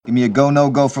Give me a go, no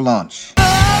go for launch.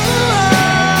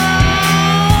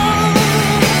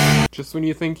 Just when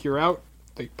you think you're out,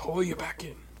 they pull you back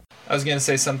in. I was going to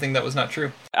say something that was not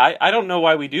true. I don't know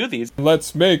why we do these.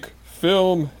 Let's make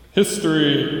film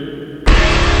history.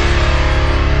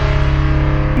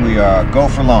 We are go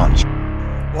for launch.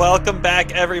 Welcome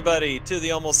back, everybody, to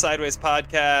the Almost Sideways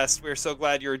podcast. We're so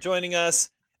glad you're joining us.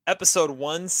 Episode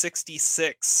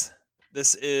 166.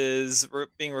 This is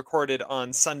being recorded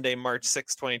on Sunday, March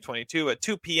 6, 2022 at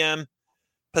 2 p.m.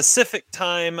 Pacific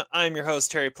time. I'm your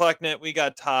host, Terry Plucknett. We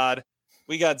got Todd.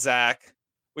 We got Zach.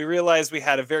 We realized we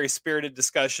had a very spirited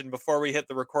discussion before we hit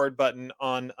the record button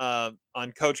on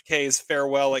Coach K's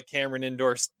farewell at Cameron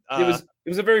Indoor. It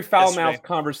was a very foul-mouthed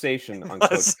conversation on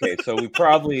Coach K, so it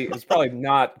was probably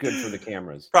not good for the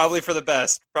cameras. Probably for the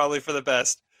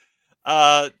best.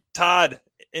 Todd,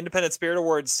 Independent Spirit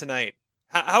Awards tonight.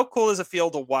 How cool does it feel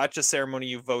to watch a ceremony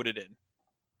you voted in?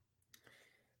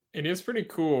 It is pretty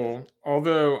cool.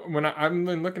 Although when I'm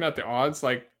looking at the odds,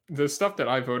 like the stuff that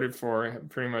I voted for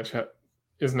pretty much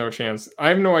is no chance. I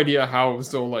have no idea how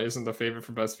Zola isn't the favorite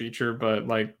for Best Feature, but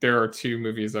like there are two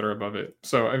movies that are above it.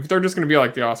 So if they're just going to be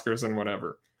like the Oscars, then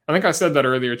whatever. I think I said that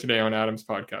earlier today on Adam's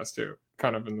podcast too,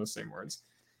 kind of in the same words.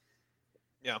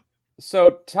 Yeah.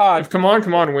 So Todd, if Come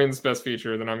On wins Best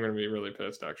Feature, then I'm going to be really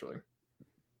pissed actually.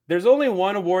 There's only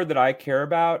one award that I care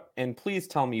about, and please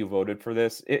tell me you voted for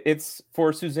this. It's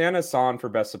for Susanna Son for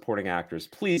Best Supporting Actress.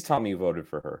 Please tell me you voted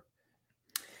for her.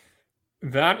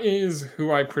 That is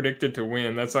who I predicted to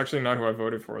win. That's actually not who I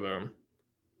voted for, though.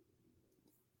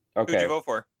 Okay. Who'd you vote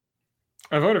for?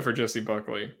 I voted for Jessie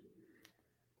Buckley.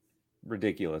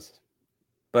 Ridiculous.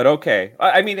 But okay.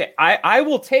 I mean, I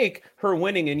will take her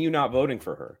winning and you not voting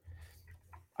for her.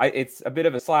 It's a bit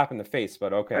of a slap in the face,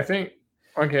 but okay. I think.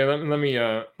 Okay, let me.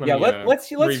 Let's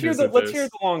hear the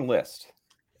long list.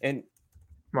 And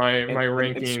my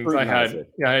rankings.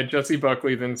 I had Jessie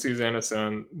Buckley, then Susanna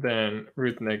Son, then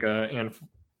Ruth Negga, and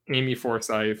Amy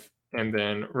Forsyth, and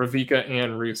then Ravika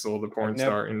Ann Russell, the porn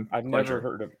star. I've never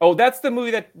heard of. Oh, that's the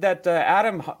movie that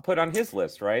Adam put on his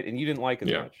list, right? And you didn't like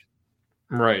as much.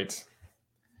 Right.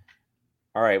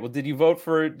 All right. Well, did you vote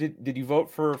for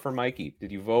Mikey?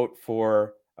 Did you vote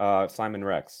for Simon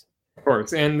Rex? Of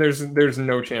course, and there's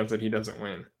no chance that he doesn't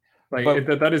win. Like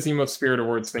that is the most Spirit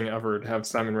Awards thing ever to have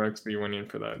Simon Rex be winning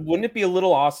for that. Wouldn't it be a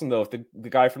little awesome though if the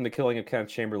guy from The Killing of Kenneth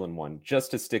Chamberlain won,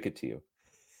 just to stick it to you?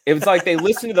 It was like they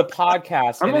listened to the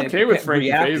podcast. I'm okay with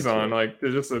Frankie Faison. Like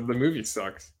the movie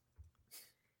sucks.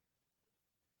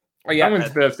 Oh yeah, that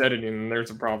one's best editing, and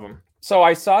there's a problem. So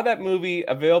I saw that movie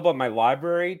available at my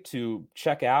library to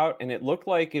check out, and it looked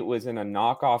like it was in a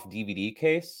knockoff DVD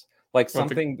case. Like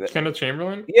something that Kenneth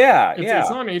Chamberlain? Yeah.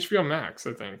 It's on HBO Max,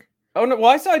 I think. Oh no!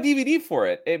 Well, I saw a DVD for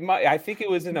it. I think it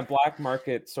was in a black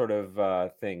market sort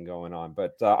of thing going on,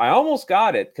 but I almost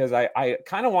got it because I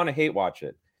kind of want to hate watch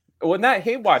it. When that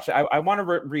hate watch, I want to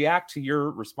react to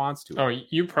your response to it. Oh,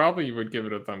 you probably would give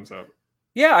it a thumbs up.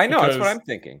 Yeah, I know. That's what I'm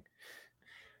thinking.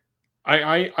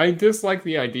 I dislike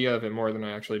the idea of it more than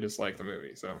I actually dislike the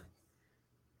movie. So.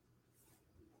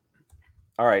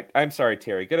 All right. I'm sorry,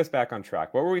 Terry. Get us back on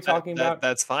track. What were we talking about?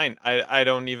 That's fine. I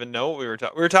don't even know what we were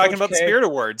talking. We were talking about the Spirit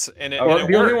Awards, and the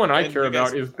only one I care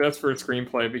about is Best for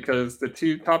Screenplay because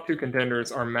the top two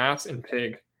contenders are Mass and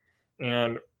Pig,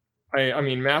 and I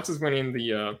mean Mass is winning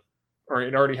or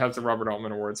it already has the Robert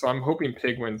Altman Award, so I'm hoping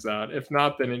Pig wins that. If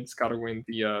not, then it's got to win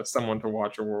the Someone to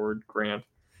Watch Award grant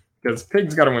because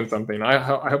Pig's got to win something. I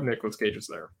hope Nicolas Cage is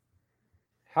there.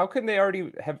 How can they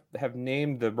already have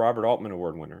named the Robert Altman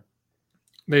Award winner?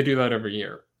 They do that every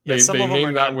year. They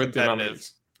name that with the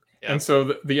nominees. Yeah. And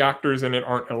so the actors in it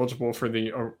aren't eligible for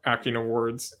the acting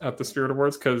awards at the Spirit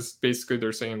Awards because basically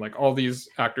they're saying like all these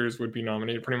actors would be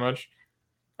nominated pretty much.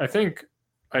 I think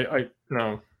I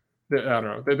don't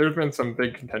know. There's been some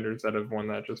big contenders that have won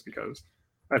that just because.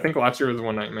 I think last year was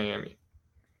One Night in Miami.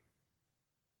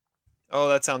 Oh,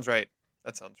 that sounds right.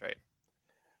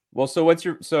 Well,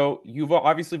 so you've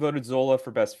obviously voted Zola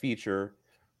for Best Feature.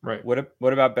 Right.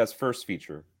 What about Best First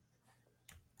Feature?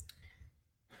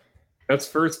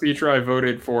 Best First Feature, I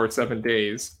voted for 7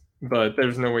 Days, but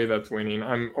there's no way that's winning.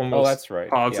 I'm almost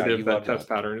positive that Test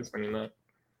Pattern is winning that.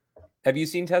 Have you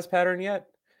seen Test Pattern yet?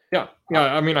 Yeah.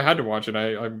 I mean, I had to watch it.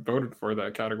 I voted for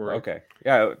that category. Okay.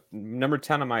 Yeah, number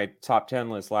 10 on my top 10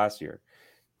 list last year.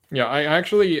 Yeah, I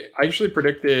actually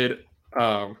predicted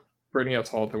Brittany S.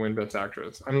 Hall to win Best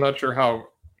Actress. I'm not sure how.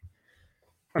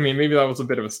 I mean, maybe that was a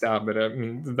bit of a stab, but I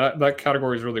mean, that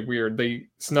category is really weird. They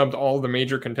snubbed all the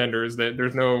major contenders.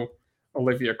 There's no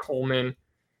Olivia Colman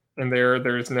in there.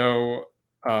 There's no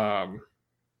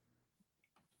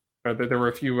There were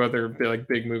a few other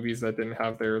big movies that didn't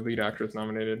have their lead actors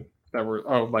nominated. That were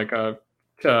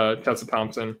Tessa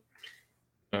Thompson,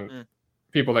 and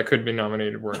people that could be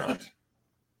nominated were not.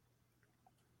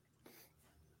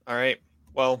 All right.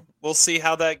 Well, we'll see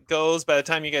how that goes. By the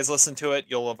time you guys listen to it,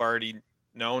 you'll have already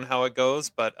known how it goes.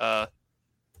 But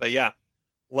yeah,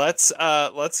 let's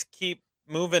keep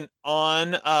moving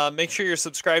on. Make sure you're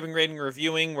subscribing, rating,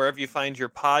 reviewing wherever you find your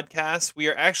podcast. We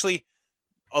are actually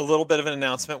a little bit of an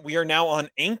announcement. We are now on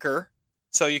Anchor,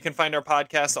 so you can find our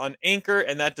podcast on Anchor,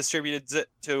 and that distributes it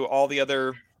to all the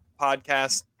other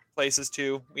podcast places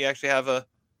too. We actually have a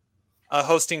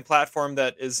hosting platform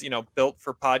that is, built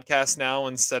for podcasts now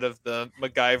instead of the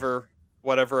MacGyver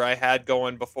whatever I had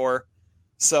going before.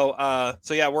 So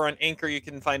yeah, we're on Anchor. You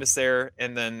can find us there,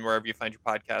 and then wherever you find your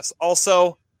podcasts.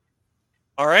 Also,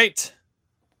 all right,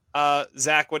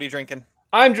 Zach, what are you drinking?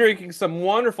 I'm drinking some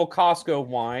wonderful Costco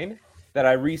wine that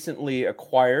I recently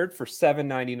acquired for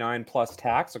 $7.99 plus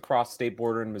tax across state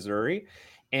border in Missouri,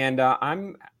 and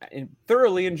I'm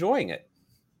thoroughly enjoying it.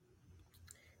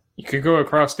 You could go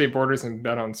across state borders and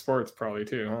bet on sports, probably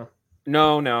too, huh?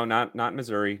 No, not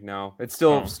Missouri. No, it's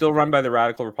still run by the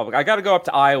Radical Republic. I got to go up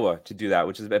to Iowa to do that,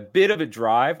 which is a bit of a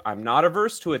drive. I'm not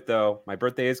averse to it though. My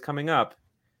birthday is coming up.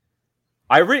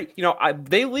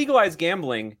 They legalized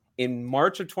gambling in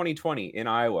March of 2020 in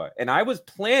Iowa, and I was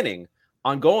planning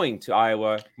on going to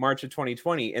Iowa March of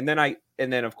 2020, and then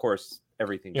of course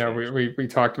everything changed. Yeah, we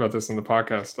talked about this on the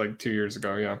podcast like 2 years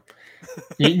ago. Yeah,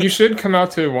 you should come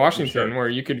out to Washington where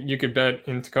you could bet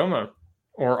in Tacoma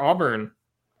or Auburn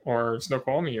or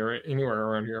Snoqualmie or anywhere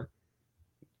around here.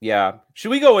 Yeah,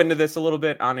 should we go into this a little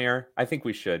bit on air? I think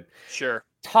we should. Sure.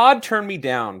 Todd turned me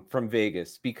down from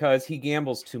Vegas because he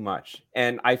gambles too much,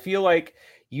 and I feel like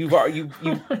you've now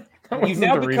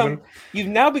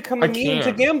become immune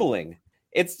to gambling.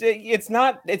 It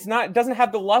doesn't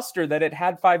have the luster that it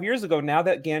had 5 years ago now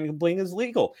that gambling is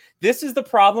legal. This is the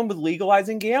problem with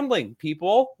legalizing gambling.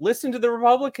 People listen to the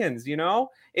Republicans,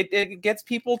 it gets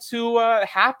people too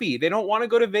happy. They don't want to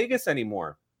go to Vegas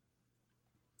anymore.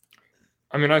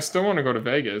 I mean, I still want to go to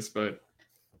Vegas, but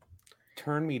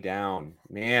turn me down,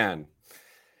 man.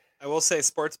 I will say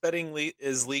sports betting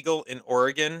is legal in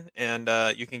Oregon, and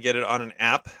you can get it on an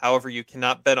app. However, you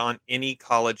cannot bet on any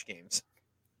college games.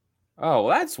 Oh,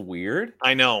 that's weird.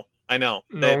 I know. No,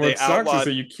 what sucks is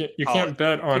that you can't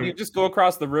bet on. Can you just go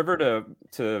across the river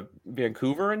to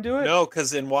Vancouver and do it? No,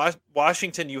 because in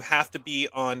Washington you have to be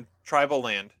on tribal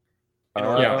land in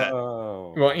order to bet.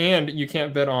 Well, and you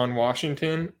can't bet on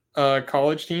Washington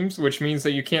college teams, which means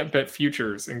that you can't bet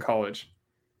futures in college.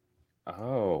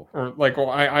 Oh. Or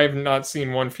I have not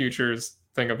seen one futures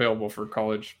thing available for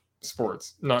college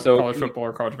sports, not college football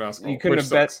or college basketball. You couldn't have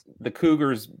bet the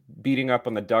Cougars beating up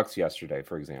on the Ducks yesterday,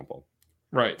 for example.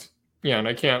 Right. Yeah, and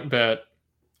I can't bet,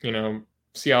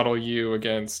 Seattle U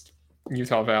against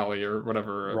Utah Valley or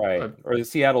whatever. Right. Or the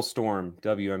Seattle Storm,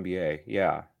 WNBA.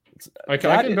 Yeah. I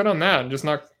can bet on that, just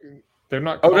not. They're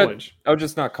not college.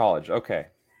 Just not college. Okay.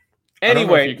 Anyway, I don't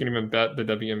know if you can even bet the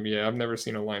WNBA. I've never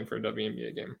seen a line for a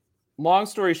WNBA game. Long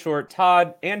story short,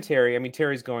 Todd and Terry. I mean,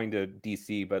 Terry's going to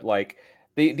DC, but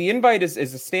the invite is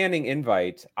a standing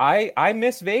invite. I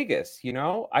miss Vegas.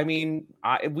 I mean,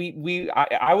 I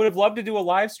would have loved to do a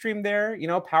live stream there.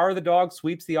 Power of the Dog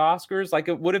sweeps the Oscars.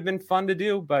 It would have been fun to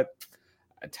do, but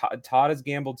Todd has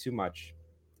gambled too much.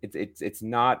 It's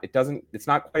not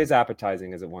quite as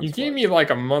appetizing as it once was. You gave me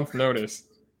a month notice.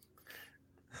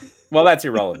 Well, that's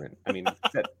irrelevant. I mean,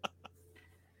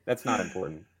 that's not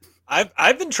important.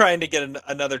 I've been trying to get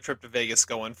another trip to Vegas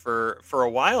going for a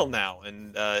while now,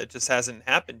 and it just hasn't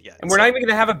happened yet. And we're not even going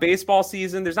to have a baseball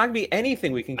season. There's not going to be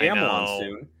anything we can gamble on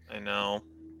soon. I know.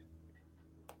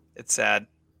 It's sad.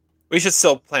 We should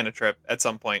still plan a trip at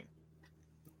some point.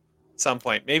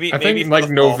 Maybe. I think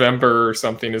November or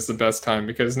something is the best time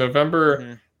because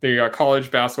November they got college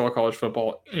basketball, college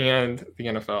football, and the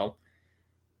NFL.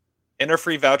 And a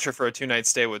free voucher for a 2-night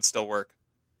stay would still work.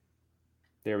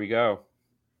 There we go.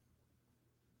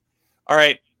 All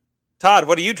right, Todd,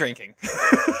 what are you drinking?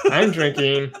 I'm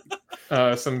drinking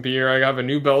some beer. I have a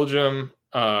New Belgium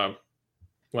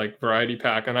variety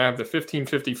pack, and I have the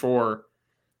 1554,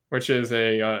 which is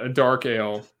a dark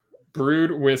ale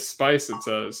brewed with spice. It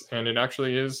says, and it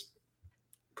actually is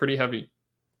pretty heavy.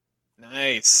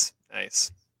 Nice.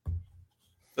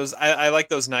 Those I like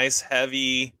those nice,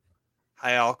 heavy,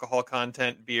 high alcohol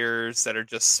content beers that are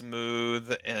just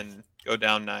smooth and go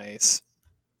down nice.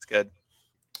 It's good.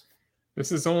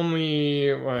 This is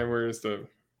only where is the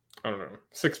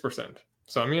 6%.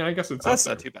 So I mean, I guess that's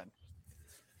not too bad.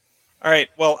 All right.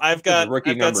 Well, I've got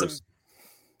rookie numbers. Some.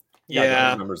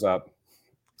 Yeah, numbers up.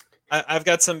 I've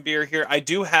got some beer here. I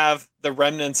do have the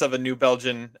remnants of a New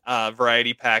Belgian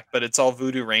variety pack, but it's all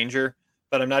Voodoo Ranger.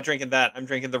 But I'm not drinking that. I'm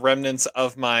drinking the remnants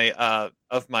of my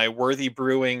Worthy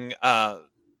Brewing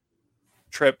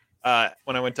trip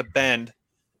when I went to Bend.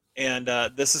 And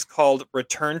this is called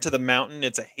Return to the Mountain.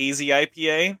 It's a hazy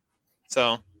IPA.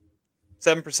 So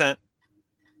 7%.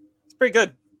 It's pretty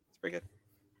good.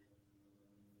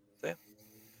 So, yeah.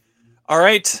 All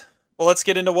right. Well, let's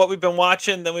get into what we've been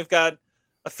watching. Then we've got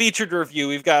a featured review.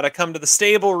 We've got a Come to the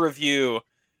Stable review.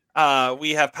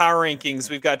 We have power rankings.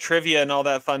 We've got trivia and all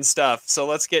that fun stuff. So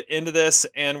let's get into this.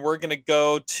 And we're going to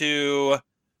go to,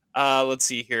 let's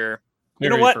see here. You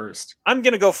know what? First. I'm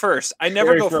going to go first. I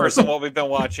never go first on what we've been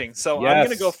watching. So Yes, I'm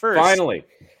going to go first. Finally.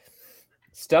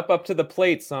 Step up to the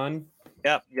plate, son.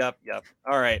 Yep.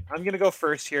 All right. I'm going to go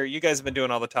first here. You guys have been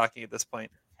doing all the talking at this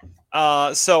point.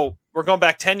 So we're going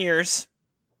back 10 years.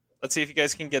 Let's see if you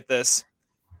guys can get this.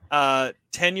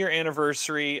 10-year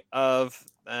anniversary of...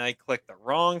 I clicked the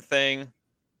wrong thing.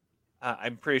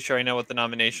 I'm pretty sure I know what the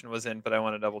nomination was in, but I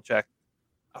want to double check.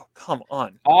 Oh, come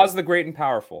on. Oz the Great and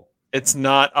Powerful. It's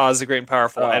not Oz the Great and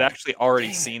Powerful. I'd actually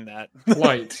already seen that.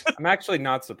 Light. I'm actually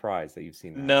not surprised that you've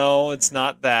seen that. No, it's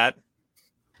not that.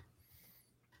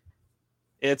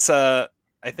 It's I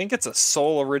think it's a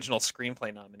sole original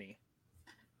screenplay nominee.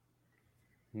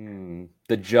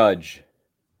 The Judge.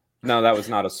 No, that was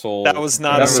not a sole. That was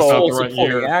not that a was sole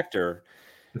supporting actor.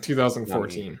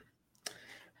 2014.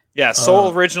 Yeah,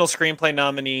 sole original screenplay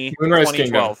nominee. Moonrise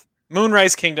 2012. Kingdom.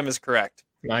 Moonrise Kingdom is correct.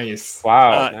 Nice.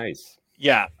 Wow, nice.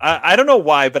 Yeah, I don't know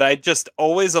why, but I just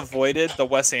always avoided the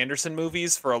Wes Anderson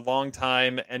movies for a long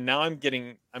time, and now I'm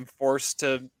forced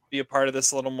to be a part of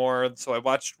this a little more. So I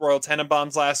watched Royal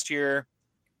Tenenbaums last year.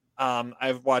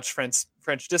 I've watched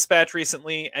French Dispatch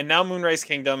recently, and now Moonrise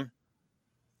Kingdom.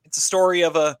 It's a story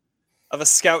of a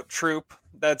scout troop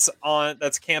that's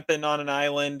camping on an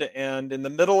island, and in the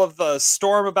middle of the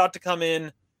storm about to come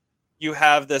in, you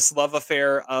have this love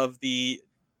affair of the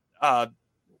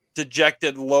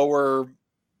dejected lower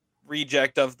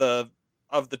reject of the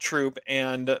troop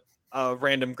and a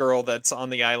random girl that's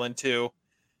on the island too.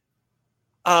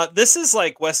 This is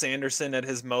like Wes Anderson at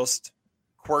his most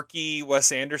quirky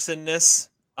Wes Anderson-ness,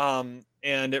 and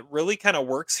it really kind of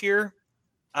works here.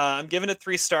 I'm giving it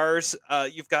 3 stars.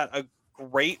 You've got a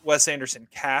great Wes Anderson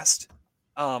cast.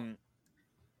 You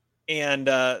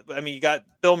got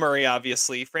Bill Murray,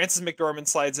 obviously. Frances McDormand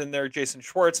slides in there. Jason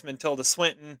Schwartzman, Tilda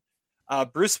Swinton.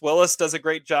 Bruce Willis does a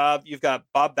great job. You've got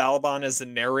Bob Balaban as the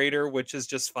narrator, which is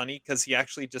just funny because he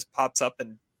actually just pops up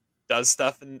and does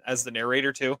stuff as the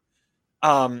narrator too.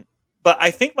 But I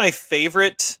think my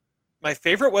favorite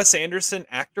Wes Anderson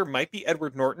actor might be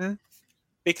Edward Norton,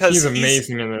 because he's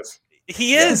amazing in this.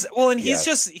 He is. Well, and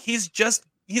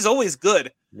he's always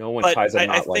good. No one ties a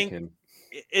knot like him.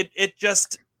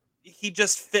 He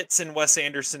just fits in Wes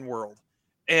Anderson world.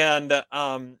 And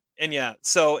yeah,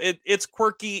 so it's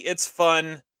quirky, it's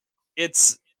fun.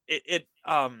 The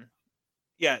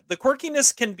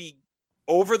quirkiness can be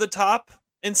over the top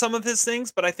in some of his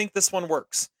things, but I think this one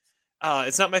works.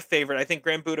 It's not my favorite. I think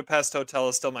Grand Budapest Hotel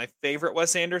is still my favorite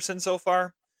Wes Anderson so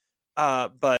far.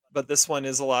 But this one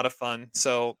is a lot of fun.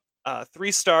 So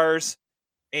 3 stars.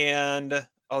 And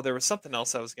there was something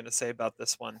else I was going to say about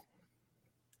this one.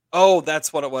 Oh,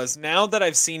 that's what it was. Now that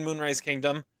I've seen Moonrise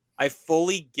Kingdom, I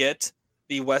fully get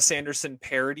the Wes Anderson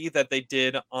parody that they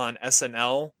did on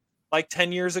SNL like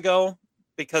 10 years ago,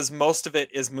 because most of it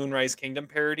is Moonrise Kingdom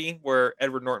parody where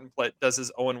Edward Norton does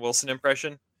his Owen Wilson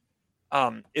impression.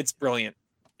 It's brilliant.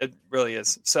 It really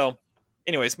is. So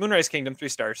anyways, Moonrise Kingdom, 3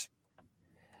 stars.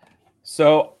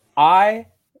 So I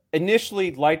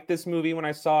initially liked this movie when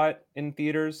I saw it in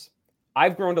theaters.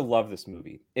 I've grown to love this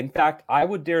movie. In fact, I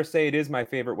would dare say it is my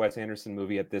favorite Wes Anderson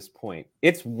movie at this point.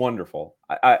 It's wonderful.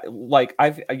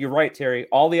 You're right, Terry.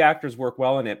 All the actors work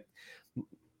well in it.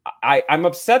 I'm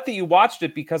upset that you watched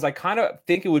it because I kind of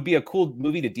think it would be a cool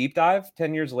movie to deep dive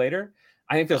 10 years later.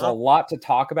 I think there's a lot to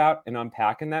talk about and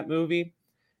unpack in that movie.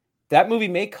 That movie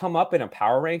may come up in a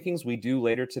power rankings we do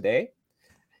later today.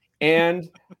 And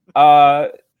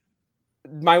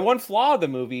my one flaw of the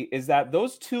movie is that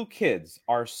those 2 kids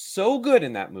are so good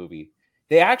in that movie.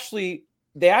 They actually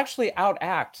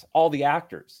outact all the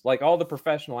actors, like all the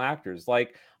professional actors.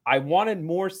 Like, I wanted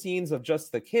more scenes of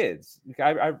just the kids.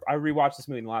 I rewatched this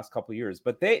movie in the last couple of years,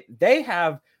 but they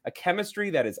have a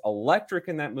chemistry that is electric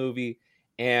in that movie.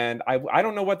 And I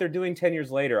don't know what they're doing 10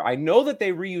 years later. I know that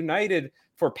they reunited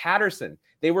for Patterson.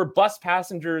 They were bus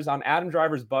passengers on Adam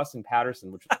Driver's bus in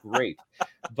Patterson, which was great.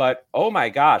 But oh my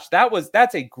gosh,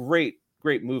 that's a great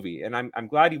movie. And I'm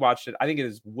glad you watched it. I think it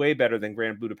is way better than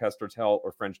Grand Budapest Hotel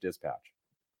or French Dispatch.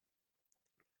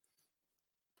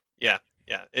 Yeah.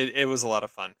 It was a lot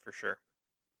of fun for sure.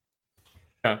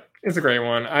 Yeah, it's a great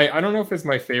one. I don't know if it's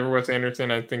my favorite Wes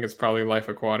Anderson. I think it's probably Life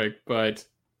Aquatic, but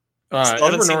Still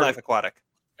haven't seen Life Aquatic.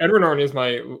 Edward Norton is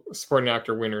my supporting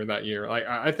actor winner that year. Like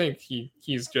I think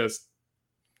he's just,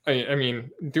 I mean,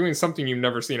 doing something you've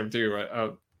never seen him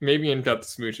do. Maybe In Death to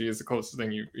Smoochy is the closest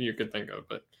thing you could think of,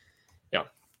 but yeah,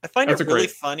 I find it really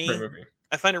funny.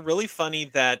 I find it really funny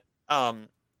that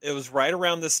it was right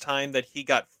around this time that he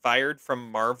got fired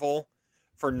from Marvel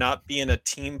for not being a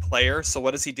team player. So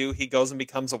what does he do? He goes and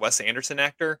becomes a Wes Anderson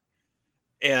actor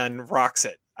and rocks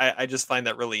it. I just find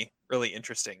that really, really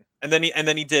interesting. And then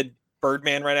he did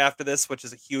Birdman right after this, which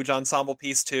is a huge ensemble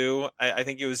piece too. I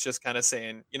think he was just kind of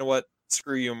saying, you know what,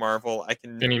 screw you, Marvel. I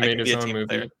can. And he made his own movie.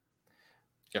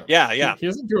 Player. Yeah. He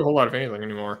doesn't do a whole lot of anything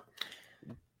anymore.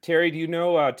 Terry, do you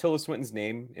know Tilda Swinton's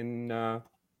name in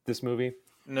this movie?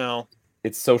 No.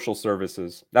 It's Social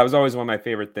Services. That was always one of my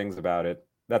favorite things about it.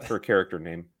 That's her character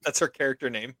name. That's her character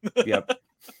name. Yep.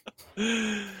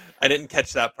 I didn't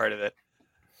catch that part of it.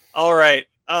 All right.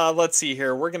 Let's see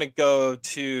here. We're going to go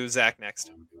to Zach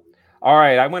next. All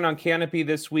right. I went on Canopy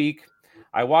this week.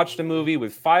 I watched a movie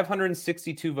with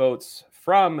 562 votes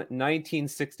from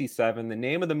 1967. The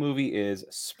name of the movie is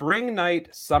Spring Night,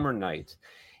 Summer Night.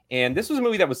 And this was a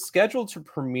movie that was scheduled to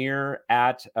premiere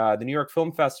at the New York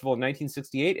Film Festival in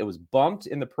 1968. It was bumped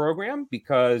in the program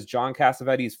because John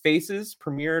Cassavetes' Faces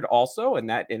premiered also,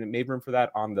 and it made room for that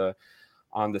on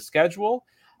the schedule.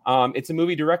 It's a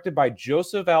movie directed by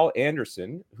Joseph L.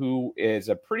 Anderson, who is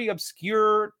a pretty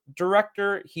obscure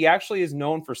director. He actually is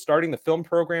known for starting the film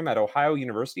program at Ohio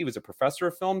University. He was a professor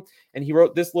of film, and he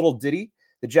wrote this little ditty,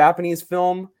 the Japanese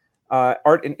film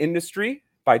Art and Industry,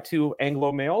 by two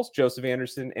Anglo males, Joseph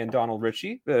Anderson and Donald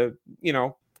Ritchie, the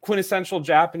quintessential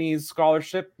Japanese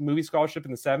movie scholarship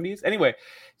in the 70s. Anyway,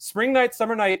 Spring Night,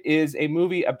 Summer Night is a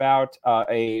movie about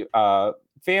a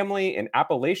family in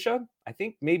Appalachia, I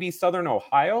think maybe Southern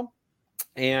Ohio,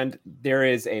 and there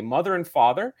is a mother and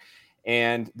father,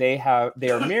 and they are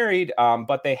married,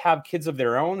 but they have kids of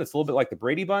their own. It's a little bit like the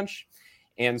Brady Bunch,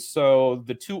 and so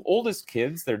the two oldest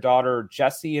kids, their daughter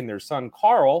Jessie and their son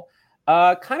Carl,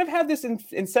 kind of have this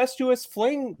incestuous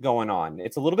fling going on.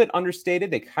 It's a little bit understated.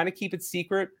 They kind of keep it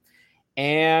secret.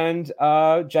 And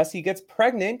Jessie gets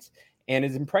pregnant and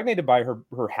is impregnated by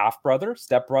her half-brother,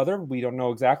 stepbrother. We don't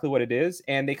know exactly what it is.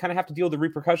 And they kind of have to deal with the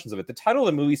repercussions of it. The title of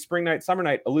the movie, Spring Night, Summer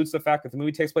Night, alludes to the fact that the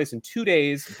movie takes place in 2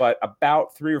 days, but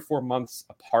about 3 or 4 months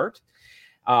apart.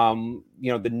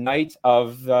 The night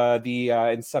of the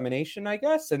insemination, I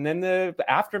guess, and then the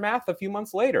aftermath a few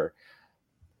months later.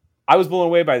 I was blown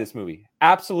away by this movie.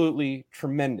 Absolutely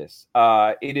tremendous.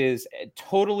 It is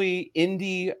totally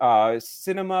indie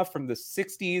cinema from the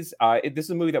 60s. This is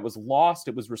a movie that was lost.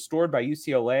 It was restored by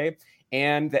UCLA.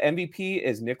 And the MVP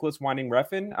is Nicholas Winding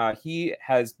Refn. He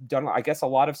has done, I guess, a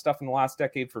lot of stuff in the last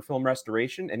decade for film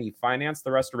restoration, and he financed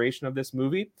the restoration of this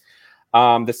movie.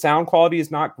 The sound quality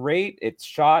is not great. It's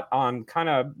shot on kind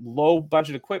of low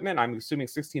budget equipment. I'm assuming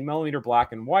 16 millimeter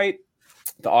black and white.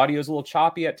 The audio is a little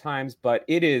choppy at times, but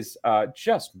it is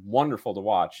just wonderful to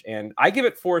watch. And I give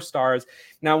it 4 stars.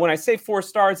 Now, when I say 4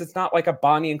 stars, it's not like a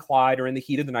Bonnie and Clyde or In the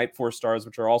Heat of the Night 4 stars,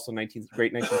 which are also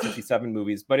great 1967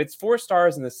 movies. But it's 4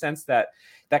 stars in the sense that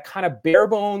that kind of bare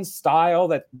bones style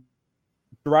that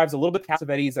derives a little bit of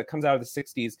Cassavetes that comes out of the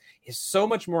 60s is so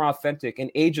much more authentic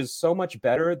and ages so much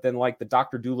better than like the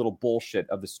Dr. Dolittle bullshit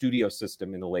of the studio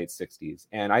system in the late 60s.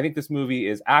 And I think this movie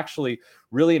is actually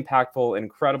really impactful and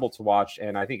incredible to watch.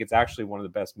 And I think it's actually one of the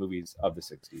best movies of the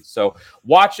 60s. So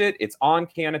watch it. It's on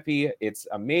Canopy. It's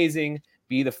amazing.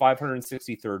 Be the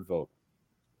 563rd vote.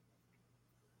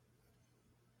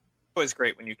 Always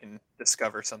great when you can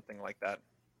discover something like that.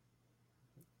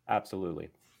 Absolutely.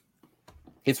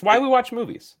 It's why we watch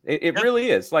movies. It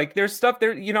really is. Like, there's stuff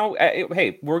there,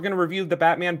 hey, we're going to review the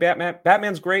Batman.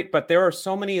 Batman's great, but there are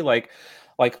so many like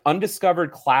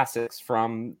undiscovered classics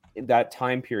from that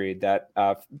time period that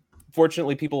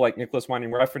fortunately people like Nicholas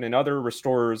Winding Refn and other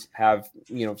restorers have,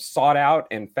 sought out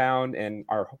and found and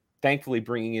are thankfully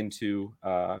bringing into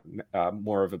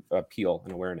more of an appeal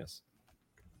and awareness.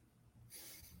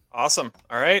 Awesome.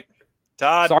 All right.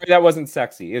 Todd. Sorry that wasn't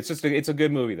sexy. It's a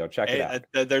good movie though. Check it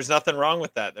out. There's nothing wrong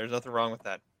with that.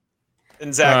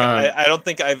 And Zach, I don't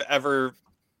think I've ever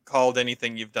called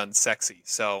anything you've done sexy.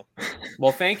 So,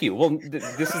 well, thank you. Well,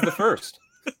 this is the first.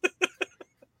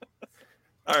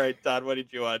 All right, Todd, what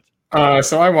did you watch?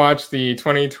 So I watched the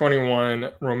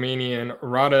 2021 Romanian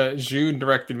Rada Zhu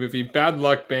directed movie Bad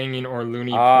Luck Banging or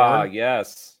Loony Porn. Ah,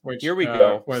 yes. Here we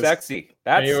go. Sexy.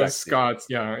 That's A.O. sexy. Scott's,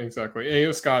 yeah, exactly.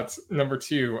 A.O. Scott's number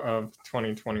 2 of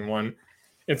 2021.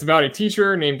 It's about a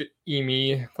teacher named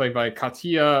Emi, played by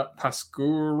Katia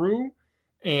Pascuru,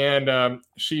 and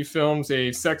she films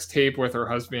a sex tape with her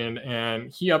husband,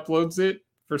 and he uploads it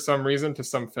for some reason to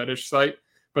some fetish site,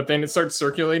 but then it starts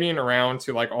circulating around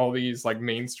to like all these like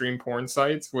mainstream porn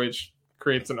sites, which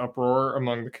creates an uproar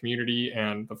among the community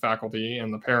and the faculty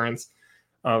and the parents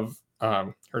of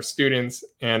her students.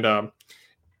 And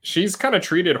she's kind of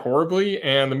treated horribly,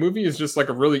 and the movie is just like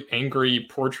a really angry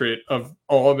portrait of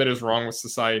all that is wrong with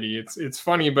society. It's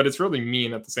funny, but it's really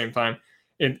mean at the same time.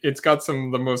 It's got some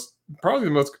of the most, probably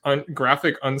the most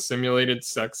graphic, unsimulated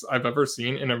sex I've ever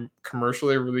seen in a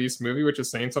commercially released movie, which is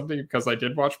saying something because I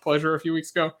did watch Pleasure a few weeks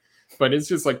ago. But it's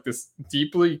just like this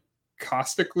deeply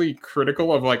caustically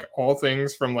critical of like all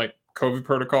things from like COVID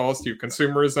protocols to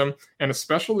consumerism, and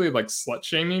especially like slut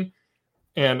shaming.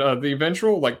 And the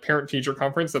eventual like parent teacher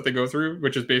conference that they go through,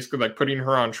 which is basically like putting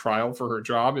her on trial for her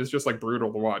job, is just like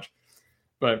brutal to watch.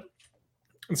 But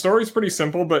the story is pretty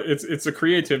simple, but it's a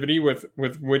creativity with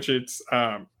which it's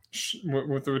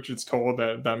with which it's told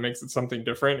that makes it something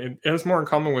different. It has more in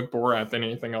common with Borat than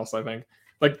anything else, I think.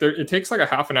 Like it takes like a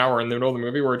half an hour in the middle of the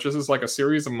movie where it just is like a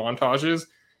series of montages,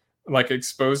 like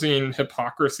exposing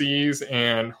hypocrisies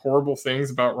and horrible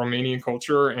things about Romanian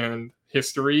culture and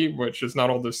history, which is not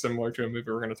all dissimilar to a movie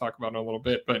we're going to talk about in a little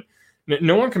bit. But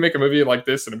no one can make a movie like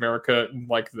this in America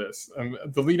like this.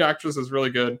 The lead actress is really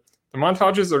good. The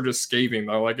montages are just scathing,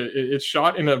 though. Like it's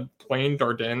shot in a plain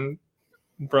Dardenne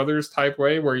brothers type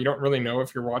way where you don't really know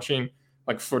if you're watching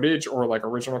like footage or like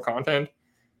original content.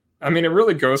 I mean, it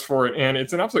really goes for it, and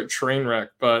it's an absolute train wreck,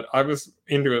 but I was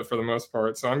into it for the most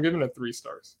part, so I'm giving it 3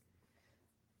 stars.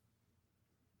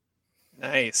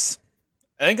 Nice.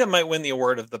 I think that might win the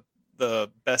award of the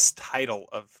best title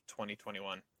of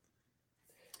 2021.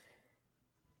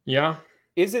 Yeah.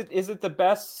 Is it the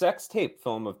best sex tape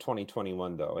film of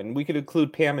 2021 though? And we could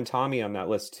include Pam and Tommy on that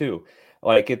list too.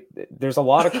 Like there's a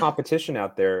lot of competition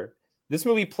out there. This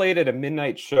movie played at a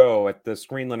midnight show at the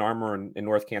Screenland Armour in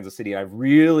North Kansas City. I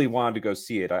really wanted to go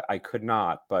see it. I could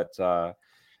not, but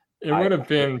it would have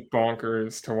been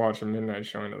bonkers to watch a midnight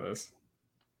showing of this.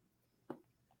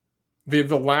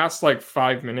 The last like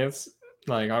 5 minutes,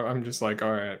 like I'm just like,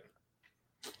 all right,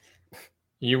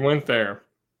 you went there,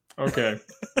 okay.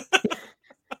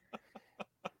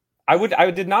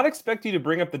 I did not expect you to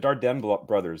bring up the Dardenne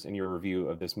brothers in your review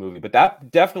of this movie, but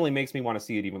that definitely makes me want to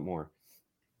see it even more.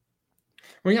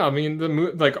 Well, yeah, I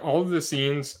mean like all of the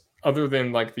scenes, other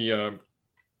than like the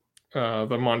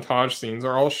montage scenes,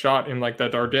 are all shot in like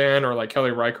that Dardenne or like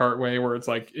Kelly Reichardt way, where it's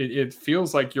like it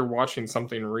feels like you're watching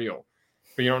something real,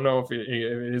 but you don't know if it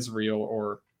is real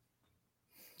or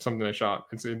something they shot.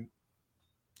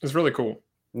 It's really cool.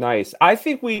 Nice. I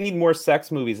think we need more sex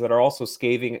movies that are also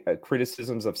scathing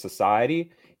criticisms of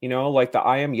society. You know, like the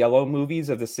I Am Yellow movies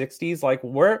of the 60s. Like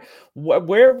where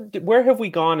have we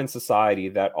gone in society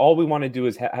that all we want to do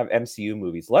is have MCU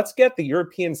movies? Let's get the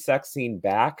European sex scene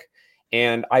back.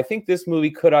 And I think this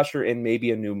movie could usher in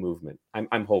maybe a new movement.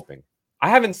 I'm hoping. I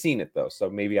haven't seen it though, so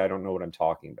maybe I don't know what I'm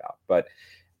talking about. But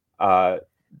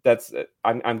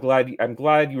I'm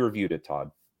glad you reviewed it,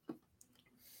 Todd.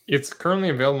 It's currently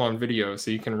available on video,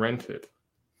 so you can rent it.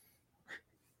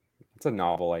 It's a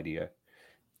novel idea.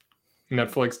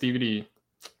 Netflix DVD.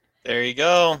 There you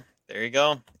go. There you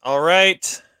go. All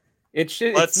right.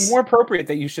 It's more appropriate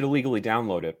that you should illegally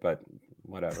download it, but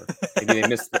whatever. Maybe they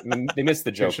missed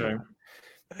the joke.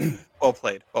 Well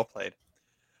played. Well played.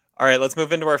 All right, let's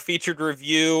move into our featured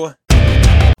review.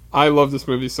 I love this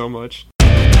movie so much.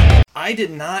 I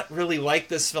did not really like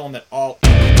this film at all.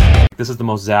 This is the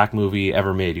most Zach movie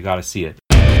ever made. You got to see it.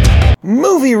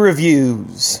 Movie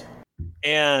reviews.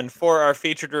 And for our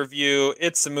featured review,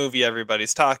 it's a movie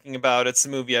everybody's talking about. It's a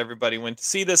movie everybody went to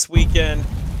see this weekend.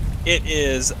 It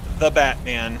is The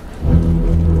Batman.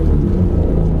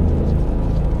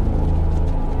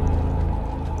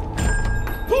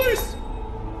 Police!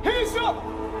 Hands up!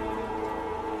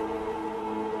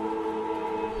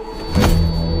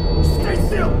 Stay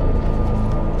still!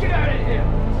 Get out of here!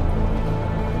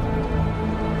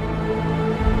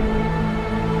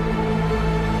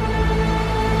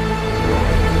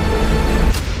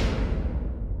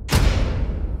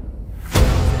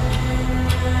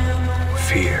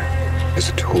 Fear is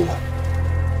a tool.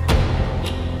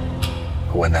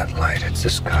 But when that light hits the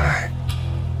sky,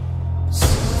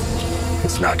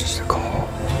 it's not just a call.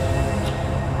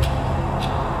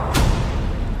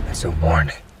 It's a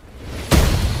warning.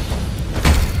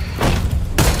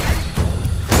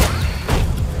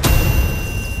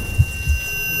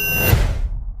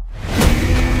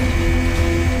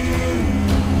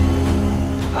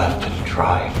 I've been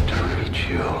trying to reach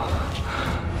you.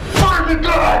 Burn the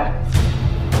gun!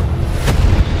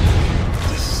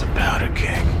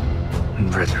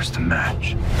 prisoners to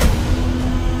match.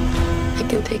 I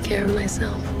can take care of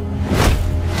myself.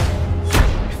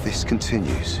 If this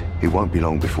continues, it won't be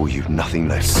long before you've nothing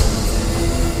left.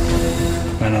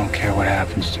 I don't care what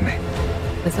happens to me.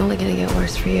 It's only gonna get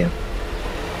worse for you.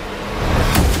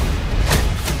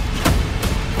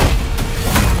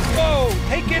 Whoa,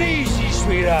 take it easy,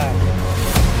 sweetheart.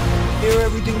 Hear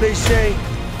everything they say,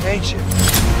 ain't you?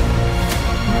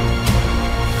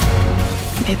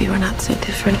 Maybe we're not so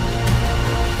different.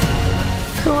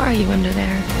 Who are you under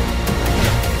there?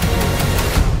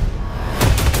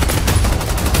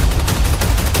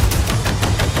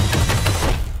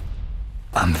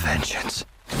 I'm vengeance.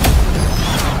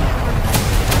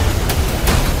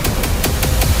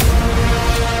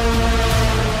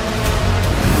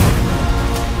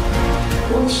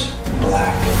 What's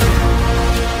black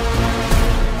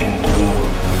and blue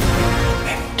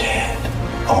and dead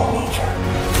all over?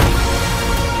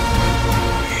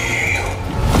 You.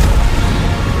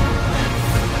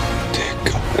 Take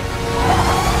it.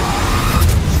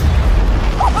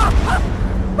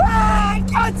 I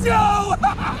got you!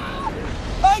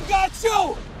 I got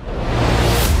you!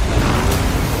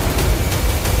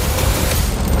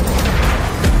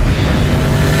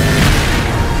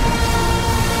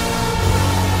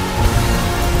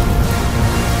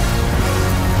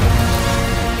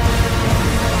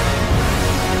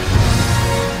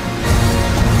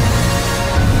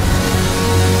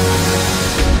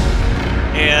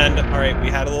 And all right, we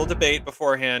had a little debate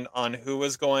beforehand on who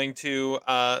was going to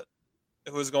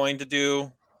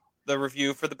do the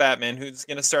review for the Batman. Who's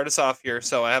going to start us off here?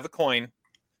 So I have a coin.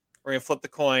 We're going to flip the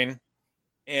coin,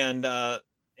 and the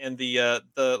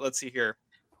let's see here.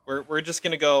 We're just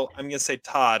going to go. I'm going to say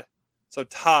Todd. So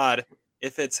Todd,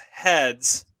 if it's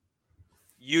heads,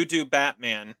 you do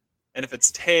Batman, and if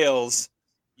it's tails,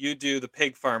 you do the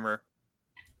Pig Farmer.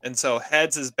 And so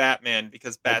heads is Batman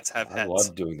because bats have heads. I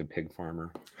love doing the Pig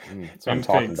Farmer. That's what I'm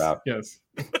talking about. Yes,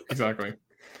 exactly.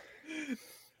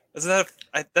 Isn't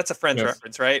that that's a Friends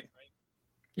reference, right?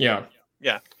 Yeah.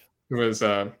 Yeah. It was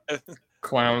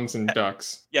clowns and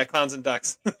ducks. Yeah, clowns and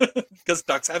ducks. Because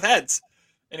ducks have heads.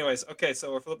 Anyways, okay,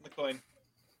 so we're flipping the coin.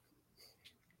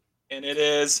 And it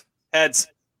is heads.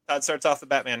 Todd starts off the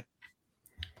Batman.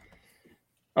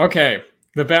 Okay.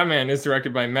 The Batman is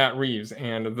directed by Matt Reeves,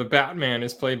 and the Batman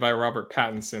is played by Robert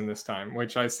Pattinson this time,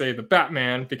 which I say the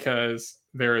Batman because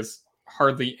there is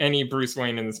hardly any Bruce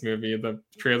Wayne in this movie. The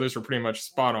trailers are pretty much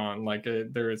spot on. Like,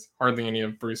 there is hardly any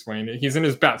of Bruce Wayne. He's in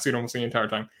his Batsuit almost the entire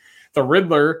time. The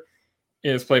Riddler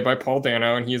is played by Paul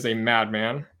Dano, and he is a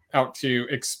madman out to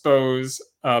expose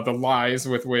the lies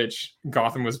with which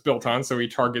Gotham was built on. So he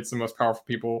targets the most powerful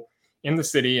people in the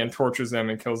city and tortures them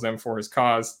and kills them for his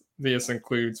cause. This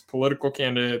includes political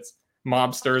candidates,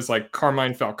 mobsters like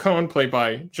Carmine Falcone, played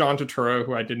by John Turturro,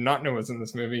 who I did not know was in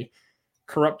this movie,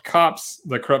 corrupt cops,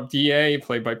 the corrupt DA,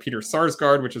 played by Peter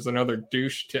Sarsgaard, which is another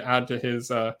douche to add to his...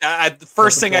 the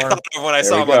first thing I thought of when I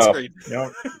saw him on screen.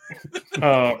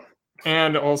 Yep.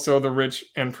 And also the rich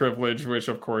and privileged, which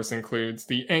of course includes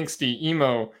the angsty,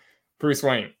 emo Bruce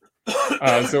Wayne.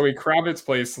 Zoe Kravitz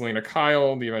plays Selena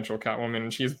Kyle, the eventual Catwoman,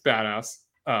 and she's badass.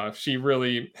 She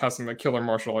really has some killer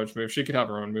martial arts moves. She could have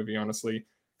her own movie, honestly.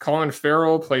 Colin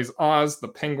Farrell plays Oz, the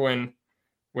Penguin,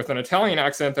 with an Italian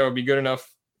accent that would be good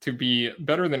enough to be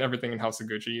better than everything in House of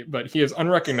Gucci, but he is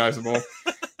unrecognizable.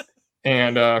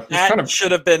 And that kind of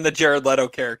should have been the Jared Leto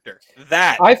character.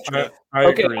 That I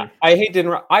agree. I hate to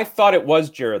interrupt. I thought it was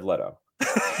Jared Leto.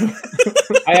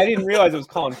 I didn't realize it was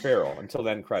Colin Farrell until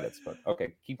then credits. But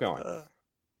okay, keep going.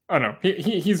 I don't know.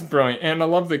 He's brilliant, and I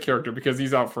love the character because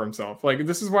he's out for himself. Like,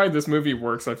 this is why this movie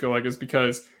works. I feel like is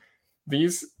because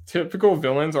these typical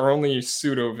villains are only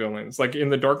pseudo villains. Like in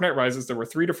The Dark Knight Rises, there were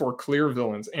 3 to 4 clear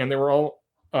villains, and they were all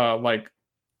like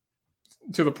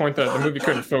to the point that the movie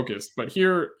couldn't focus. But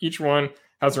here, each one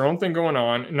has their own thing going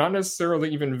on, not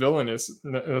necessarily even villainous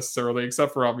necessarily,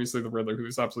 except for obviously the Riddler, who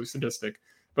is absolutely sadistic.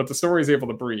 But the story is able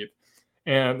to breathe.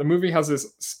 And the movie has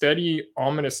this steady,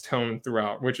 ominous tone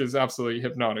throughout, which is absolutely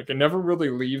hypnotic. It never really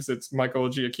leaves its Michael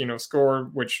Giacchino score,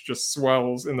 which just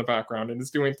swells in the background and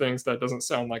is doing things that doesn't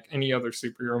sound like any other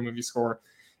superhero movie score.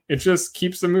 It just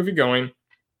keeps the movie going.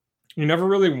 You never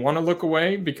really want to look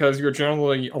away because you're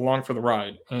generally along for the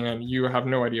ride and you have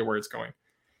no idea where it's going.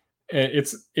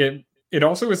 It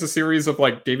also is a series of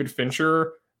like David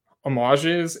Fincher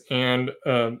homages and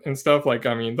stuff. Like,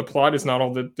 I mean, the plot is not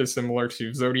all that dissimilar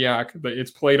to Zodiac, but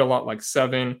it's played a lot like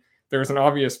Seven. There's an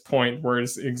obvious point where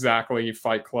it's exactly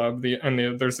Fight Club.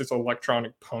 There's this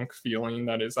electronic punk feeling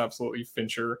that is absolutely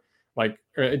Fincher, like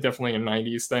definitely a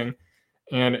 90s thing.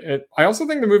 And I also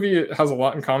think the movie has a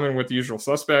lot in common with The Usual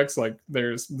Suspects. Like,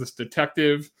 there's this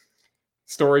detective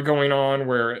story going on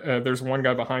where there's one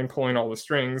guy behind pulling all the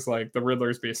strings. Like the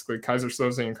Riddler's basically Kaiser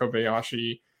Soze and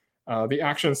Kobayashi. The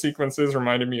action sequences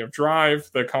reminded me of Drive.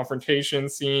 The confrontation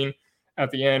scene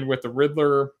at the end with the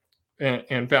Riddler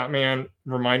and Batman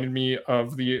reminded me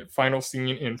of the final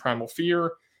scene in Primal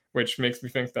Fear, which makes me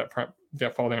think that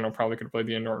Paul Dano probably could have played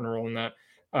the Ed Norton role in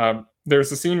that.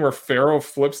 There's a scene where Pharaoh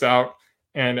flips out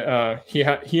and he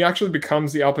actually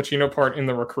becomes the Al Pacino part in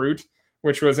The Recruit,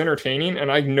 which was entertaining.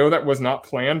 And I know that was not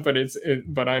planned, but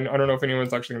but I don't know if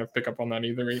anyone's actually going to pick up on that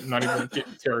either. Not even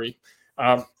Terry.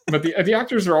 But the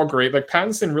actors are all great. Like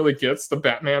Pattinson really gets the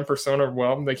Batman persona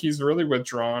well. Like he's really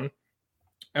withdrawn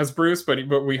as Bruce, but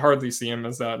we hardly see him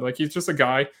as that. Like he's just a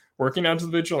guy working as a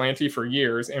vigilante for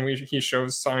years, and he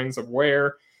shows signs of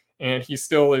wear, and he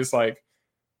still is like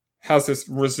has this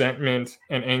resentment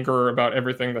and anger about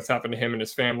everything that's happened to him and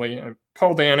his family. And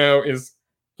Paul Dano is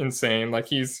insane. Like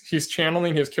he's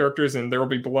channeling his characters in There Will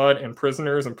Be Blood and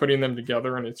Prisoners and putting them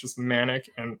together, and it's just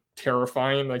manic and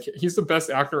terrifying. Like he's the best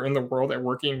actor in the world at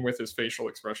working with his facial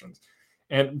expressions.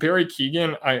 And Barry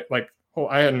Keoghan, I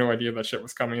had no idea that shit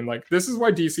was coming. Like this is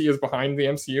why DC is behind the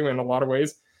MCU in a lot of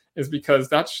ways, is because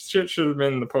that shit should have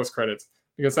been in the post credits,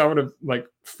 because that would have like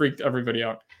freaked everybody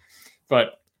out.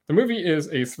 But the movie is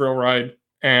a thrill ride,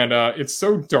 and it's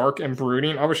so dark and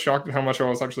brooding. I was shocked at how much I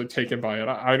was actually taken by it.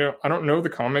 I don't know the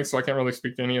comics, so I can't really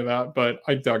speak to any of that, but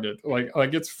I dug it. Like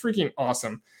it's freaking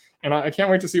awesome, and I can't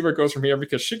wait to see where it goes from here,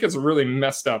 because shit gets really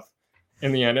messed up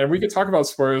in the end. And we could talk about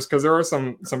spoilers because there are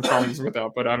some problems with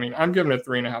that, but I mean, I'm giving it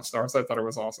 3.5 stars. I thought it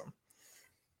was awesome.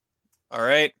 All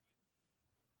right,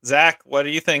 Zach, what do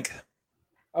you think?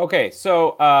 Okay,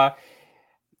 so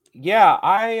yeah,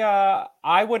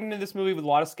 I went into this movie with a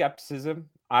lot of skepticism.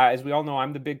 As we all know,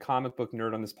 I'm the big comic book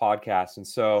nerd on this podcast, and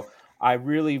so I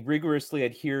really rigorously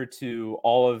adhere to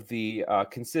all of the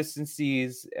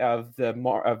consistencies of the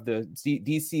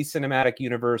DC cinematic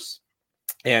universe.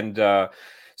 And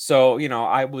so,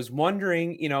 I was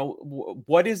wondering,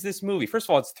 what is this movie? First of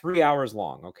all, it's 3 hours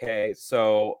long. Okay.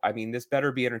 So, I mean, this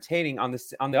better be entertaining. On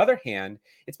the other hand,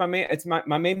 it's my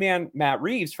main man, Matt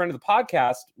Reeves, friend of the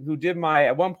podcast, who did my,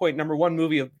 at one point, #1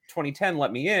 movie of 2010,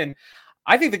 Let Me In.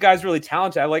 I think the guy's really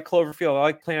talented. I like Cloverfield. I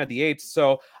like Planet of the Apes.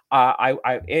 So,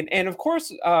 and of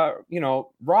course,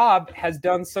 Rob has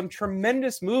done some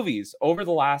tremendous movies over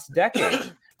the last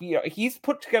decade. He's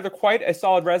put together quite a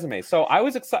solid resume. So I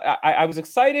was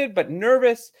excited but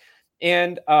nervous,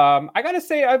 and I gotta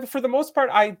say, for the most part,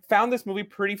 I found this movie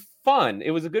pretty fun. It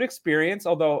was a good experience.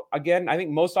 Although, again, I think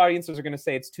most audiences are going to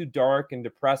say it's too dark and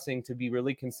depressing to be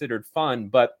really considered fun.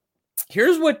 But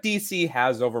here's what DC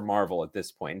has over Marvel at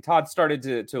this point. And Todd started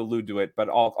to allude to it, but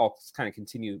I'll kind of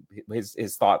continue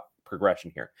his thought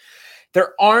progression here.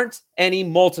 There aren't any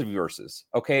multiverses.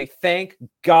 Okay, thank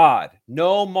God,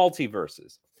 no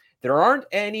multiverses. There aren't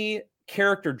any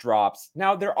character drops.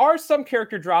 Now, there are some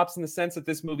character drops in the sense that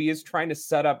this movie is trying to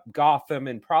set up Gotham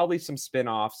and probably some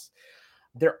spin-offs.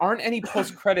 There aren't any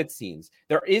post-credit scenes.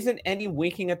 There isn't any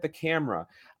winking at the camera.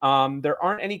 There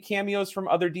aren't any cameos from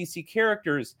other DC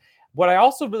characters. What I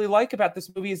also really like about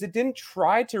this movie is it didn't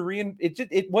try to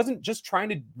it wasn't just trying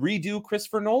to redo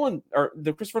Christopher Nolan or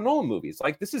the Christopher Nolan movies.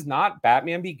 Like, this is not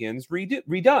Batman Begins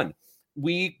redone.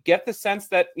 We get the sense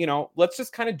that, let's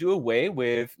just kind of do away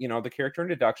with, the character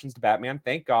introductions to Batman.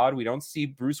 Thank God we don't see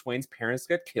Bruce Wayne's parents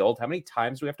get killed. How many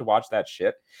times do we have to watch that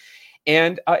shit?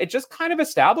 And it just kind of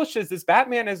establishes this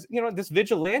Batman as, this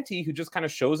vigilante who just kind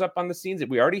of shows up on the scenes.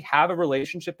 We already have a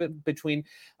relationship between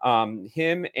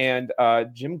him and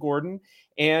Jim Gordon.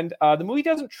 And the movie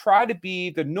doesn't try to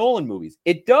be the Nolan movies.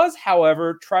 It does,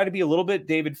 however, try to be a little bit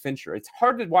David Fincher. It's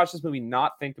hard to watch this movie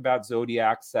not think about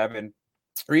Zodiac, Seven,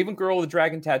 or even Girl with the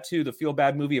Dragon Tattoo, the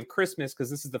feel-bad movie of Christmas, because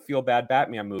this is the feel-bad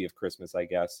Batman movie of Christmas, I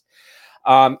guess.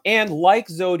 And like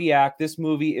Zodiac, this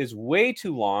movie is way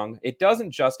too long. It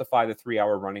doesn't justify the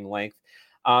 3-hour running length.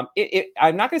 I'm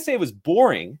not going to say it was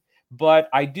boring, but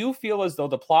I do feel as though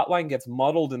the plot line gets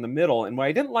muddled in the middle. And what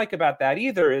I didn't like about that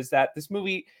either is that this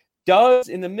movie does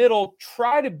in the middle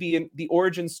try to be the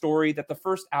origin story that the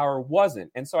first hour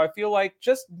wasn't. And so I feel like,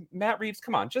 just Matt Reeves,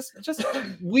 come on, just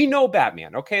we know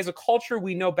Batman, okay? As a culture,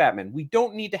 we know Batman. We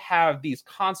don't need to have these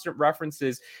constant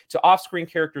references to off-screen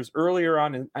characters earlier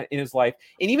on in his life,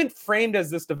 and even framed as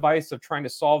this device of trying to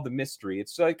solve the mystery.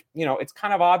 It's like, it's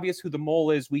kind of obvious who the mole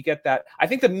is. We get that. I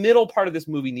think the middle part of this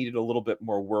movie needed a little bit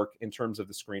more work in terms of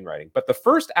the screenwriting. But the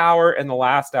first hour and the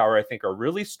last hour, I think, are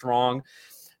really strong.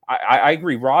 I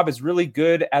agree. Rob is really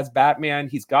good as Batman.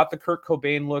 He's got the Kurt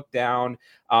Cobain look down.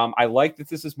 I like that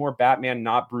this is more Batman,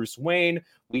 not Bruce Wayne.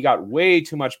 We got way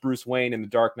too much Bruce Wayne in The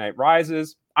Dark Knight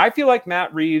Rises. I feel like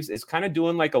Matt Reeves is kind of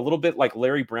doing like a little bit like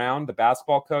Larry Brown, the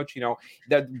basketball coach. You know,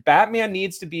 that Batman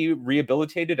needs to be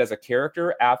rehabilitated as a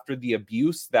character after the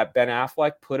abuse that Ben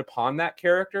Affleck put upon that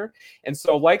character. And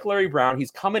so, like Larry Brown,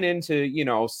 he's coming into, you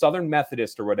know, Southern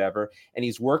Methodist or whatever, and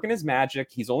he's working his magic.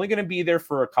 He's only going to be there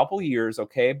for a couple years,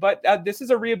 okay? But this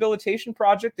is a rehabilitation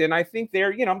project, and I think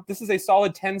this is a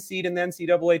solid 10 seed in the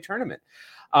NCAA tournament.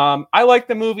 I like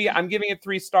the movie. I'm giving it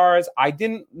 3 stars. I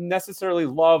didn't necessarily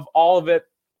love all of it.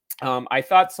 I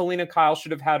thought Selena Kyle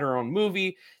should have had her own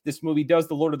movie. This movie does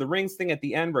the Lord of the Rings thing at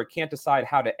the end where it can't decide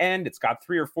how to end. It's got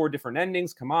 3 or 4 different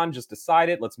endings. Come on, just decide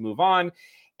it. Let's move on.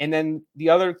 And then the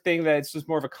other thing that it's just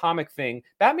more of a comic thing,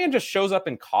 Batman just shows up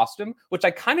in costume, which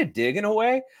I kind of dig in a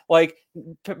way. Like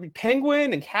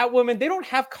Penguin and Catwoman, they don't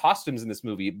have costumes in this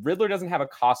movie. Riddler doesn't have a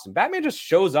costume. Batman just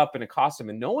shows up in a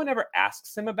costume and no one ever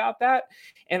asks him about that.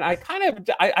 And I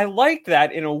like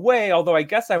that in a way, although I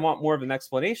guess I want more of an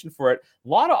explanation for it. A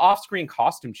lot of off-screen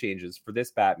costume changes for this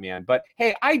Batman, but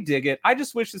hey, I dig it. I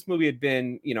just wish this movie had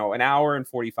been, an hour and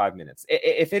 45 minutes.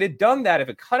 If it had done that, if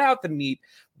it cut out the meat,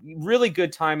 really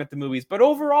good time at the movies. But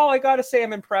overall, I gotta say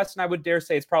I'm impressed, and I would dare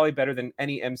say it's probably better than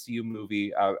any MCU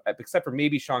movie, except for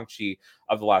maybe Shang-Chi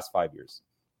of the last 5 years.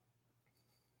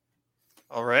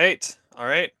 All right.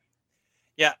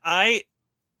 Yeah, I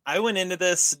went into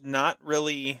this not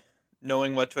really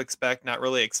knowing what to expect, not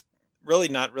really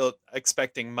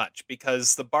expecting much,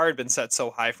 because the bar had been set so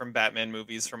high from Batman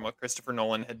movies, from what Christopher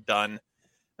Nolan had done. And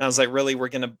I was like, really, we're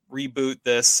gonna reboot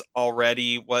this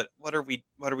already? What are we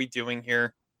doing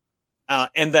here?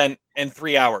 And then in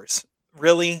 3 hours,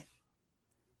 really,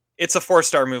 it's a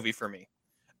 4-star movie for me.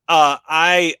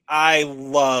 I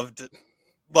loved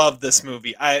this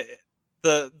movie.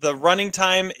 The running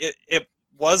time, it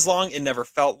was long. It never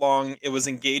felt long. It was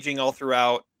engaging all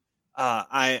throughout.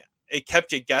 It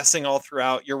kept you guessing all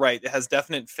throughout. You're right. It has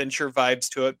definite Fincher vibes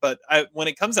to it. But when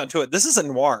it comes down to it, this is a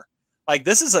noir. Like,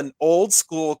 this is an old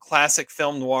school classic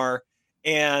film noir.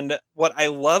 And what I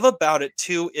love about it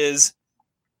too is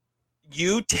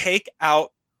you take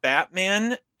out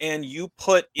Batman and you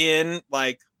put in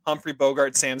like Humphrey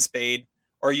Bogart, Sam Spade,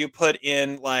 or you put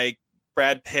in like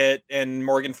Brad Pitt and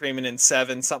Morgan Freeman in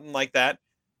Seven, something like that.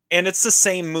 And it's the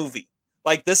same movie.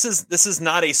 Like, this is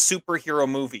not a superhero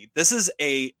movie. This is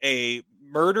a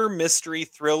murder mystery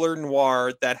thriller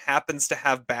noir that happens to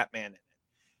have Batman in it.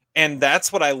 And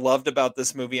that's what I loved about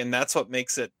this movie, and that's what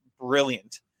makes it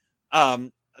brilliant.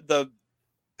 The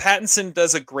Pattinson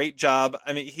does a great job.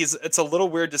 I mean, it's a little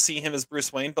weird to see him as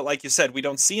Bruce Wayne, but like you said, we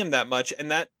don't see him that much,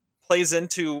 and that plays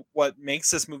into what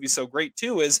makes this movie so great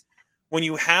too, is when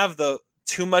you have the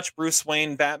too much Bruce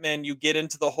Wayne Batman, you get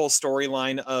into the whole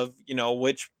storyline of,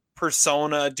 which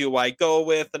persona do I go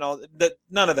with and all that.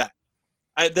 None of that.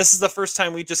 This is the first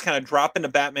time we just kind of drop into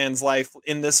Batman's life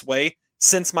in this way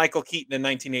since Michael Keaton in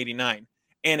 1989,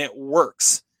 and it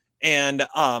works. And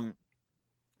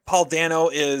Paul Dano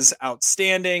is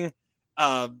outstanding,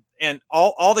 and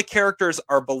all the characters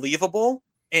are believable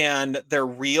and they're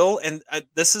real. And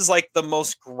this is like the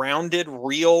most grounded,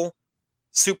 real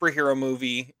superhero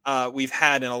movie we've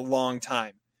had in a long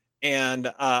time.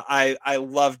 And I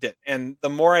loved it. And the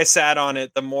more I sat on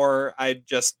it, the more I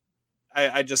just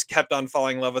kept on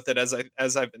falling in love with it as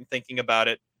I've been thinking about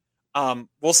it.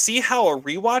 We'll see how a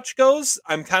rewatch goes.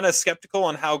 I'm kind of skeptical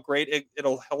on how great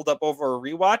it'll hold up over a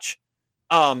rewatch.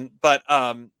 But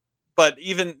I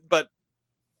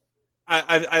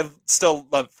still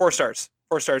love it. 4 stars.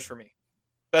 4 stars for me.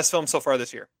 Best film so far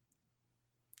this year.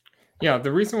 Yeah,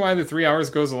 the reason why the 3 hours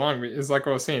goes along is like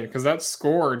I was saying, because that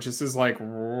score just is like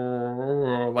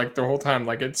the whole time,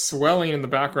 like it's swelling in the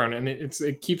background, and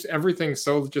it keeps everything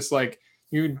so just like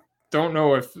you don't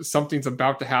know if something's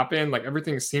about to happen. Like,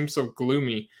 everything seems so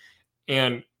gloomy,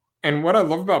 and what I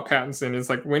love about Pattinson is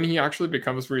like when he actually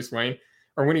becomes Bruce Wayne,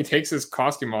 or when he takes his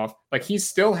costume off, like he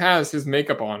still has his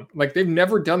makeup on. Like, they've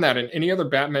never done that in any other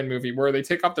Batman movie where they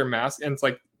take off their mask and it's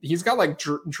like he's got like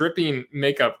dripping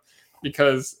makeup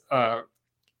because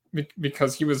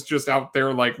he was just out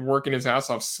there like working his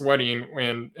ass off, sweating,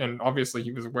 and obviously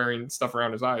he was wearing stuff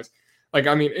around his eyes. Like,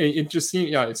 I mean, it just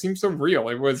seemed, it seemed so real.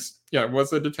 It was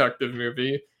a detective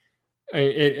movie.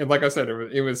 Like I said,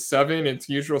 it was Seven, its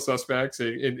Usual Suspects.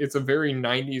 It's a very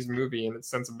 90s movie in its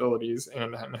sensibilities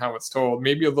and how it's told.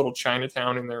 Maybe a little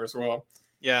Chinatown in there as well.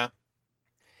 Yeah.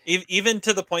 Even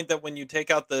to the point that when you take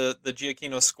out the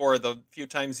Giacchino score, the few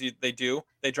times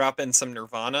they drop in some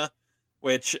Nirvana,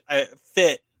 which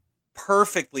fit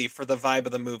perfectly for the vibe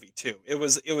of the movie too. It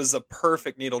was a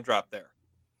perfect needle drop there.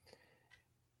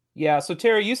 Yeah, so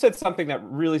Terry, you said something that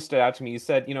really stood out to me. You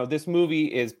said, this movie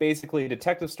is basically a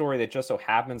detective story that just so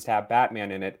happens to have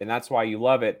Batman in it, and that's why you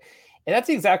love it. And that's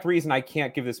the exact reason I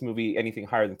can't give this movie anything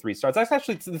higher than 3 stars. That's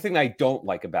actually the thing that I don't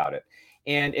like about it.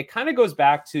 And it kind of goes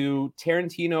back to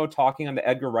Tarantino talking on the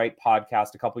Edgar Wright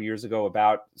podcast a couple years ago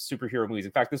about superhero movies.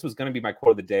 In fact, this was going to be my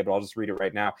quote of the day, but I'll just read it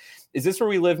right now. Is this where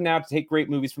we live now, to take great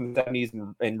movies from the 70s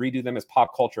and redo them as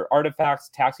pop culture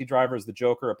artifacts? Taxi Driver is the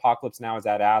Joker. Apocalypse Now is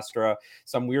Ad Astra.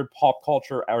 Some weird pop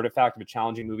culture artifact of a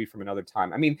challenging movie from another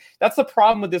time. I mean, that's the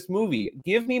problem with this movie.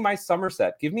 Give me my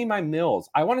Somerset. Give me my Mills.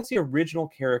 I want to see original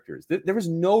characters. There was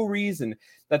no reason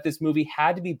that this movie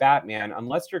had to be Batman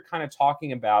unless you're kind of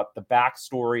talking about the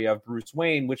backstory of Bruce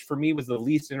Wayne, which for me was the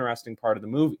least interesting part of the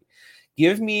movie.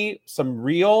 Give me some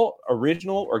real,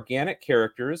 original, organic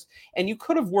characters. And you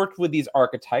could have worked with these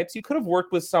archetypes. You could have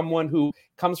worked with someone who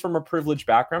comes from a privileged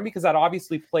background, because that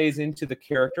obviously plays into the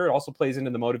character. It also plays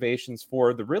into the motivations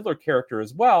for the Riddler character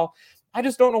as well. I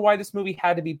just don't know why this movie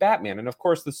had to be Batman. And of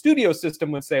course, the studio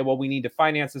system would say, well, we need to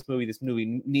finance this movie. This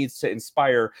movie needs to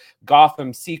inspire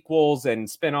Gotham sequels and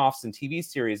spinoffs and TV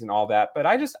series and all that. But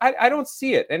I don't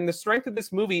see it. And the strength of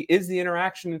this movie is the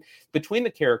interaction between the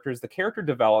characters, the character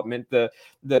development, the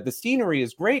scenery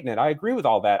is great in it. I agree with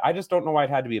all that. I just don't know why it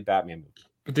had to be a Batman movie.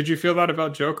 But did you feel that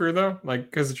about Joker, though? Like,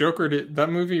 because that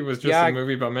movie was just a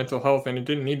movie about mental health, and it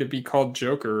didn't need to be called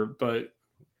Joker. But,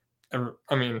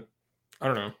 I mean, I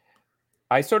don't know.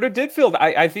 I sort of did feel that.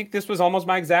 I think this was almost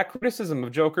my exact criticism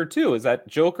of Joker too, is that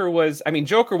Joker was a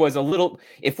little,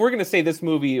 if we're going to say this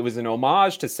movie, it was an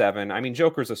homage to Seven. I mean,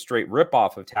 Joker's a straight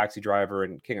ripoff of Taxi Driver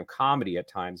and King of Comedy at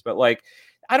times, but like,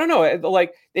 I don't know,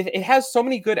 like it has so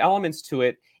many good elements to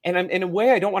it. And in a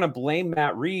way, I don't want to blame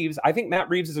Matt Reeves. I think Matt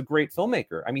Reeves is a great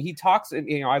filmmaker. I mean, he talks,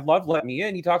 I love Let Me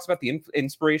In. He talks about the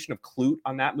inspiration of Clute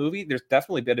on that movie. There's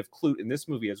definitely a bit of Clute in this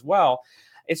movie as well.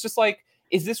 It's just like,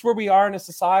 is this where we are in a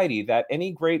society that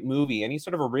any great movie, any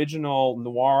sort of original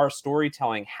noir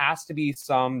storytelling has to be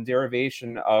some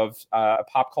derivation of a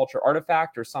pop culture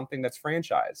artifact or something that's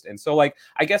franchised? And so, like,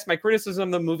 I guess my criticism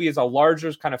of the movie is a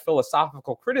larger kind of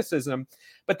philosophical criticism.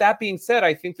 But that being said,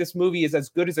 I think this movie is as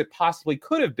good as it possibly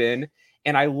could have been.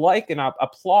 And I like and I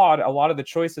applaud a lot of the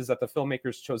choices that the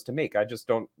filmmakers chose to make. I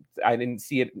didn't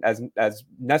see it as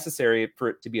necessary for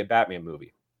it to be a Batman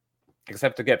movie,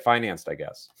 except to get financed, I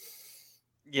guess.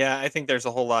 Yeah, I think there's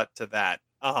a whole lot to that.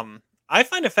 I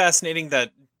find it fascinating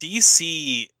that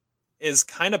DC is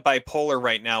kind of bipolar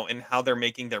right now in how they're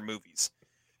making their movies,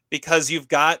 because you've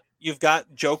got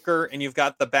Joker and you've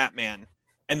got the Batman,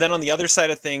 and then on the other side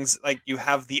of things, like, you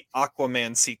have the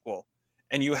Aquaman sequel,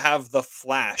 and you have the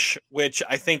Flash, which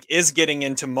I think is getting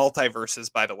into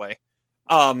multiverses, by the way.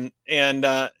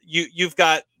 You've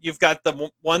got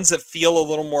the ones that feel a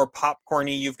little more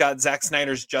popcorny. You've got Zack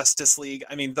Snyder's Justice League.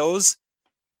 I mean, those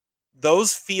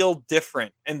feel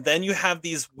different. And then you have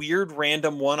these weird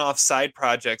random one-off side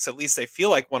projects, at least they feel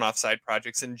like one-off side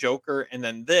projects in Joker and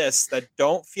then this, that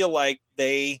don't feel like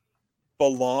they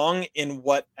belong in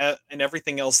what and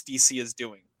everything else DC is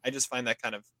doing. I just find that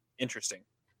kind of interesting.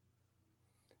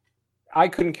 I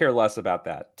couldn't care less about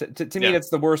that. To me, that's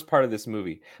the worst part of this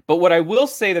movie. But what I will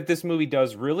say that this movie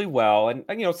does really well, and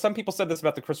some people said this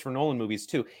about the Christopher Nolan movies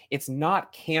too, it's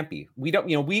not campy. We don't,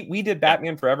 we did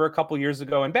Batman Forever a couple years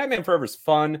ago, and Batman Forever is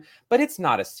fun, but it's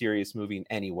not a serious movie in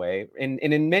any way. And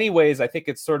in many ways, I think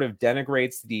it sort of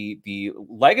denigrates the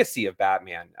legacy of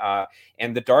Batman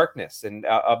and the darkness and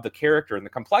of the character and the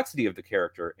complexity of the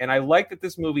character. And I like that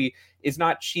this movie is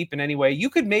not cheap in any way. You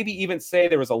could maybe even say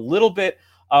there was a little bit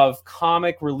of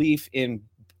comic relief in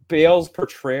Bale's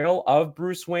portrayal of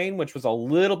Bruce Wayne, which was a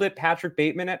little bit Patrick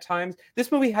Bateman at times.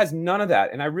 This movie has none of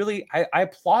that, and I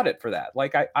applaud it for that.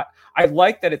 Like I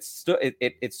like that it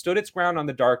stood its ground on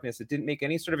the darkness. It didn't make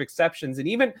any sort of exceptions, and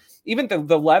even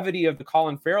the levity of the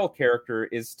Colin Farrell character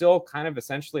is still kind of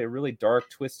essentially a really dark,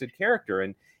 twisted character,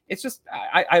 and it's just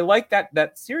I like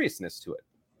that seriousness to it.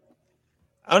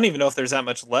 I don't even know if there's that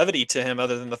much levity to him,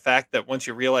 other than the fact that once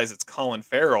you realize it's Colin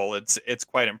Farrell, it's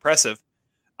quite impressive.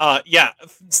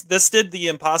 This did the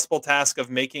impossible task of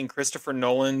making Christopher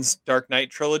Nolan's Dark Knight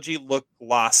trilogy look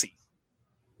glossy.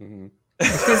 Mm-hmm.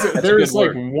 Because there's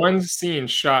like one scene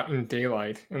shot in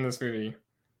daylight in this movie.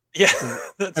 Yeah,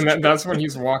 that's when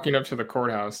he's walking up to the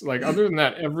courthouse. Like, other than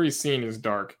that, every scene is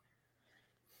dark.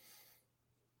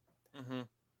 Mm-hmm.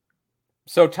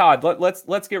 So Todd,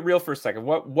 let's get real for a second.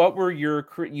 What were your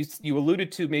you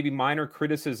alluded to maybe minor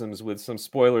criticisms with some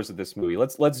spoilers of this movie?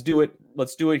 Let's do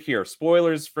it here.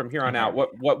 Spoilers from here on out.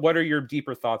 What are your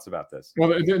deeper thoughts about this?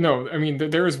 Well, no, I mean,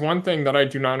 there is one thing that I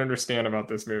do not understand about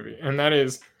this movie, and that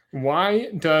is,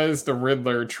 why does the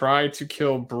Riddler try to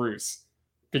kill Bruce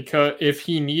because if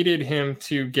he needed him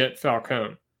to get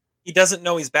Falcone. He doesn't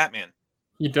know he's Batman.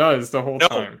 He does the whole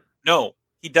time. No,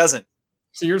 he doesn't.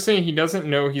 So you're saying he doesn't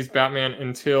know he's Batman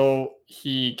until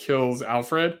he kills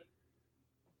Alfred?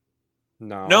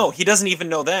 No, he doesn't even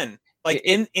know then. Like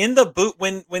in the booth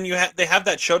when they have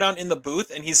that showdown in the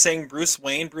booth and he's saying Bruce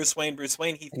Wayne.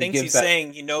 He thinks he's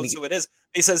saying he knows who it is.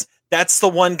 He says that's the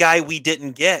one guy we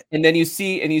didn't get. And then you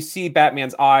see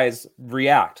Batman's eyes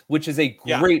react, which is a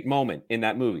great moment in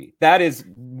that movie. That is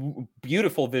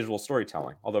beautiful visual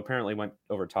storytelling. Although apparently went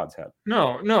over Todd's head.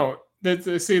 No. That's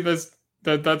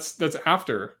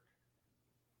after.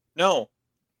 No,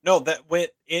 that when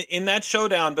in that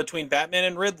showdown between Batman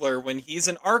and Riddler, when he's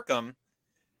in Arkham,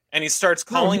 and he starts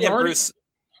calling him Bruce.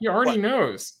 He already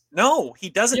knows. No, he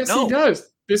doesn't know. Yes, he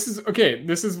does.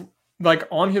 This is like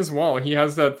on his wall. He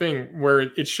has that thing where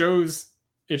it shows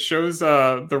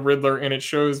the Riddler and it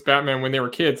shows Batman when they were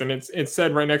kids, and it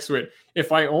said right next to it,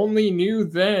 "If I only knew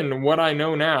then what I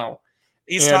know now."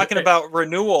 He's talking about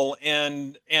renewal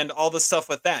and all the stuff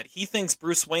with that. He thinks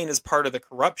Bruce Wayne is part of the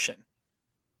corruption.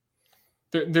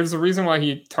 There's a reason why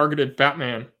he targeted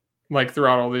Batman like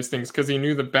throughout all these things, because he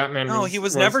knew that Batman. No, he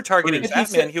was never targeting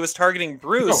Batman. He was targeting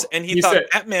Bruce, and he thought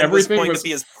Batman was going to be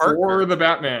his partner for the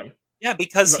Batman. Yeah,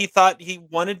 because he thought he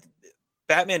wanted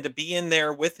Batman to be in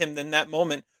there with him in that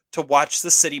moment to watch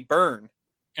the city burn.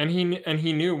 And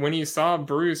he knew when he saw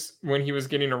Bruce when he was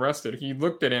getting arrested. He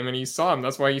looked at him and he saw him.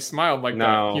 That's why he smiled like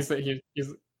that.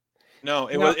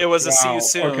 It was a see you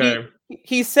soon. Okay.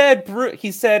 He said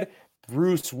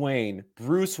Bruce Wayne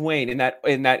in that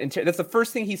that's the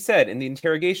first thing he said in the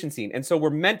interrogation scene. And so we're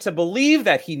meant to believe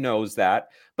that he knows that,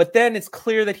 but then it's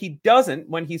clear that he doesn't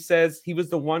when he says he was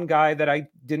the one guy that I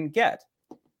didn't get.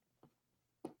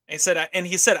 He said,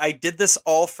 I did this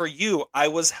all for you. I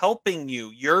was helping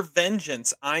you. You're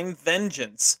vengeance. I'm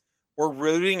vengeance. We're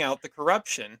rooting out the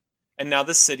corruption. And now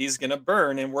the city's going to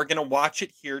burn and we're going to watch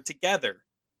it here together.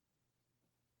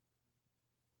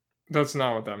 That's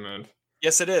not what that meant.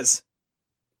 Yes, it is.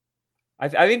 I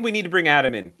think we need to bring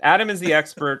Adam in. Adam is the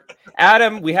expert.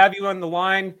 Adam, we have you on the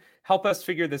line. Help us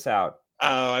figure this out.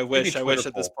 Oh, I wish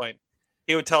at this point.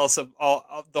 He would tell us of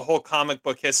the whole comic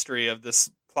book history of this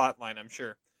plot line, I'm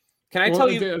sure. Can I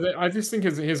tell you? I just think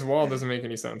his wall doesn't make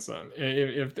any sense then.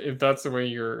 If that's the way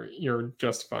you're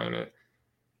justifying it.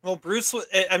 Well, Bruce,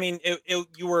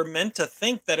 you were meant to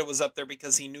think that it was up there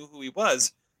because he knew who he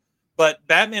was, but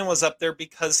Batman was up there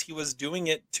because he was doing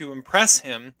it to impress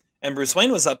him, and Bruce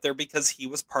Wayne was up there because he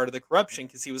was part of the corruption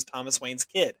because he was Thomas Wayne's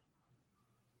kid.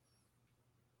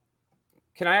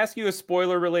 Can I ask you a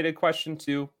spoiler-related question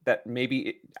too that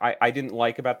maybe I didn't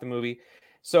like about the movie?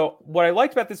 So what I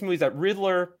liked about this movie is that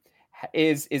Riddler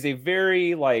is a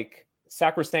very like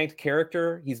sacrosanct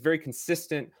character. He's very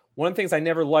consistent. One of the things I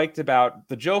never liked about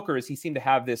the Joker is he seemed to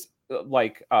have this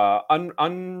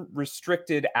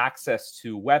unrestricted access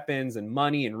to weapons and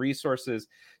money and resources.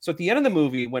 So at the end of the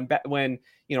movie, when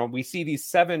we see these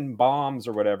 7 bombs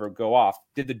or whatever go off,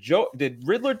 did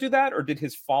Riddler do that or did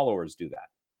his followers do that?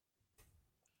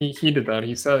 He did that.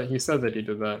 He said that he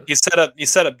did that. He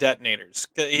set up detonators.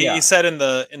 He said in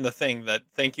the thing that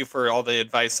thank you for all the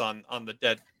advice on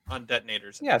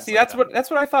detonators. Yeah, see that's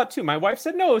what I thought too. My wife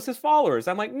said no, it's his followers.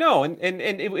 I'm like no, and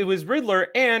it was Riddler,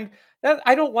 and that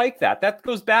I don't like that. That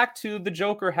goes back to the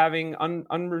Joker having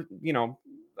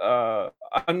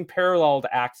unparalleled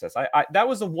access. I that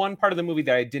was the one part of the movie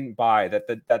that I didn't buy,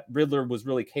 that Riddler was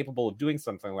really capable of doing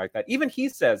something like that. Even he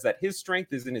says that his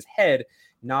strength is in his head,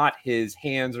 not his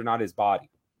hands or not his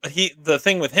body. The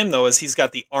thing with him though is he's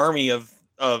got the army of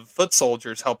foot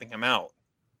soldiers helping him out.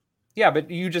 Yeah,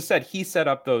 but you just said he set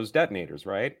up those detonators,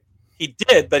 right? He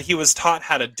did, but he was taught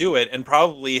how to do it and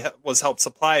probably was helped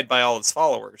supplied by all his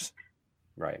followers.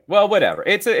 Right. Well, whatever.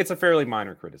 It's a fairly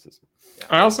minor criticism. Yeah.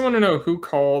 I also want to know who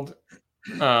called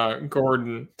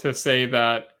Gordon to say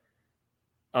that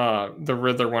the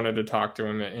Riddler wanted to talk to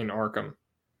him in Arkham.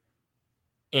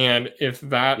 And if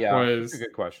that was that's a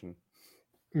good question.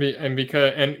 And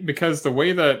because the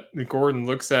way that Gordon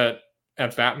looks at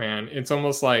Batman, it's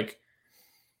almost like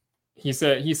he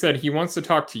said he wants to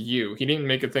talk to you. He didn't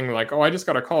make a thing like, oh, I just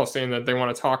got a call saying that they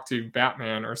want to talk to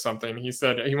Batman or something. He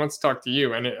said he wants to talk to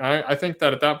you. And I think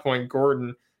that at that point,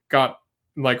 Gordon got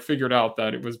figured out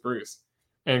that it was Bruce.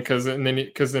 And because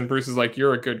then Bruce is like,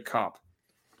 you're a good cop.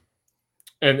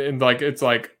 And it's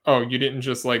like, oh, you didn't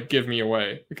just give me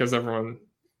away, because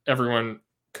everyone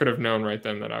could have known right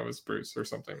then that I was Bruce or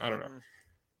something. I don't know.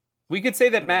 We could say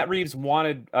that Matt Reeves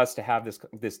wanted us to have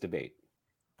this debate.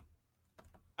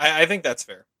 I think that's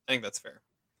fair. Did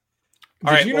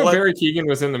you know Barry Keoghan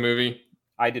was in the movie?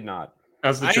 I did not.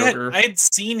 As the Joker. I had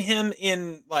seen him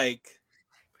in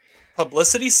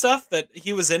publicity stuff that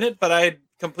he was in it, but I had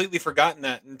completely forgotten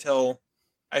that until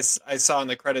I saw in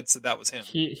the credits that was him.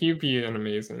 He'd be an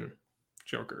amazing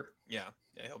Joker. Yeah,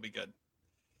 he'll be good.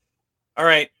 All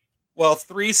right. Well,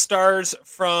 3 stars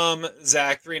from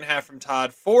Zach, 3.5 from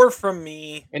Todd, 4 from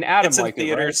me. And Adam it's in liked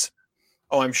theaters. It,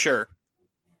 right? Oh, I'm sure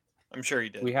he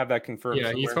did. We have that confirmed.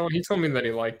 Yeah, he told me that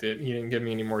he liked it. He didn't give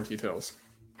me any more details.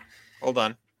 Hold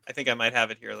on. I think I might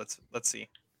have it here. Let's see.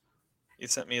 He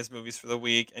sent me his movies for the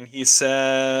week, and he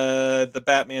said The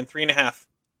Batman 3.5.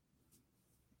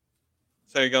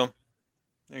 So there you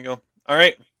go. All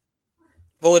right.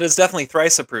 Well, it is definitely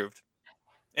thrice approved.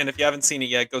 And if you haven't seen it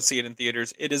yet, go see it in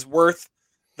theaters. It is worth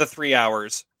the 3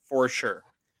 hours for sure.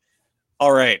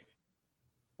 All right.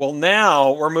 Well,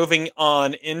 now we're moving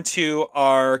on into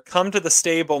our Come to the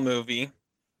Stable movie.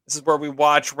 This is where we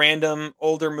watch random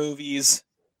older movies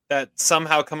that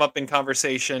somehow come up in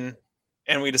conversation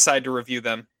and we decide to review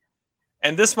them.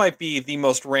 And this might be the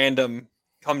most random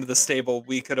Come to the Stable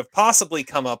we could have possibly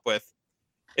come up with.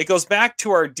 It goes back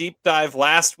to our deep dive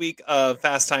last week of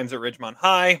Fast Times at Ridgemont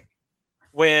High,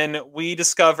 when we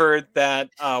discovered that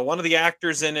one of the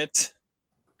actors in it,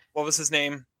 what was his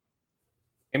name?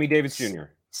 Sammy Davis Jr.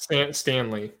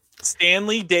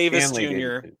 Stanley Davis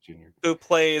Jr., who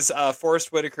plays Forrest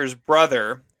Whitaker's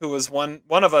brother, who was one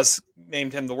of us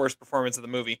named him the worst performance of the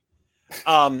movie.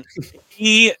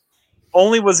 He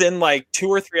only was in like 2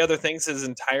 or 3 other things his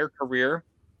entire career.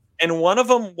 And one of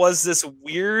them was this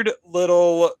weird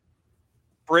little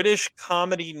British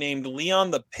comedy named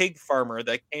Leon the Pig Farmer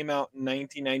that came out in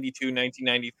 1992,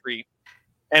 1993,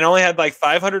 and only had like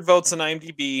 500 votes on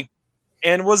IMDb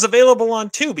and was available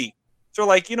on Tubi. So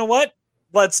like, you know what?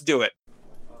 Let's do it.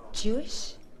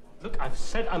 Jewish? Look, I've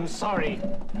said I'm sorry.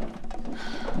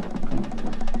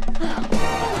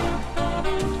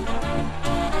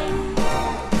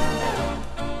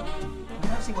 I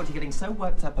don't see what you're getting so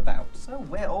worked up about. So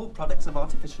we're all products of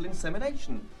artificial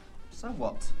insemination. So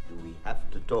what? Do we have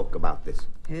to talk about this?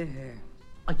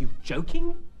 Are you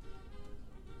joking?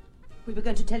 We were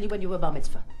going to tell you when you were bar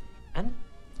mitzvah. And?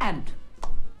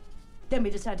 Then we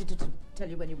decided to tell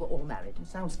you when you were all married.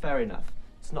 Sounds fair enough.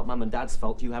 It's not Mum and Dad's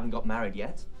fault you haven't got married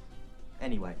yet.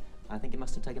 Anyway, I think it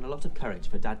must have taken a lot of courage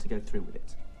for Dad to go through with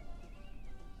it.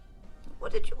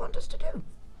 What did you want us to do?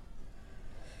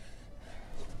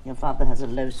 Your father has a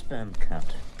low sperm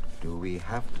count. Do we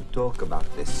have to talk about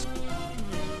this?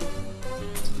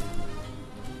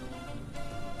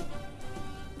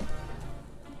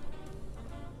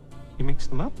 You mixed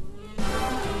them up?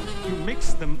 You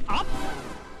mixed them up?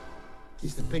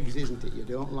 It's the pigs, isn't it? You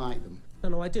don't like them.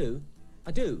 No, I do.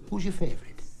 I do. Who's your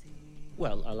favourite?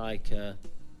 Well, I like,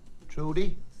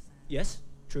 Trudy? Yes,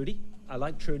 Trudy. I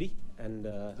like Trudy. And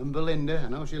Belinda. I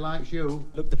know she likes you.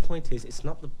 Look, the point is, it's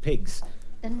not the pigs.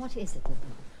 Then what is it?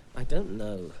 I don't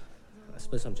know. I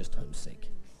suppose I'm just homesick.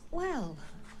 Well,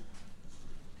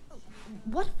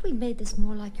 what if we made this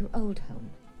more like your old home?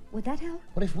 Would that help?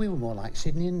 What if we were more like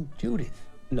Sydney and Judith?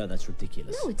 No, that's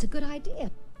ridiculous. No, it's a good idea.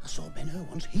 I saw Ben Hur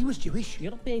once. He was Jewish.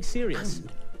 You're not being serious.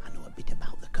 And I know a bit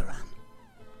about the Quran.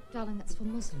 Darling, that's for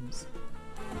Muslims.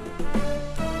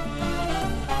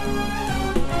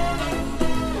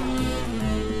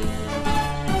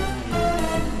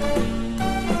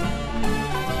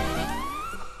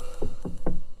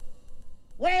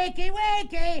 Wakey,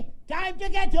 wakey! Time to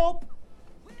get up!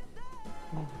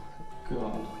 Oh,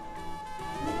 God.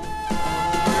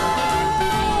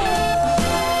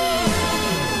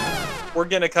 We're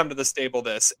going to come to the stable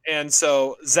this. And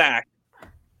so, Zach,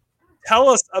 tell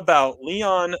us about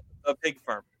Leon the Pig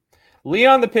Farmer.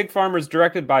 Leon the Pig Farmer is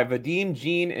directed by Vadim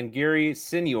Jean and Gary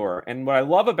Senior. And what I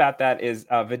love about that is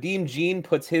Vadim Jean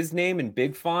puts his name in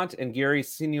big font and Gary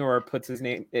Senior puts his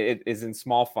name is in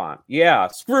small font. Yeah,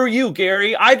 screw you,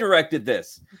 Gary. I directed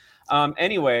this.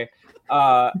 Anyway,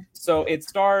 so it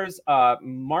stars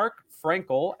Mark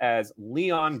Frankel as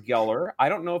Leon Geller. I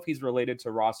don't know if he's related to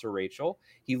Ross or Rachel.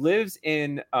 He lives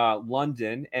in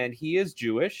London and he is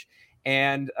Jewish.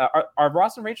 And are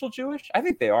Ross and Rachel Jewish? I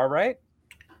think they are, right?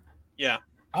 Yeah.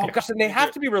 Oh gosh, then they have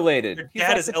to be be Their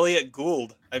dad is Elliot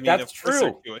Gould. I mean, that's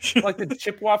true. Like the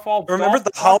Chippewa Falls. Remember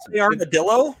the Holiday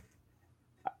Armadillo?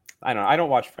 I don't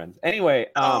watch Friends. Anyway,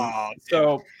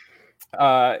 so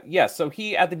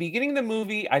he at the beginning of the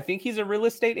movie, I think he's a real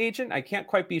estate agent. I can't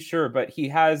quite be sure, but he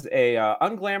has a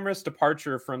unglamorous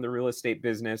departure from the real estate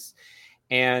business.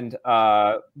 And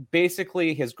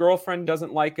basically, his girlfriend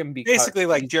doesn't like him because basically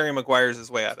like Jerry Maguire's his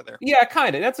way out of there. Yeah,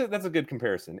 kind of. That's a good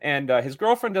comparison. And his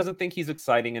girlfriend doesn't think he's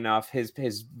exciting enough.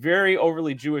 His very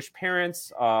overly Jewish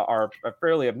parents are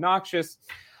fairly obnoxious.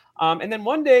 And then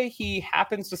one day he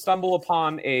happens to stumble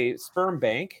upon a sperm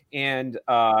bank, and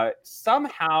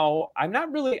somehow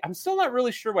I'm still not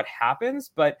really sure what happens,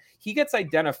 but he gets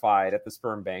identified at the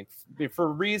sperm bank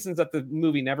for reasons that the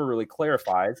movie never really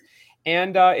clarifies.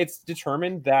 And it's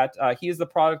determined that he is the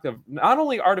product of not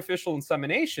only artificial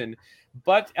insemination,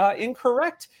 but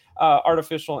incorrect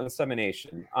artificial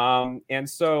insemination. And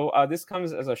so this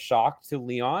comes as a shock to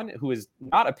Leon, who is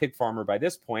not a pig farmer by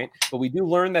this point, but we do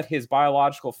learn that his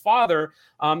biological father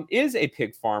is a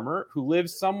pig farmer who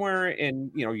lives somewhere in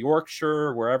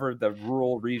Yorkshire, wherever the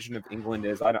rural region of England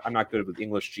is. I'm not good with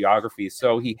English geography.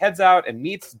 So he heads out and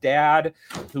meets Dad,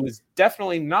 who is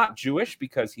definitely not Jewish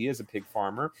because he is a pig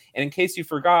farmer. And in case you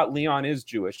forgot, Leon is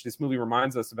Jewish. This movie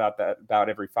reminds us about that about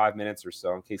every 5 minutes or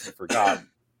so, in case you forgot.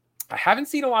 I haven't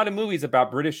seen a lot of movies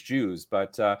about British Jews,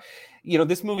 but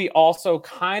this movie also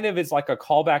kind of is like a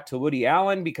callback to Woody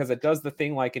Allen, because it does the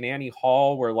thing like in Annie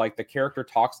Hall, where like the character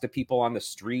talks to people on the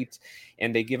street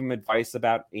and they give him advice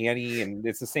about Annie. And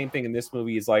it's the same thing in this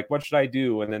movie. He's like, what should I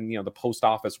do? And then, the post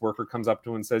office worker comes up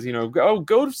to him and says,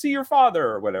 go to see your father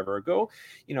or whatever.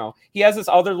 He has this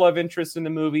other love interest in the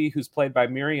movie who's played by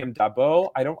Miriam Dabo.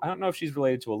 I don't know if she's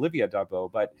related to Olivia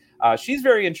Dabo, but she's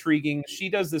very intriguing. She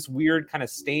does this weird kind of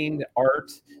stained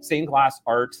glass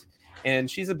art, and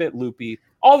she's a bit loopy.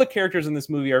 All the characters in this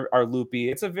movie are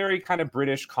loopy. It's a very kind of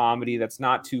British comedy that's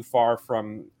not too far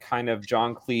from kind of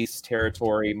John Cleese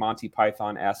territory, Monty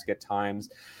Python-esque at times.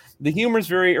 The humor is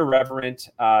very irreverent,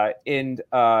 and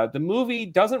the movie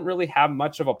doesn't really have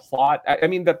much of a plot. I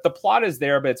mean, the plot is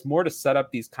there, but it's more to set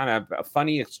up these kind of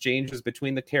funny exchanges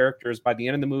between the characters. By the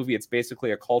end of the movie, it's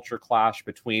basically a culture clash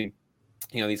between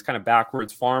these kind of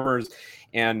backwards farmers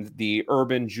and the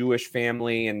urban Jewish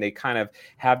family, and they kind of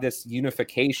have this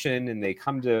unification, and they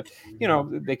come to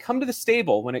the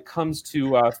stable when it comes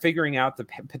to figuring out the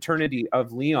paternity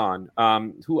of Leon,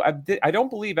 who I don't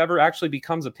believe ever actually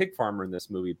becomes a pig farmer in this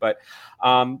movie. But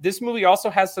this movie also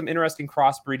has some interesting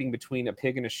crossbreeding between a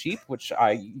pig and a sheep, which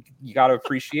you got to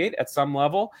appreciate at some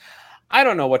level. I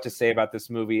don't know what to say about this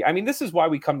movie. I mean, this is why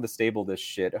we come to stable this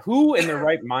shit. Who in their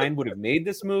right mind would have made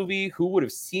this movie? Who would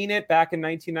have seen it back in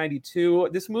 1992?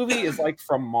 This movie is like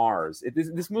from Mars.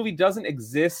 This movie doesn't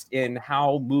exist in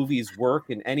how movies work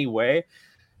in any way.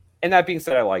 And that being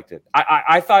said, I liked it.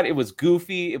 I thought it was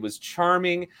goofy. It was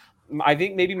charming. I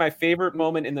think maybe my favorite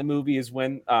moment in the movie is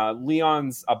when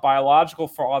Leon's biological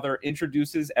father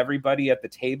introduces everybody at the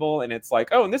table, and it's like,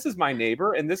 oh, and this is my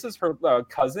neighbor, and this is her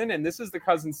cousin, and this is the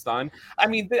cousin's son. I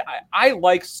mean, I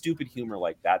like stupid humor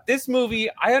like that. This movie,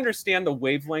 I understand the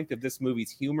wavelength of this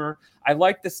movie's humor. I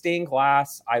liked the stained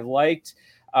glass. I liked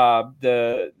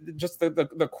the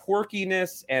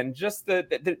quirkiness, and just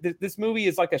this movie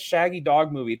is like a Shaggy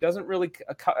Dog movie. It doesn't really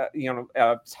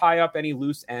tie up any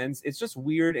loose ends. It's just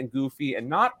weird and goofy and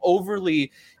not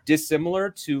overly dissimilar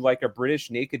to like a British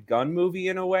Naked Gun movie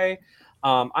in a way.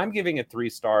 I'm giving it 3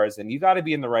 stars, and you got to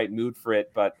be in the right mood for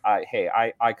it, but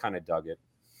I kind of dug it.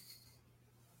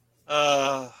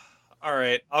 All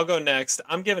right, I'll go next.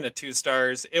 I'm giving it 2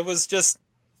 stars. It was just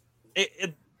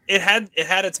it had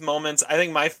its moments. I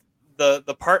think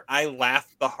the part I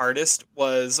laughed the hardest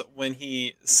was when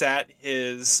he sat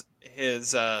his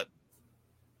dad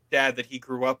that he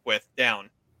grew up with down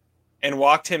and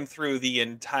walked him through the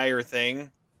entire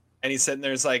thing. And he's sitting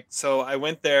there, it's like, so I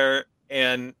went there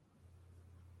and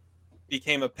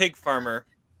became a pig farmer,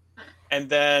 and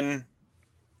then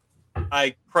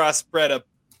I crossbred a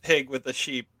pig with a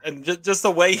sheep, and just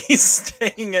the way he's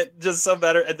saying it just so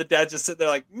better. And the dad just sitting there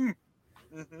like,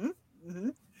 Mm-hmm, mm-hmm.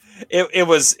 It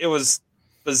was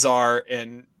bizarre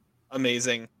and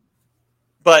amazing,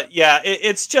 but yeah,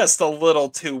 it's just a little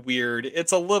too weird.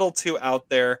 It's a little too out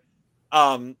there.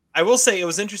 I will say it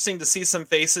was interesting to see some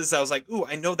faces. I was like, ooh,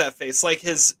 I know that face. Like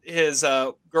his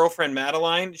girlfriend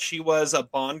Madeline, she was a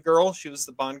Bond girl. She was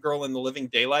the Bond girl in The Living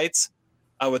Daylights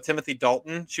with Timothy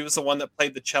Dalton. She was the one that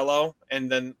played the cello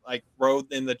and then like rode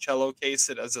in the cello case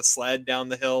as a sled down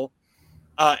the hill.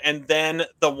 And then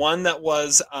the one that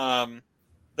was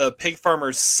the pig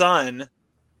farmer's son,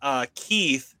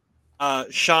 Keith,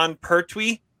 Sean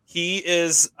Pertwee, he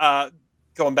is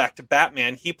going back to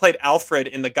Batman. He played Alfred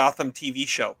in the Gotham TV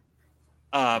show.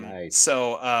 Nice.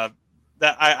 So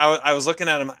that I was looking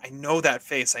at him. I know that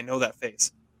face.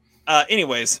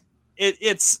 Anyways,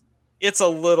 it's a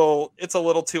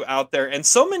little too out there, and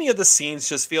so many of the scenes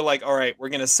just feel like, all right, we're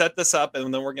gonna set this up,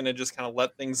 and then we're gonna just kind of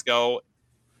let things go.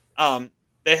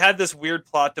 They had this weird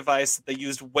plot device that they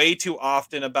used way too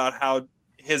often about how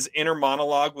his inner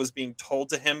monologue was being told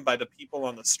to him by the people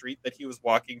on the street that he was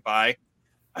walking by.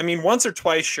 I mean, once or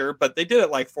twice, sure, but they did it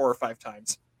like 4 or 5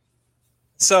 times.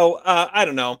 So, I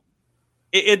don't know.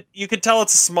 You could tell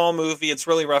it's a small movie. It's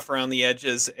really rough around the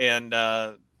edges, and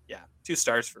 2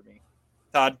 stars for me.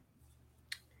 Todd?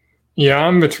 Yeah,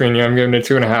 I'm between you. I'm giving it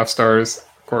 2.5 stars,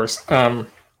 of course.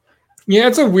 Yeah,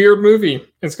 it's a weird movie.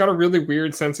 It's got a really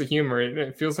weird sense of humor.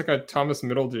 It feels like a Thomas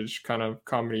Middleditch kind of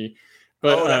comedy.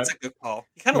 But, that's a good call.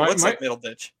 He kind of looks like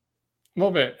Middleditch. A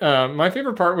little bit. My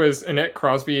favorite part was Annette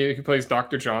Crosby, who plays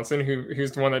Dr. Johnson,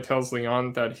 who's the one that tells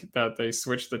Leon that they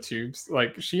switch the tubes.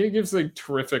 Like, she gives a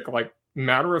terrific, like,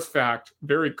 matter-of-fact,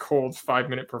 very cold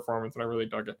 5-minute performance, and I really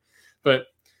dug it. But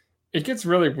it gets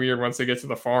really weird once they get to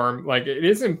the farm. Like, it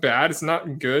isn't bad, it's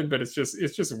not good, but it's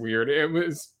just weird.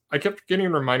 I kept getting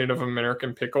reminded of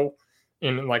American Pickle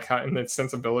in the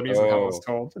sensibilities and how it's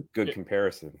told. That's a good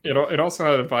comparison. It also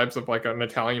had the vibes of like an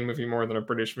Italian movie more than a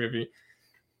British movie.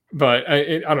 But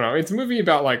I don't know. It's a movie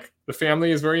about like the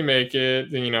family is where you make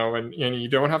it, and you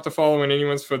don't have to follow in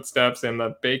anyone's footsteps. And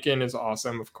the bacon is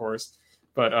awesome, of course.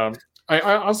 But I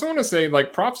also want to say,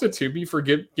 like, props to Tubi for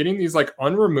getting these like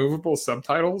unremovable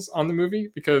subtitles on the movie,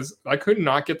 because I could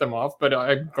not get them off. But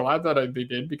I'm glad that they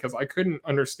did, because I couldn't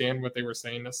understand what they were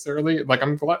saying necessarily. Like,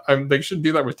 I'm glad they should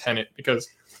do that with Tenet, because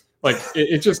like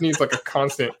it just needs like a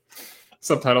constant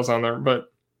subtitles on there.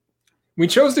 But we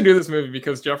chose to do this movie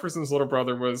because Jefferson's little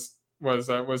brother was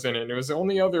in it. It was the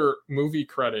only other movie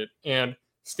credit, and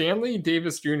Stanley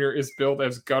Davis Jr. is billed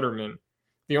as Gutterman.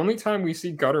 The only time we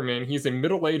see Gutterman, he's a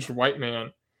middle-aged white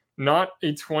man, not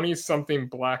a 20-something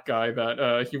black guy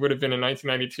that he would have been in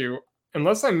 1992.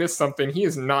 Unless I missed something, he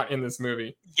is not in this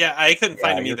movie. Yeah, I couldn't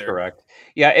find him either. Correct.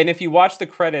 Yeah, and if you watch the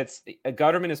credits,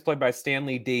 Gutterman is played by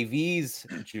Stanley Davies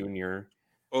Jr.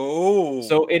 Oh.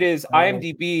 So it is,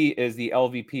 IMDb is the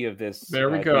LVP of this. There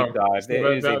we go. Deep dive. So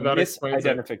it is a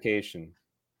misidentification.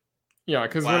 Yeah,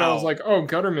 because when I was like, oh,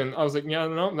 Gutterman, I was like, yeah,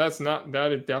 no,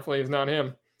 it definitely is not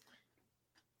him.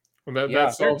 Well,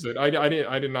 that solves it. I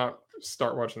did not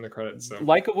start watching the credits. So.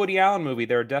 Like a Woody Allen movie,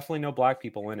 there are definitely no black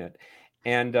people in it.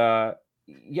 And I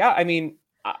mean,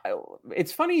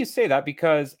 it's funny you say that,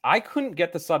 because I couldn't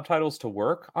get the subtitles to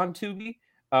work on Tubi.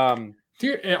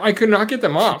 Dude, I could not get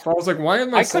them off. I was like, why are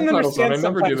my subtitles on? I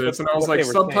never do this. And I was like,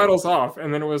 subtitles off.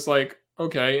 And then it was like,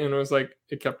 okay. And it was like,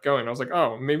 it kept going. I was like,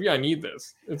 oh, maybe I need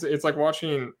this. It's like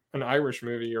watching an Irish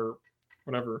movie or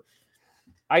whatever.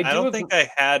 I don't think I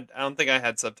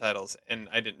had subtitles, and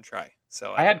I didn't try.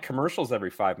 So I had commercials every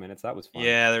 5 minutes. That was fun.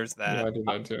 Yeah, there's that. Yeah, I did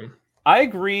that too. I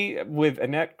agree with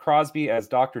Annette Crosby as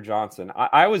Dr. Johnson.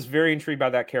 I was very intrigued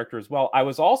by that character as well. I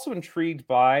was also intrigued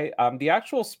by the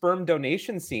actual sperm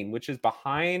donation scene, which is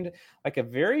behind like a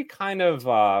very kind of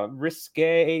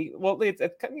risque. Well, it's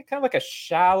kind of like a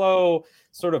shallow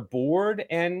sort of board,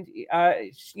 and he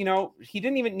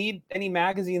didn't even need any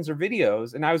magazines or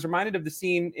videos. And I was reminded of the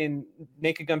scene in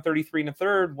Naked Gun 33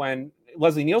 1/3 when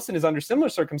Leslie Nielsen is under similar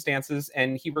circumstances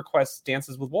and he requests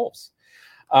Dances with Wolves.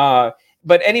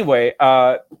 But anyway,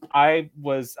 I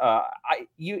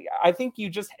think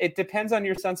it depends on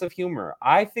your sense of humor.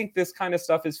 I think this kind of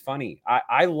stuff is funny.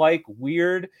 I like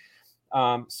weird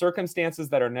circumstances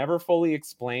that are never fully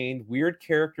explained, weird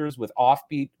characters with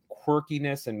offbeat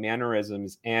quirkiness and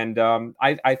mannerisms. And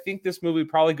I think this movie would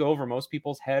probably go over most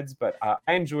people's heads, but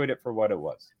I enjoyed it for what it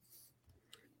was.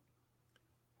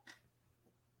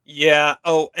 Yeah.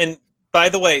 Oh, and by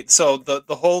the way, so the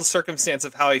whole circumstance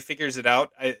of how he figures it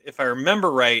out, if I remember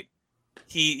right,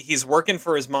 he's working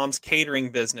for his mom's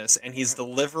catering business, and he's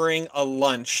delivering a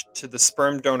lunch to the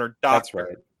sperm donor doctor. That's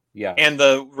right. Yeah. And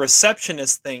the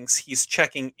receptionist thinks he's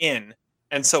checking in,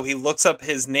 and so he looks up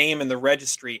his name in the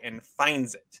registry and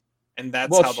finds it. And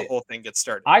that's how the whole thing gets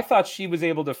started. I thought she was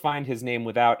able to find his name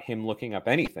without him looking up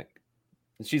anything.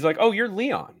 And she's like, "Oh, you're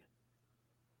Leon."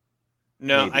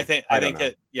 No, maybe.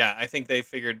 I think they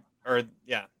figured. Or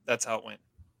yeah, that's how it went.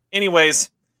 Anyways,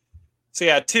 so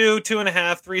yeah,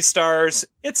 2.5, 3 stars.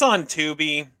 It's on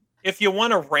Tubi. If you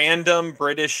want a random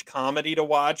British comedy to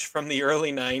watch from the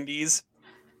early 90s,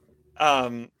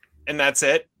 and that's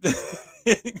it,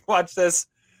 watch this.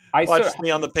 Watch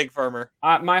Leon the Pig Farmer.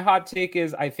 My hot take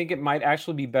is I think it might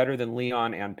actually be better than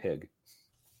Leon and Pig.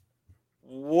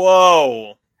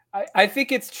 Whoa. I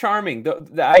think it's charming.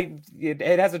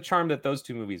 It has a charm that those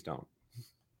two movies don't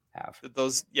have.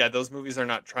 Those movies are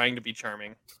not trying to be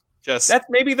charming. That's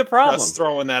maybe the problem. Just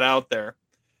throwing that out there.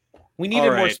 We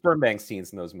needed more sperm bank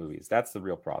scenes in those movies. That's the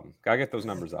real problem. Gotta get those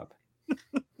numbers up.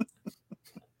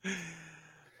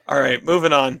 All right,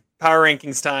 moving on. Power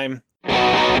rankings time.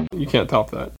 You can't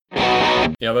top that.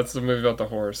 Yeah, that's the movie about the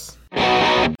horse.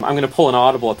 I'm gonna pull an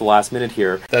audible at the last minute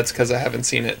here. That's because I haven't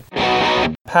seen it.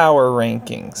 Power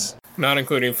rankings. Not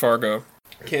including Fargo.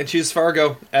 Can't choose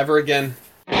Fargo ever again.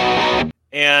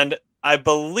 And I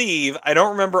believe, I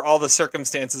don't remember all the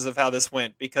circumstances of how this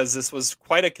went because this was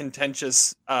quite a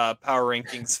contentious Power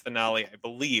Rankings finale, I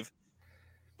believe.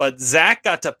 But Zach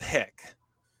got to pick.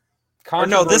 Or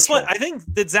no, this one, I think,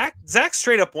 did Zach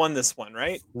straight up won this one,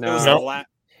 right? No. It was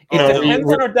It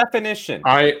depends on our definition.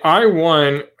 I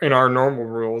won in our normal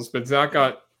rules, but Zach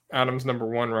got Adam's number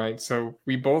 1 right. So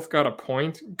we both got a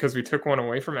point because we took one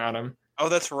away from Adam. Oh,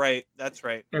 that's right. That's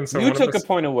right. And so you took a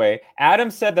point away.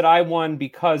 Adam said that I won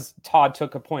because Todd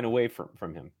took a point away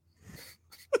from him.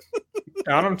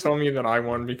 Adam told me that I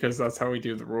won because that's how we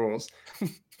do the rules.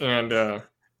 And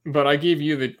but I gave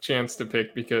you the chance to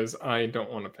pick because I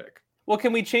don't want to pick. Well,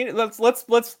 can we change?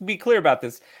 Let's be clear about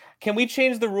this. Can we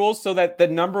change the rules so that the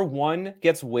number 1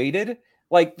 gets weighted?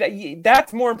 Like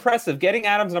that's more impressive getting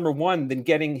Adam's number 1 than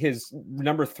getting his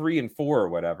number 3 and 4 or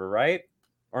whatever, right?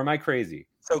 Or am I crazy?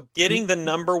 So getting the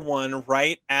number 1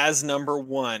 right as number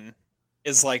 1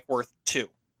 is like worth 2.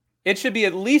 It should be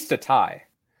at least a tie.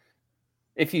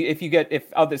 If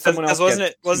someone else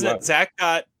wasn't it Zach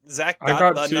got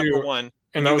the 2, number 1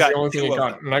 and that was the only thing he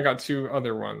got, and I got 2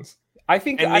 other ones. I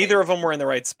think neither of them were in the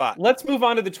right spot. Let's move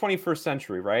on to the 21st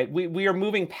century, right? We are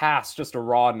moving past just a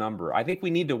raw number. I think we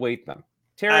need to weight them.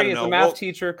 Terry is a math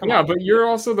teacher. Come on. Yeah, but you're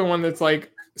also the one that's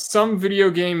like some video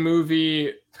game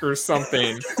movie or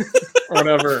something or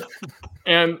whatever.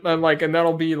 And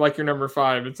that'll be like your number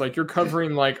 5. It's like you're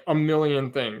covering like a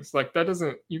million things. Like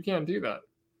you can't do that.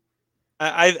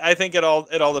 I think it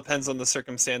all depends on the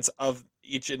circumstance of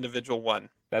each individual one.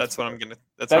 That's what I'm gonna.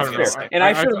 That's what I'm gonna say. And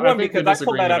I should have won because I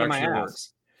pulled that out of my ass.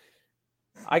 Works.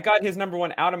 I got his number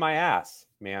 1 out of my ass,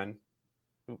 man.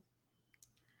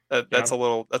 That's a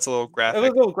little graphic. It was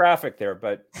a little graphic there,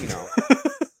 but you know.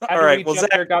 All right. Well,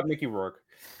 Zach got Mickey Rourke.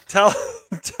 Tell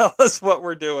us what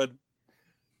we're doing.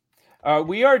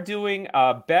 We are doing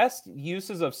best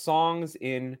uses of songs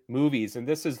in movies, and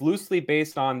this is loosely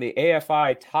based on the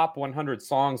AFI Top 100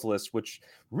 Songs list, which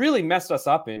really messed us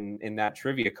up in that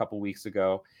trivia a couple weeks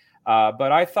ago.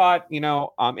 But I thought, in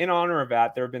honor of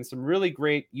that, there have been some really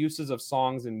great uses of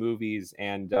songs in movies,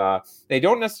 and they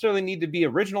don't necessarily need to be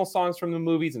original songs from the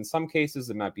movies. In some cases,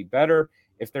 it might be better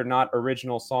if they're not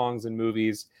original songs in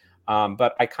movies.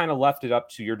 But I kind of left it up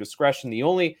to your discretion. The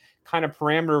only kind of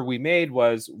parameter we made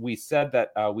was we said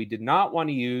that we did not want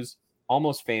to use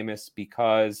Almost Famous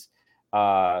because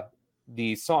the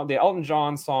Elton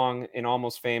John song in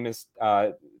Almost Famous,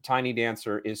 Tiny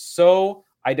Dancer, is so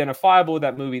identifiable with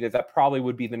that movie that probably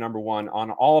would be the number 1 on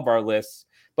all of our lists.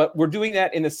 But we're doing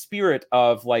that in the spirit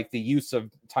of like the use of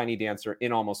Tiny Dancer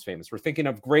in Almost Famous. We're thinking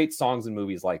of great songs and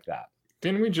movies like that.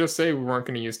 Didn't we just say we weren't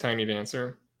going to use Tiny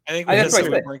Dancer? I think we just said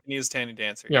we weren't going to use Tiny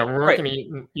Dancer. Yeah, we weren't going to.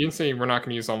 You didn't say we're not going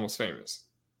to use Almost Famous.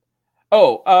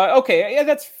 Oh, okay. Yeah,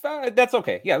 that's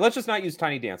okay. Yeah, let's just not use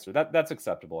Tiny Dancer. That's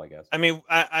acceptable, I guess. I mean,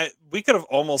 we could have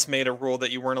almost made a rule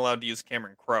that you weren't allowed to use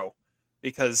Cameron Crowe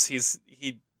because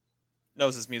he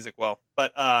knows his music well.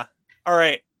 But all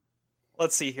right,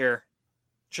 let's see here.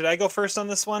 Should I go first on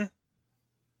this one?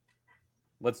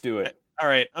 Let's do it. All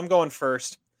right, I'm going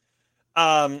first.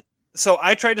 So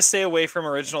I tried to stay away from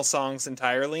original songs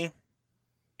entirely,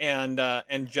 and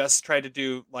just try to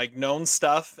do like known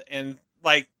stuff and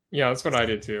like. Yeah, that's what I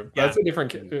did too. Yeah. That's a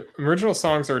different. Original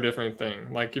songs are a different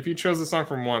thing. Like if you chose a song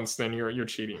from once, then you're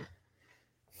cheating.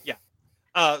 Yeah.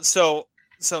 So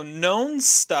known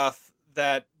stuff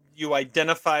that you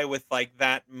identify with like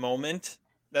that moment.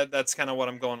 That's kind of what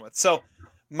I'm going with. So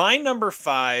my number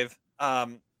 5. I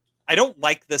don't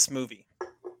like this movie.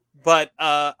 But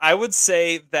I would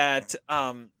say that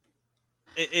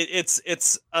it's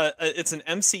an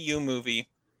MCU movie,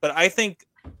 but I think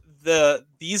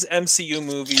these MCU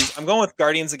movies. I'm going with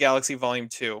Guardians of the Galaxy Volume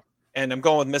 2, and I'm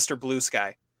going with Mr. Blue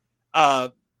Sky,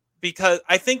 because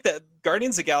I think that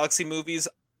Guardians of the Galaxy movies,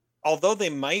 although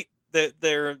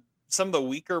they're some of the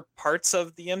weaker parts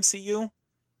of the MCU,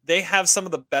 they have some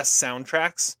of the best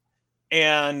soundtracks,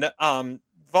 and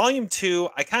Volume 2,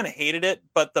 I kind of hated it,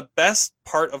 but the best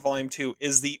part of Volume 2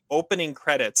 is the opening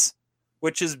credits,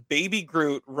 which is Baby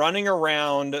Groot running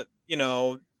around,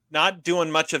 not doing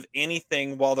much of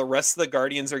anything while the rest of the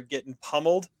Guardians are getting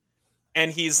pummeled, and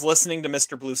he's listening to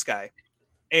Mr. Blue Sky.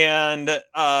 And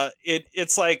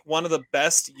it's like one of the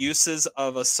best uses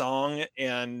of a song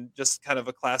and just kind of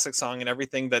a classic song and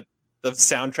everything that the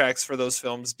soundtracks for those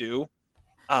films do.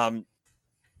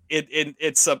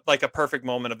 It's like a perfect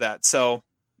moment of that. So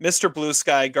Mr. Blue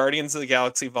Sky, Guardians of the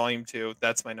Galaxy Volume 2,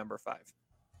 that's my number 5.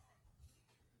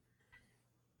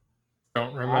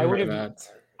 Don't remember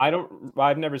that.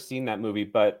 I've never seen that movie,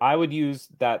 but I would use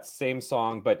that same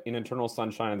song, but in Eternal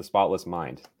Sunshine of the Spotless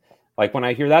Mind. Like when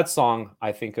I hear that song,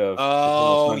 I think of.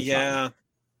 Oh, yeah.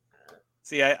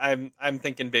 See, I'm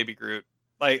thinking Baby Groot.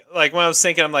 Like when I was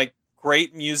thinking, I'm like,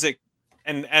 great music,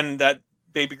 and that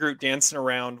Baby Groot dancing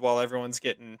around while everyone's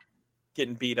getting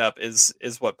beat up is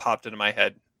what popped into my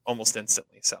head almost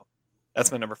instantly. So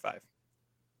that's my number 5.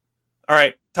 All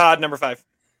right, Todd, number 5.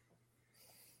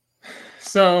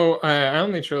 So I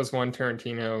only chose one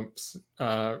Tarantino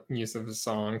use of a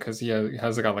song because he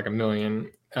has got like a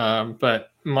million.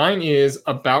 But mine is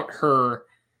About Her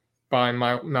by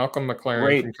Malcolm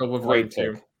McLaren from Kill Bill Volume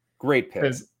 2. Great pick.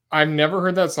 Because I've never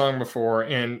heard that song before,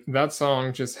 and that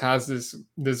song just has this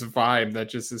vibe that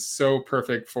just is so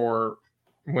perfect for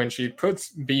when she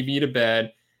puts BB to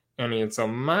bed, and it's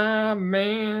my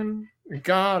man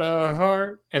got a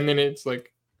heart, and then it's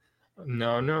like,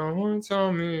 no one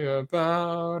told me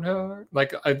about her.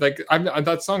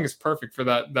 That song is perfect for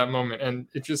that moment, and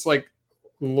it just like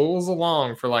lulls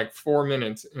along for like 4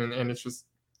 minutes, and it's just,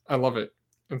 I love it.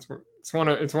 It's one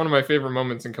of my favorite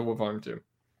moments in Kill Bill Volume 2.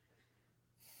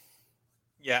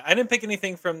 Yeah, I didn't pick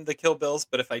anything from the Kill Bills,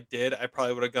 but if I did, I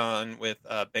probably would have gone with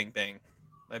Bang Bang,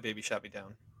 My Baby Shot Me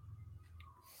Down.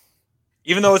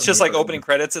 Even though it's just like opening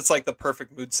credits, it's like the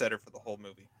perfect mood setter for the whole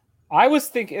movie. I was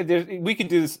thinking we could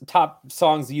do this top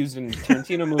songs used in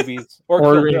Tarantino movies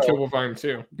or in Kill Bill Volume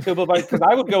 2. Kill Bill Volume, because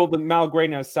I would go with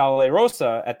Malgrena Sale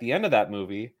Rosa at the end of that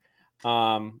movie,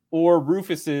 or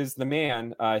Rufus's The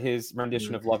Man, his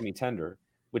rendition of Love Me Tender,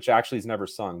 which actually is never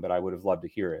sung, but I would have loved to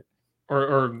hear it.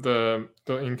 Or the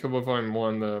in Kill Bill Volume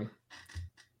 1,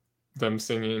 them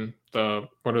singing what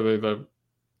are they, the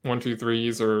 1 2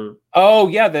 3s or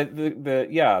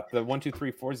the 1 2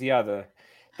 3 4s,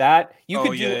 that you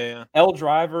could do L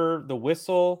Driver, The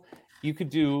Whistle. You could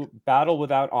do Battle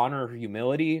Without Honor or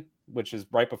Humility, which is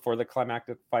right before the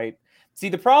climactic fight. See,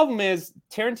 the problem is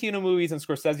Tarantino movies and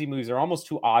Scorsese movies are almost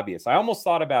too obvious. I almost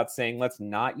thought about saying let's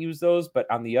not use those, but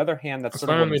on the other hand, that's sort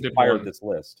of what inspired this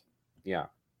list. Yeah.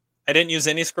 I didn't use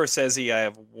any Scorsese. I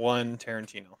have one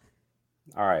Tarantino.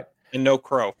 All right. And no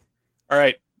Crow. All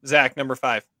right, Zach, number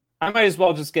 5. I might as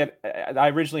well just get, I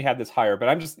originally had this higher, but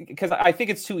I'm just, because I think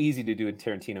it's too easy to do a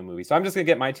Tarantino movie. So I'm just going to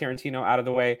get my Tarantino out of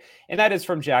the way. And that is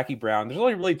from Jackie Brown. There's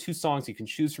only really 2 songs you can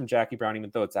choose from Jackie Brown, even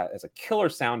though it's as a killer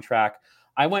soundtrack.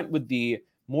 I went with the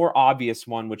more obvious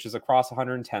one, which is Across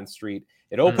 110th Street.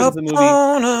 It opens the movie.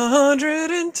 On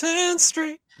 110th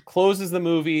Street. Closes the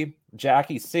movie.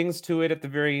 Jackie sings to it at the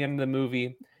very end of the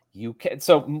movie.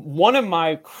 So one of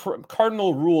my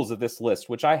cardinal rules of this list,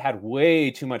 which I had way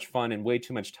too much fun and way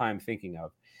too much time thinking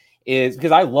of, is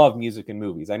because I love music and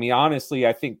movies. I mean, honestly,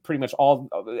 I think pretty much all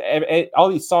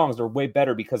these songs are way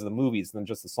better because of the movies than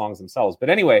just the songs themselves. But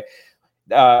anyway,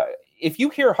 if you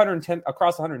hear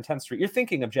Across 110th Street, you're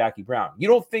thinking of Jackie Brown. You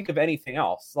don't think of anything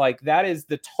else. Like, that is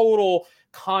the total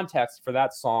context for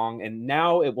that song. And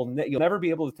now you'll never be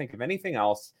able to think of anything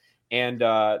else. And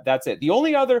that's it. The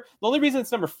only reason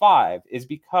it's number 5 is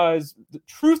because,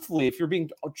 truthfully, if you're being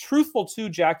truthful to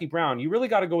Jackie Brown, you really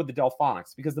got to go with the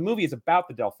Delphonics, because the movie is about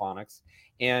the Delphonics.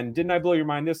 And Didn't I Blow Your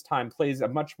Mind This Time plays a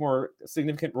much more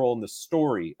significant role in the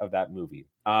story of that movie.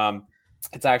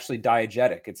 It's actually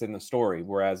diegetic. It's in the story,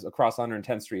 whereas Across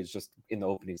 110th Street is just in the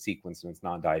opening sequence and it's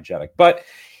non-diegetic. But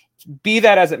be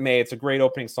that as it may, it's a great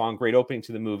opening song, great opening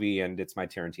to the movie, and it's my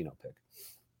Tarantino pick.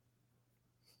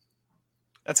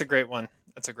 That's a great one.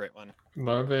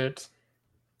 Love it.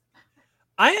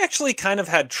 I actually kind of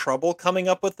had trouble coming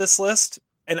up with this list,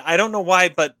 and I don't know why,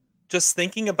 but just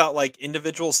thinking about like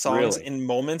individual songs in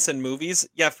moments and movies,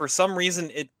 for some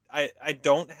reason I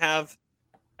don't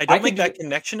make that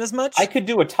connection as much. I could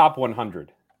do a top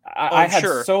 100. I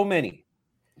have so many.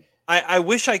 I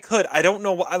wish I could. I don't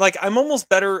know. I'm almost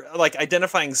better like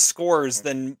identifying scores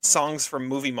than songs from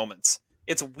movie moments.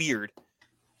 It's weird.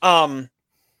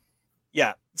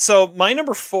 Yeah. So my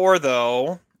number 4,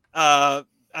 though,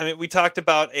 we talked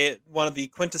about one of the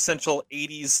quintessential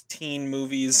 80s teen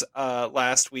movies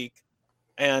last week,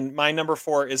 and my number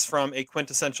 4 is from a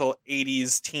quintessential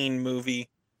 80s teen movie.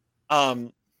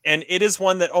 And it is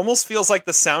one that almost feels like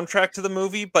the soundtrack to the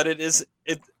movie, but it is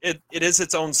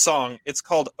its own song. It's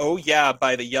called "Oh Yeah"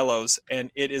 by the Yellows, and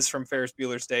it is from Ferris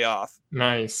Bueller's Day Off.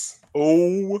 Nice.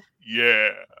 Oh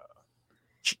yeah.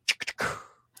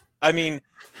 I mean,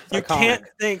 you can't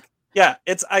think. Yeah,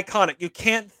 it's iconic. You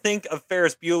can't think of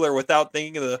Ferris Bueller without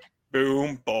thinking of the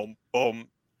boom, boom, boom.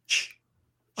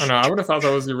 Oh no, I would have thought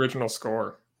that was the original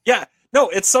score. Yeah, no,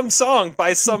 it's some song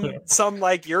by some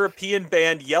like European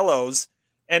band, Yellows,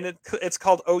 and it's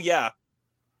called "Oh Yeah."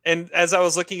 And as I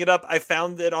was looking it up, I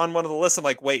found it on one of the lists. I'm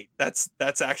like, wait, that's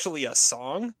actually a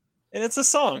song, and it's a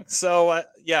song. So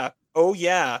yeah, "Oh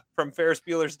Yeah" from Ferris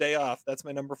Bueller's Day Off. That's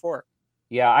my number 4.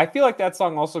 Yeah, I feel like that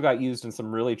song also got used in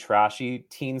some really trashy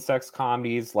teen sex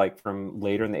comedies, like from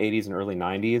later in the 80s and early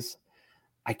 90s.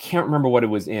 I can't remember what it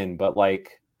was in, but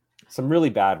like some really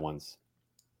bad ones.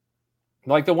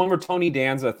 Like the one where Tony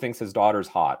Danza thinks his daughter's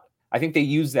hot. I think they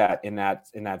use that in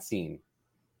that scene.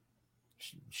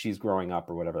 She's growing up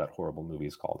or whatever that horrible movie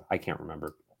is called. I can't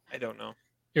remember. I don't know.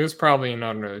 It was probably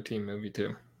not another teen movie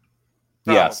too.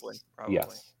 Probably.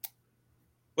 Yes.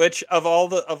 Which of all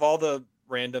the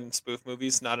random spoof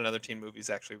movies, Not Another Teen Movie is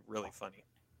actually really funny.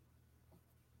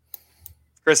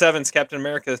 Chris Evans, Captain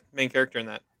America, main character in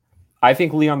that. I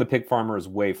think Leon the Pig Farmer is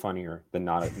way funnier than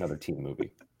Not Another Teen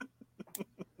Movie.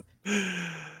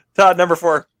 Todd, number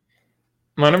 4.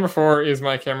 My number 4 is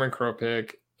my Cameron Crowe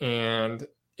pick, and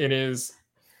it is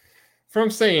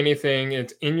from Say Anything.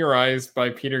 It's In Your Eyes by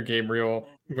Peter Gabriel,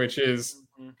 which is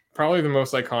probably the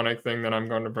most iconic thing that I'm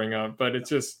going to bring up. But it's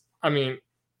just, I mean,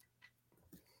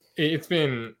 it's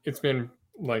been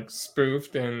like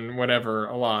spoofed and whatever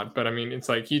a lot. But I mean, it's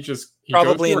like he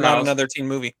probably Not Another Teen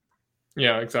Movie.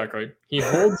 Yeah, exactly. He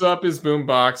holds up his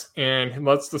boombox and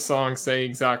lets the song say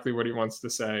exactly what he wants to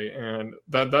say, and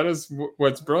that is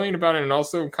what's brilliant about it. And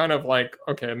also, kind of like,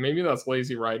 okay, maybe that's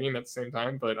lazy writing at the same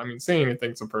time, but I mean, Say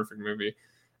Anything's a perfect movie.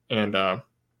 And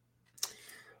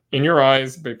In Your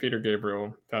Eyes by Peter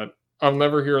Gabriel. That I'll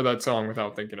never hear that song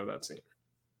without thinking of that scene.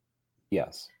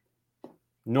 Yes.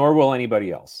 Nor will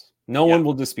anybody else. No one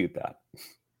will dispute that.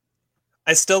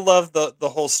 I still love the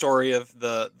whole story of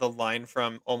the line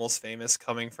from Almost Famous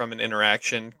coming from an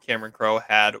interaction Cameron Crowe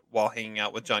had while hanging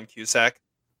out with John Cusack.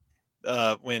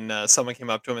 When someone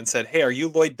came up to him and said, "Hey, are you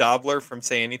Lloyd Dobler from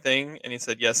Say Anything?" And he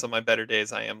said, "Yes, on my better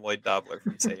days, I am Lloyd Dobler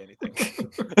from Say Anything."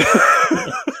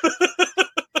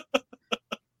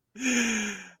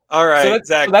 All right,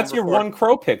 Zach. So that's your one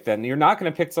Crowe pick then. You're not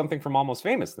going to pick something from Almost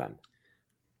Famous then.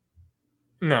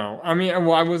 No, I mean,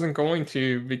 well, I wasn't going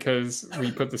to because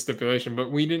we put the stipulation,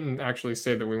 but we didn't actually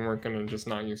say that we weren't going to just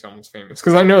not use Almost Famous,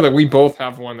 because I know that we both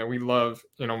have one that we love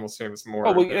in Almost Famous more.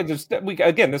 Oh,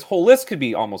 again, this whole list could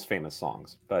be Almost Famous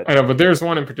songs, but I know, but there's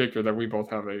one in particular that we both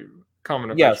have a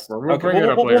common affection for. We'll bring it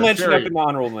up later. We'll mention it up in the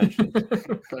honorable mentions.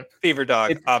 Okay. Fever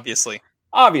Dog, obviously.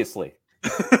 All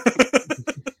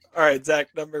right,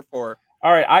 Zach, number 4.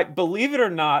 All right, I believe it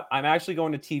or not, I'm actually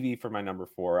going to TV for my number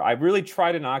 4. I really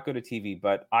try to not go to TV,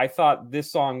 but I thought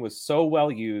this song was so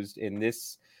well used in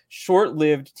this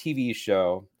short-lived TV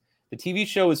show. The TV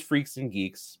show is Freaks and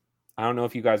Geeks. I don't know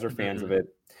if you guys are fans of it.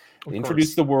 They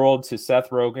introduced the world to Seth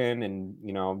Rogen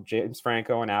and James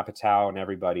Franco and Apatow and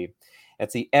everybody. At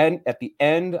the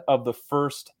end of the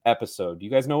first episode, do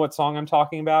you guys know what song I'm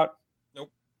talking about?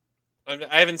 Nope.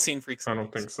 I haven't seen Freaks and Geeks. I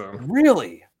don't think so.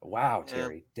 Really? Wow,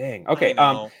 Terry. Dang. Okay.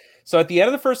 So at the end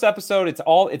of the first episode,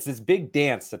 it's this big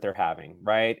dance that they're having,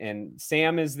 right? And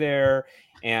Sam is there,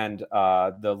 and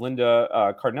the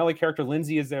Linda Cardinelli character,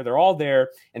 Lindsay, is there. They're all there,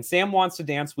 and Sam wants to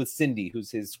dance with Cindy, who's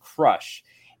his crush.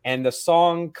 And the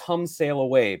song "Come Sail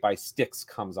Away" by Styx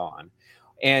comes on.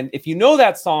 And if you know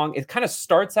that song, it kind of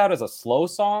starts out as a slow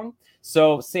song.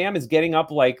 So Sam is getting up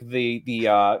like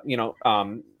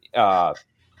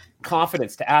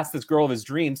confidence to ask this girl of his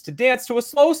dreams to dance to a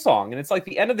slow song, and it's like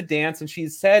the end of the dance, and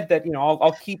she's said that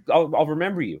I'll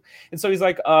remember you. And so he's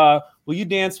like, will you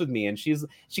dance with me? And she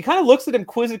kind of looks at him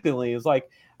quizzically, is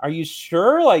like, are you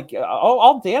sure? Like,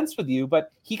 I'll dance with you.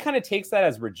 But he kind of takes that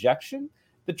as rejection.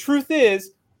 The truth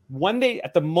is, one day,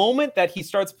 at the moment that he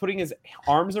starts putting his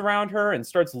arms around her and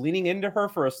starts leaning into her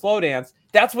for a slow dance,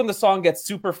 that's when the song gets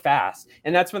super fast.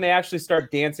 And that's when they actually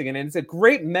start dancing. And it's a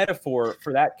great metaphor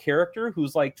for that character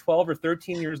who's like 12 or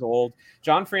 13 years old,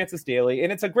 John Francis Daley.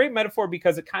 And it's a great metaphor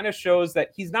because it kind of shows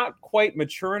that he's not quite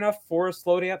mature enough for a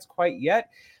slow dance quite yet.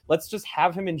 Let's just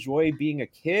have him enjoy being a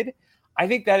kid. I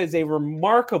think that is a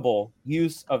remarkable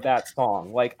use of that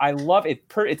song. Like, I love it.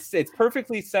 It's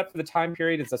perfectly set for the time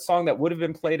period. It's a song that would have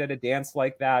been played at a dance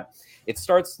like that. It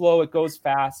starts slow, it goes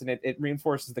fast, and it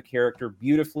reinforces the character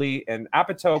beautifully. And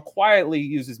Apatow quietly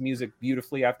uses music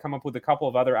beautifully. I've come up with a couple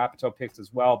of other Apatow picks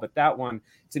as well, but that one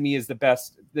to me is the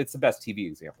best. It's the best TV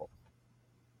example.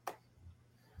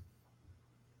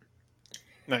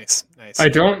 Nice. I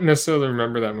don't necessarily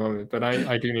remember that moment, but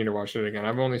I do need to watch it again.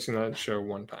 I've only seen that show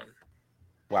one time.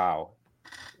 Wow.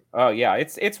 Oh yeah,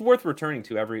 it's worth returning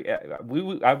to every. We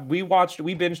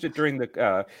binged it during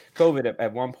the COVID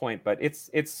at one point, but it's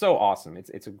so awesome.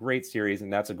 It's a great series,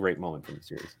 and that's a great moment from the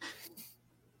series.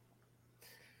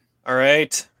 All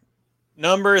right,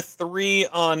 number 3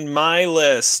 on my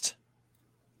list.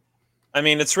 I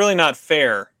mean, it's really not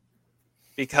fair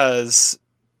because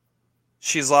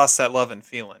she's lost that love and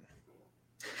feeling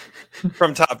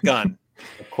from Top Gun.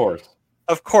 Of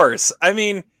course. I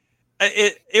mean,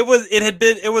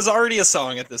 It was already a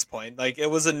song at this point. Like, it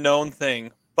was a known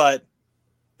thing. But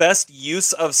best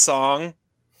use of song,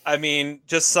 I mean,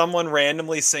 just someone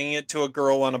randomly singing it to a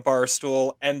girl on a bar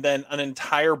stool, and then an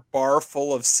entire bar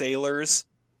full of sailors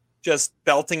just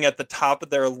belting at the top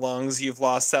of their lungs, "You've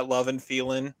lost that love and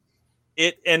feeling."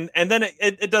 And then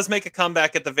it does make a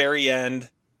comeback at the very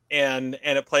end, and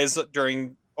it plays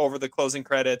over the closing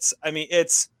credits. I mean,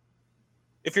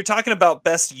 if you're talking about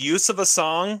best use of a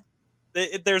song,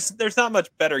 there's not much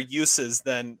better uses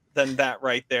than that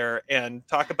right there. And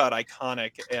talk about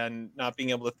iconic and not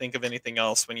being able to think of anything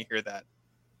else when you hear that.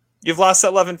 "You've lost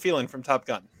that love and feeling" from Top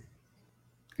Gun.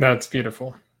 That's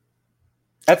beautiful.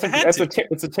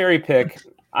 It's a Terry pick.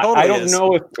 Totally I don't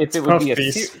know if it would be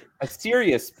a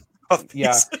serious.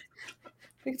 Yeah, I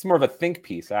think it's more of a think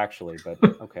piece actually, but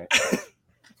okay.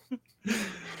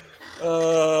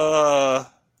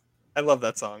 I love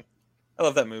that song. I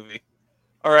love that movie.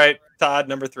 All right, Todd,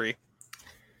 number 3.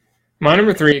 My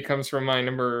number 3 comes from my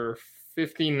number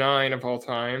 59 of all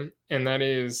time, and that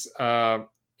is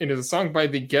it is a song by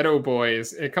the Ghetto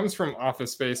Boys. It comes from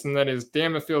Office Space, and that is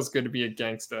 "Damn It Feels Good to Be a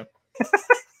Gangsta."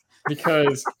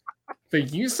 Because the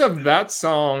use of that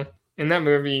song in that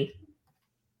movie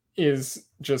is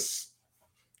just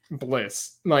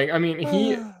bliss. Like, I mean,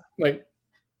 like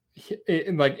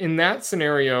in that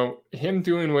scenario, him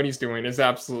doing what he's doing is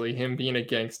absolutely him being a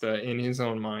gangsta in his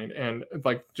own mind. And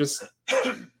like, just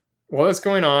while that's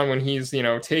going on, when he's,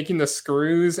 taking the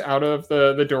screws out of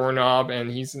the doorknob and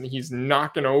he's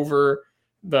knocking over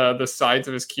the sides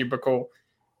of his cubicle,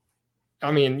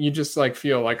 I mean, you just like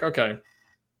feel like, okay,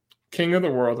 king of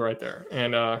the world right there.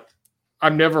 And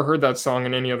I've never heard that song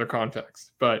in any other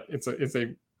context, but it's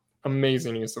a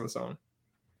amazing use of a song.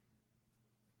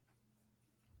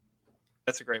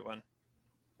 That's a great one.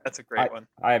 That's a great one.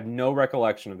 I have no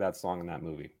recollection of that song in that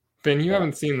movie. Ben, you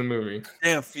haven't seen the movie.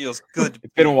 Damn, feels good.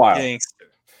 It's been a while.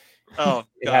 Gangster. Oh,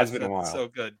 it has been a while. So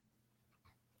good.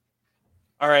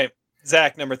 All right,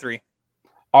 Zach, number 3.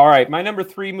 All right, my number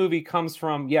 3 movie comes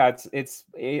from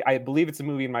I believe it's a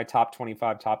movie in my top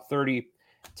 25, top 30.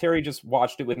 Terry just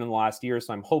watched it within the last year,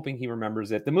 so I'm hoping he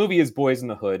remembers it. The movie is Boys in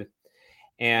the Hood.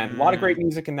 And a lot of great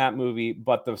music in that movie,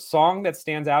 but the song that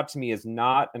stands out to me is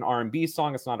not an R&B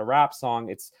song. It's not a rap song.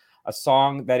 It's a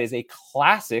song that is a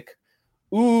classic,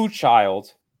 "Ooh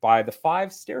Child" by the 5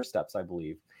 Stairsteps, I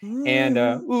believe. Ooh. And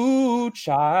 "Ooh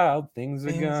Child, things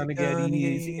are gonna get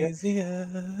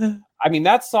easier." I mean,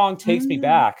 that song takes me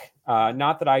back.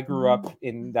 Not that I grew up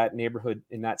in that neighborhood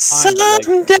in that time.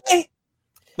 Someday.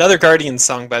 Another Guardians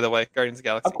song, by the way, Guardians of the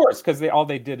Galaxy. Of course, because all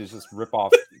they did is just rip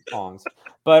off songs.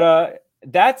 But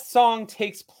that song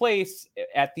takes place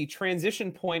at the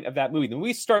transition point of that movie. The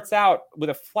movie starts out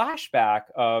with a flashback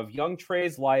of young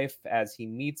Trey's life as he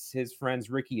meets his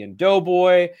friends Ricky and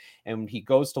Doughboy, and he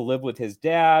goes to live with his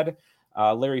dad,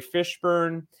 Larry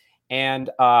Fishburne.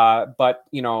 And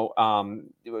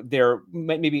they're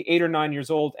maybe 8 or 9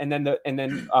 years old, and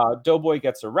then Doughboy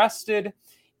gets arrested.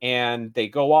 And they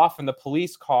go off in the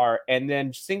police car, and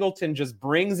then Singleton just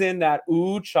brings in that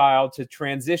 "Ooh Child" to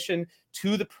transition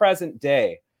to the present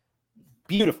day.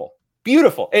 Beautiful.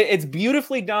 It's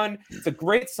beautifully done. It's a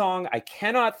great song. I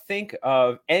cannot think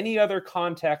of any other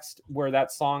context where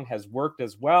that song has worked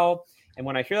as well. And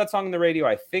when I hear that song on the radio,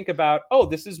 I think about,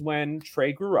 this is when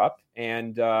Trey grew up,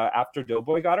 and after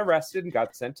Doughboy got arrested and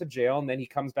got sent to jail, and then he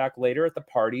comes back later at the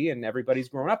party, and everybody's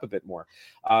grown up a bit more.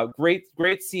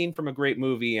 Great scene from a great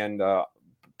movie, and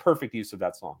perfect use of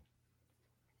that song.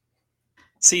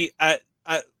 See, I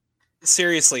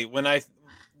seriously,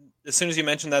 as soon as you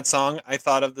mentioned that song, I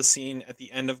thought of the scene at the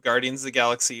end of Guardians of the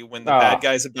Galaxy when the bad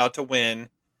guy's about to win.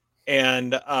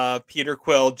 And Peter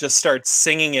Quill just starts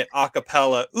singing it a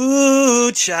cappella.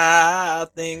 "Ooh,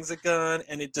 child, things are gone,"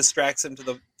 and it distracts him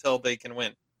till they can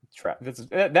win.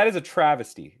 That is a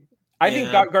travesty. I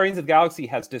think Guardians of the Galaxy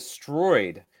has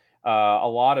destroyed a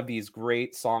lot of these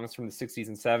great songs from the 60s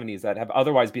and 70s that have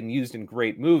otherwise been used in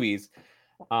great movies.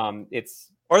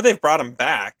 Or they've brought them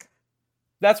back.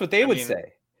 That's what they would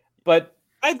say. But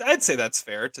I'd say that's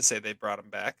fair to say they brought them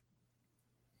back.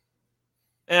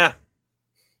 Yeah.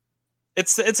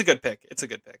 It's a good pick. It's a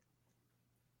good pick.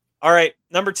 All right,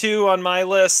 number 2 on my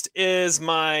list is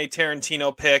my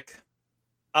Tarantino pick.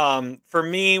 For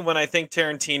me, when I think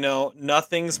Tarantino,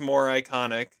 nothing's more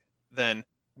iconic than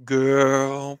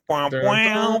 "Girl, wow,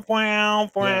 wow,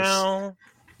 wow, wow,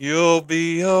 you'll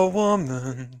be a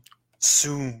woman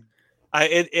soon."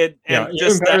 Even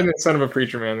better than "Son of a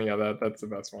Preacher Man." Yeah, that's the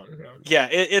best one. Yeah,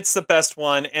 it's the best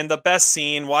one, and the best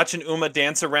scene. Watching Uma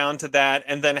dance around to that,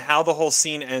 and then how the whole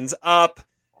scene ends up.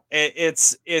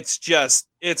 It's just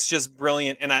it's just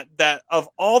brilliant. And that of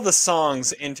all the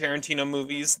songs in Tarantino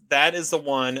movies, that is the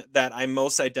one that I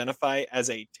most identify as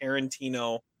a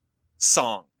Tarantino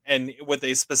song and with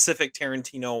a specific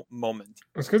Tarantino moment.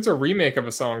 It's because it's a remake of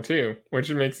a song too, which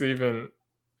makes it even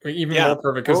more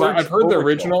perfect. Because I've heard the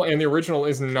original, and the original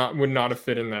would not have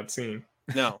fit in that scene.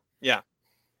 No, yeah.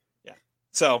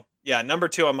 So yeah, number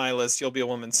 2 on my list. You'll Be a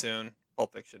Woman Soon.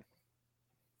 Pulp Fiction.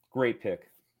 Great pick.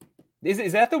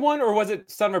 Is that the one, or was it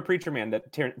Son of a Preacher Man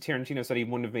that Tarantino said he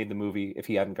wouldn't have made the movie if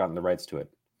he hadn't gotten the rights to it?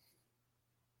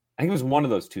 I think it was one of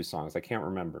those 2 songs. I can't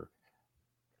remember.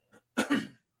 I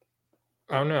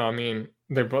don't know. I mean,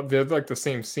 they're like the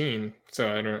same scene,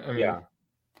 so yeah.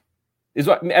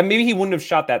 Maybe he wouldn't have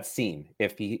shot that scene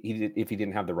if he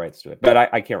didn't have the rights to it. But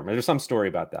I can't remember. There's some story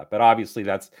about that. But obviously,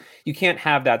 you can't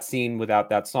have that scene without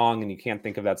that song, and you can't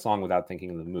think of that song without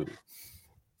thinking of the movie.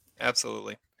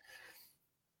 Absolutely.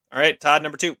 All right, Todd,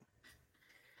 number 2.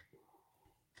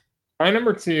 My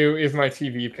number 2 is my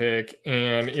TV pick,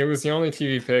 and it was the only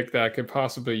TV pick that could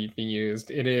possibly be used.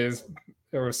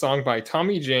 There was a song by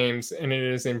Tommy James, and it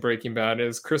is in Breaking Bad. It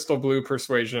is Crystal Blue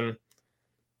Persuasion.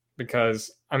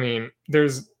 Because, I mean,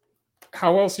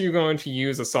 how else are you going to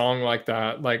use a song like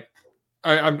that? Like,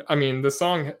 I mean, the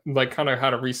song like kind of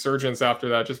had a resurgence after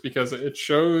that, just because it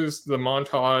shows the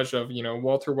montage of, you know,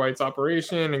 Walter White's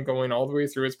operation and going all the way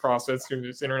through its process through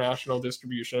its international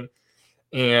distribution.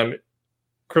 And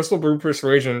Crystal Blue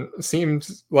Persuasion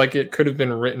seems like it could have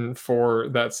been written for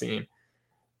that scene.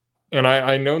 And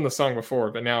I known the song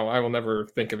before, but now I will never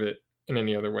think of it in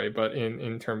any other way. But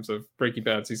in terms of Breaking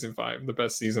Bad season 5, the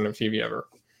best season of TV ever.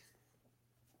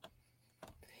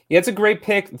 Yeah, it's a great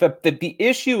pick. The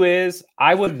issue is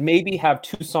I would maybe have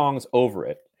 2 songs over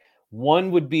it.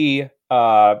 One would be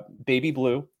Baby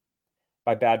Blue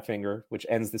by Badfinger, which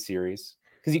ends the series.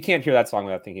 Because you can't hear that song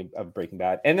without thinking of Breaking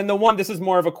Bad. And then the one, this is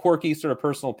more of a quirky sort of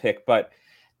personal pick, but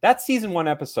that season 1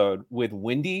 episode with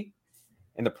Wendy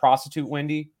and the prostitute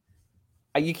Wendy,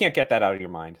 you can't get that out of your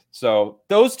mind. So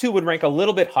those 2 would rank a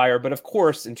little bit higher. But of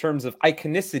course, in terms of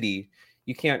iconicity,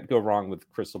 you can't go wrong with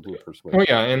Crystal Blue Persuasion. Oh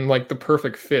yeah, and like the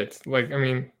perfect fit. Like, I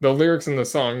mean, the lyrics in the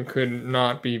song could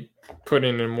not be put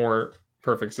in a more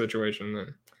perfect situation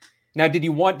than. Now, did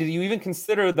you even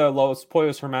consider the Los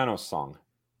Pollos Hermanos song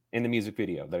in the music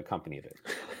video that accompanied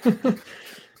it?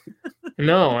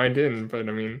 No, I didn't, but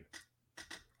I mean,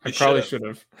 I probably should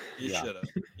have. You should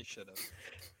have.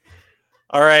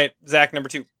 All right, Zach, number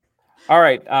 2. All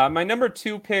right, my number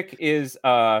 2 pick is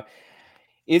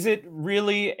it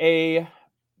really a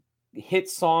hit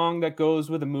song that goes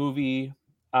with a movie?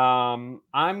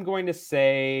 I'm going to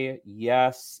say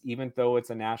yes, even though it's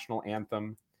a national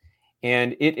anthem.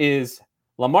 And it is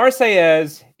La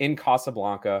Marseillaise in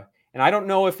Casablanca. And I don't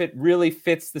know if it really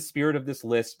fits the spirit of this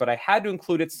list, but I had to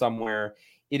include it somewhere.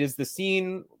 It is the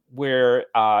scene where,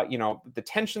 the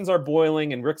tensions are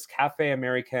boiling in Rick's Cafe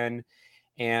Americain.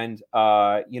 And,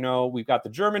 we've got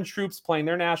the German troops playing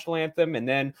their national anthem. And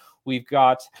then we've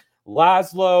got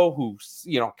Laszlo who,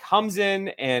 comes in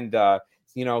and,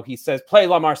 he says, play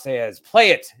La Marseillaise, play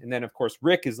it. And then, of course,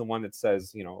 Rick is the one that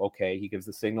says, okay, he gives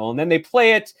the signal. And then they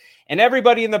play it. And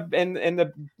everybody in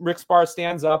the Rick's bar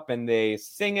stands up and they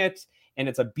sing it. And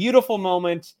it's a beautiful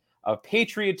moment of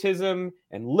patriotism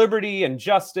and liberty and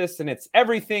justice. And it's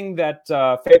everything that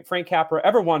Frank Capra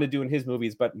ever wanted to do in his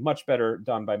movies, but much better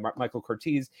done by Michael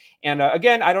Curtiz. And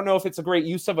again, I don't know if it's a great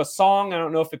use of a song. I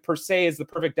don't know if it per se is the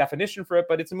perfect definition for it,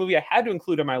 but it's a movie I had to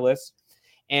include on my list.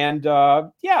 And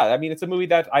it's a movie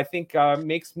that I think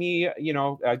makes me,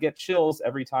 get chills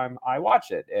every time I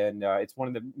watch it. And it's one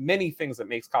of the many things that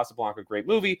makes Casablanca a great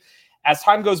movie. As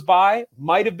time goes by,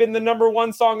 might have been the number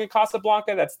 1 song in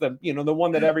Casablanca. That's the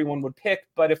one that everyone would pick.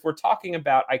 But if we're talking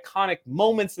about iconic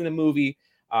moments in the movie,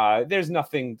 there's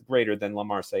nothing greater than La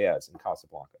Marseillaise in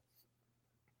Casablanca.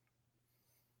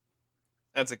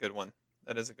 That's a good one.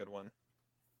 That is a good one.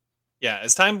 Yeah,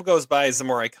 as time goes by, it's the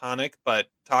more iconic, but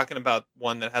talking about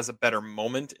one that has a better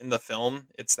moment in the film,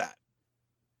 it's that.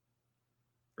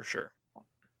 For sure.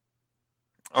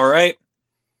 All right.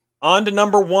 On to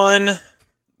number 1.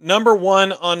 Number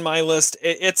 1 on my list,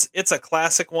 it's a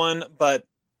classic one, but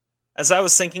as I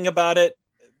was thinking about it,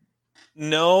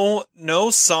 no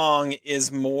song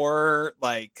is more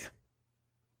like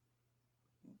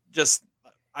just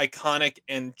iconic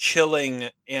and chilling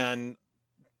and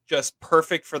just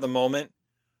perfect for the moment,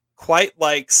 quite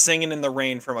like Singing in the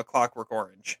Rain from A Clockwork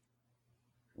Orange.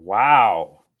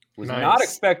 Wow. Was not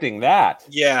expecting that.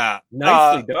 Yeah.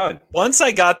 Nicely done. Once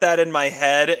I got that in my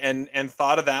head and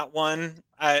thought of that one,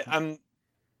 I'm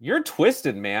You're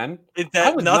twisted, man.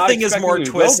 Nothing is more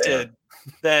twisted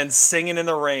than Singing in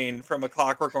the Rain from A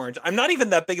Clockwork Orange. I'm not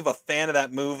even that big of a fan of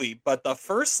that movie, but the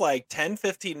first like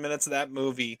 10-15 minutes of that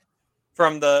movie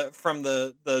from the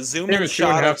zoom in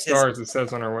shot of stars, it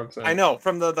says on our website. I know,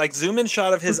 from the like zoom in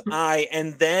shot of his eye,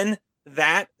 and then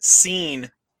that scene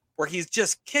where he's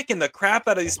just kicking the crap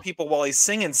out of these people while he's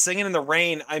singing in the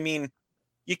rain. I mean,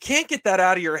 you can't get that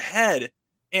out of your head.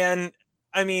 And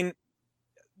I mean,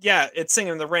 yeah, it's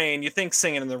Singing in the Rain. You think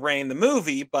Singing in the Rain, the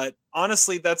movie, but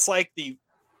honestly, that's like the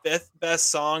 5th best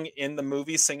song in the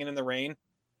movie, Singing in the Rain.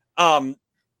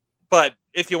 But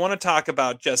if you want to talk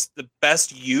about just the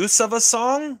best use of a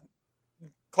song,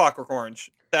 Clockwork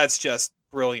Orange, that's just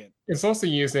brilliant. It's also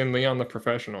used in Leon the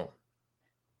Professional.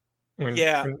 When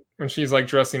she's like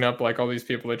dressing up like all these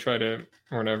people that try to,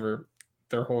 or whatever,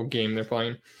 their whole game they're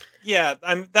playing. Yeah,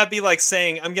 that'd be like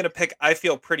saying I'm gonna pick "I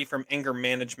Feel Pretty" from Anger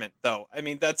Management, though. I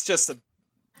mean, that's just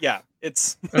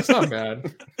that's not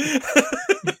bad.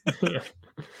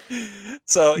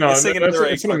 So no,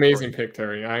 it's an amazing pick,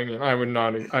 Terry. I mean, I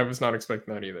was not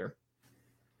expecting that either.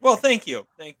 Well, thank you.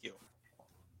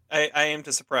 I am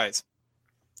to surprise.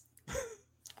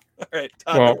 All right,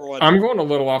 number one. I'm going a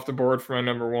little off the board for my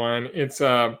number one. It's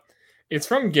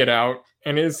from Get Out,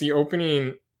 and it is the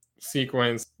opening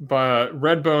sequence by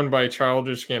Redbone by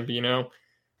Childish Gambino,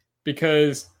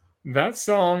 because that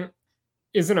song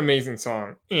is an amazing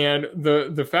song, and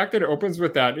the fact that it opens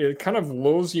with that, it kind of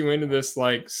lulls you into this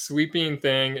like sweeping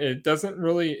thing.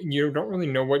 You don't really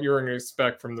know what you're going to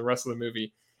expect from the rest of the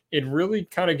movie. It really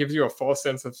kind of gives you a false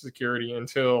sense of security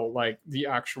until like the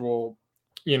actual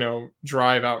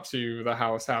drive out to the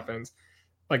house happens.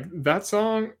 Like that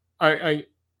song,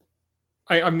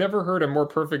 I've never heard a more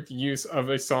perfect use of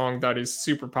a song that is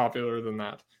super popular than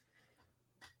that.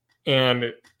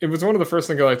 And it was one of the first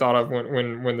things I thought of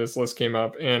when this list came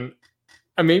up. And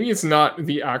maybe it's not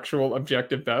the actual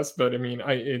objective best, but I mean,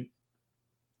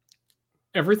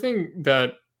 everything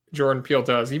that Jordan Peele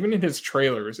does, even in his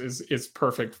trailers, is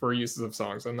perfect for uses of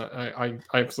songs. And I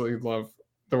absolutely love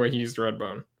the way he used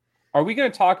Redbone. Are we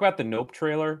going to talk about the Nope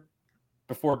trailer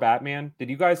before Batman? Did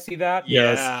you guys see that?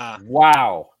 Yes. Yeah.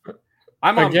 Wow.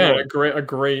 I'm again a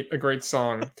great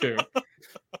song too.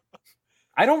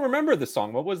 I don't remember the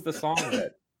song. What was the song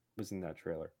that was in that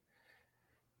trailer?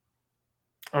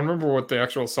 I don't remember what the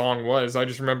actual song was. I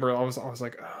just remember I was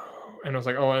like, oh, and I was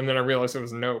like, oh, and then I realized it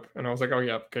was Nope, and I was like, oh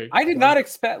yeah, okay. I did not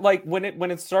expect, like, when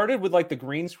it started with like the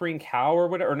green screen cow or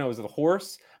whatever, or no, it was the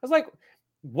horse. I was like,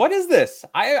 what is this?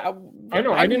 I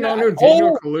know. I did not know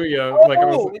Daniel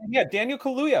Kaluuya. Daniel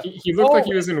Kaluuya. He looked like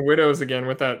he was in Widows again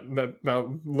with that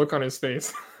look on his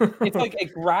face. It's like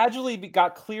it gradually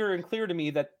got clearer and clearer to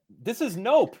me that this is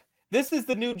Nope. This is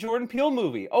the new Jordan Peele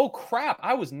movie. Oh crap!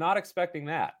 I was not expecting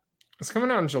that. It's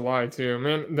coming out in July too,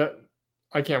 man.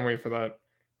 I can't wait for that.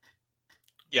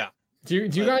 Yeah. Do you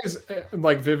guys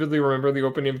like vividly remember the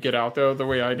opening of Get Out though, the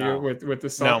way I do with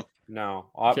this song? No.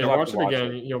 Okay, watch it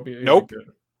again. You'll be Nope.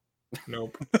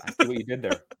 Nope. I see what you did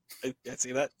there. Yeah,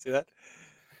 see that?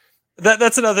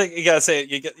 That's another thing you gotta say.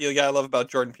 You gotta love about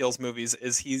Jordan Peele's movies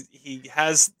is he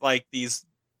has like these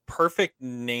perfect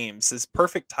names, his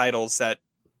perfect titles that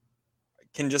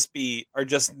are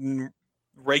just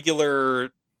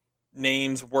regular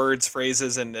names, words,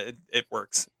 phrases, and it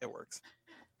works. It works.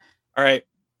 All right.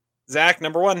 Zach,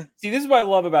 number one. See, this is what I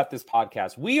love about this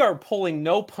podcast. We are pulling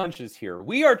no punches here.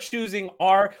 We are choosing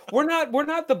we're not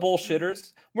the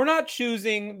bullshitters. We're not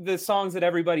choosing the songs that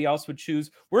everybody else would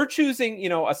choose. We're choosing,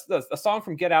 a song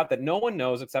from Get Out that no one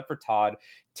knows except for Todd.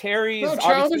 Terry's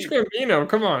Childish Gambino.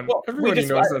 Come on, everybody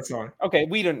knows that song. Okay,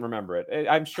 we didn't remember it.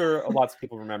 I'm sure lots of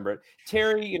people remember it.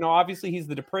 Terry, obviously he's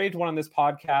the depraved one on this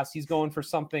podcast. He's going for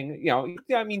something.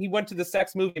 I mean, he went to the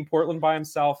sex movie in Portland by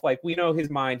himself. Like, we know his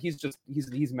mind.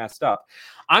 He's messed up.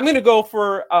 I'm going to go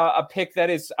for a pick that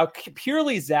is a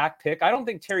purely Zach pick. I don't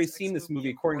think Terry's seen this movie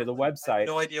according to the website. I have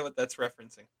no idea what that's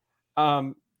referencing.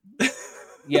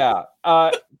 Yeah.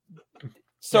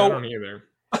 So I don't either.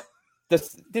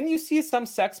 Didn't you see some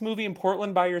sex movie in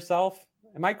Portland by yourself?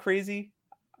 Am I crazy?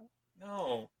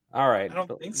 No. All right. I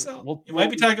don't think so. You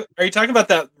might be talking. Are you talking about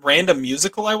that random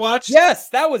musical I watched? Yes,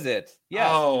 that was it.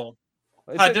 Yeah. Oh.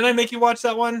 Didn't I make you watch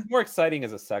that one? More exciting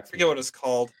as a sex I forget what it's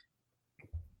called.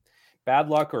 Bad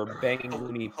Luck or Banging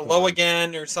Looney. Hello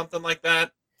Again or something like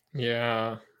that.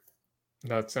 Yeah.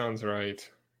 That sounds right.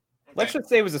 Okay. Let's just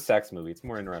say it was a sex movie. It's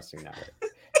more interesting that way.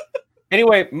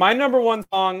 Anyway, my number one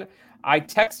song, I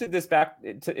texted this back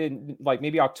in like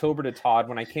maybe October to Todd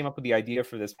when I came up with the idea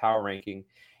for this power ranking.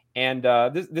 And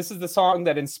this is the song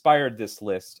that inspired this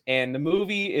list. And the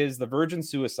movie is The Virgin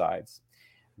Suicides.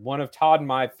 one of Todd and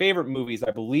my favorite movies,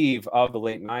 I believe, of the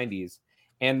late 90s.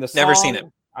 And the song, never seen it.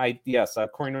 Yes,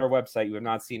 according to our website, you have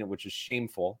not seen it, which is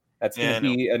shameful. That's going to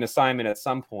be an assignment at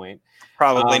some point.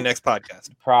 Probably next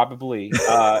podcast. Probably.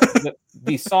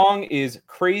 The song is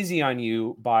Crazy on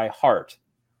You by Heart.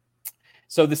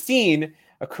 So the scene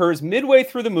occurs midway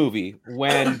through the movie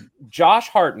when Josh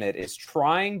Hartnett is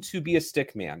trying to be a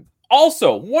stickman.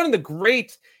 Also, one of the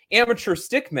great amateur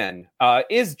stickmen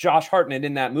is Josh Hartnett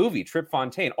in that movie, Trip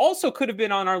Fontaine. Also could have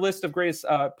been on our list of greatest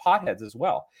potheads as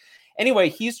well. Anyway,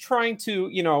 he's trying to,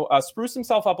 spruce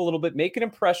himself up a little bit, make an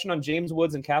impression on James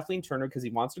Woods and Kathleen Turner because he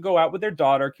wants to go out with their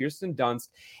daughter, Kirsten Dunst.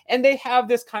 And they have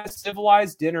this kind of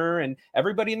civilized dinner, and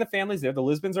everybody in the family's there. The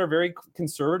Lisbons are a very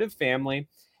conservative family.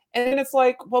 And it's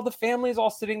like, well, the family's all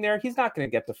sitting there. He's not going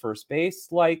to get to first base.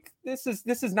 Like, this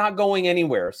is not going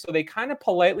anywhere. So they kind of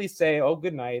politely say, oh,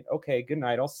 good night. Okay, good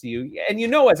night. I'll see you. And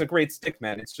as a great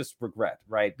stickman, it's just regret,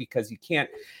 right? Because you can't,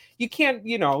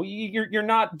 you're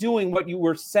not doing what you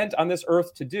were sent on this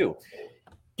earth to do.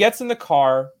 Gets in the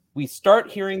car. We start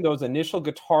hearing those initial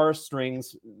guitar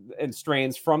strings and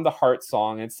strains from the Heart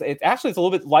song. It's a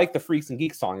little bit like the Freaks and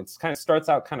Geeks song. It kind of starts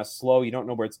out kind of slow. You don't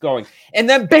know where it's going. And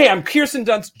then bam, Kirsten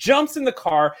Dunst jumps in the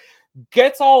car,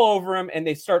 gets all over him, and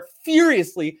they start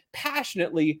furiously,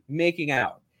 passionately making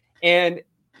out. And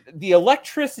the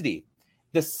electricity,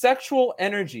 the sexual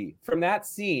energy from that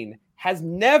scene has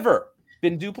never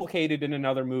been duplicated in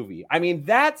another movie. I mean,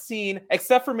 that scene,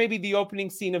 except for maybe the opening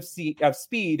scene of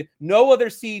Speed, no other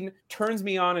scene turns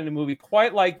me on in a movie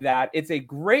quite like that. It's a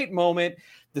great moment.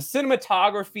 The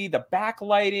cinematography, the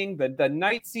backlighting, the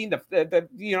night scene, the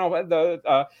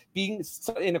being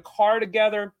in a car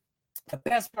together. The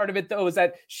best part of it, though, is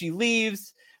that she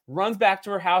leaves, runs back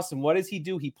to her house, and what does he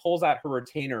do? He pulls out her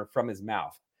retainer from his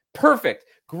mouth. Perfect.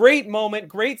 Great moment.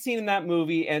 Great scene in that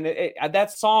movie. And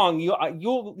that song,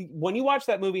 you'll when you watch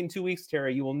that movie in 2 weeks,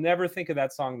 Terry, you will never think of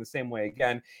that song the same way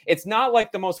again. It's not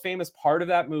like the most famous part of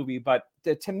that movie, but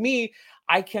to me,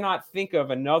 I cannot think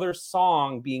of another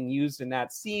song being used in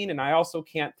that scene. And I also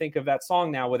can't think of that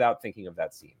song now without thinking of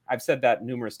that scene. I've said that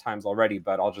numerous times already,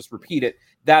 but I'll just repeat it.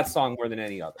 That song more than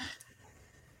any other.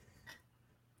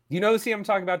 You know the scene I'm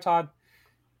talking about, Todd?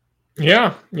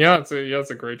 Yeah. It's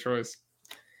a great choice.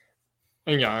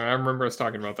 And yeah, I remember us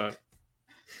talking about that.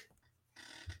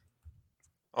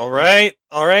 All right.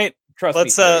 Trust me,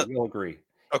 Terry, you'll agree.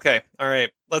 Okay. All right.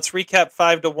 Let's recap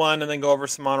 5-1 and then go over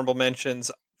some honorable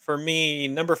mentions. For me,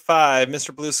 number 5,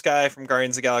 Mr. Blue Sky from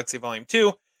Guardians of the Galaxy Volume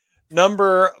 2.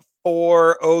 Number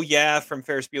 4, Oh Yeah from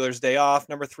Ferris Bueller's Day Off.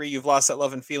 Number 3, You've Lost That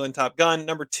Love and Feeling, Top Gun.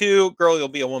 Number 2, Girl, You'll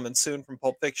Be a Woman Soon from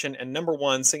Pulp Fiction. And number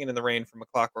 1, Singing in the Rain from A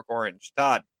Clockwork Orange.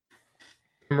 Todd.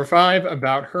 Number 5,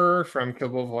 About Her from Kill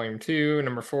Bill Volume 2.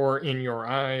 Number 4, In Your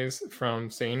Eyes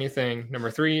from Say Anything. Number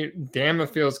 3, Damn It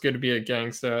Feels Good to Be a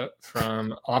Gangsta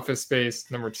from Office Space.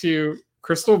 Number 2,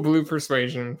 Crystal Blue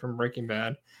Persuasion from Breaking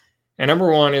Bad. And number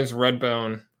 1 is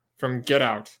Redbone from Get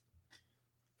Out.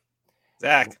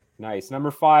 Zach. Nice.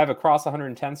 Number 5, Across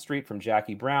 110th Street from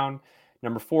Jackie Brown.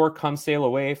 Number 4, Come Sail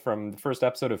Away from the first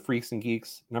episode of Freaks and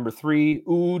Geeks. Number 3,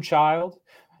 Ooh Child.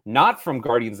 Not from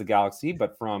Guardians of the Galaxy,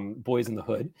 but from Boys in the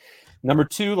Hood. Number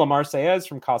 2, La Marseillaise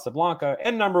from Casablanca.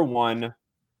 And number 1,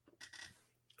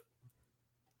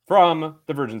 from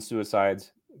The Virgin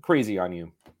Suicides, Crazy on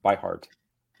You by Heart.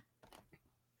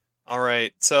 All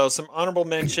right. So some honorable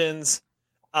mentions.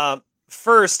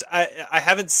 First, I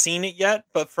haven't seen it yet,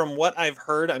 but from what I've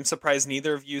heard, I'm surprised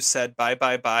neither of you said Bye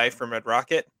Bye Bye from Red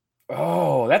Rocket.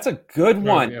 Oh, that's a good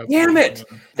one. Yeah, damn it.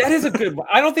 That is a good one.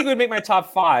 I don't think it would make my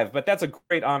top 5, but that's a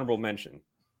great honorable mention.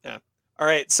 Yeah. All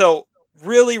right. So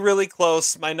really, really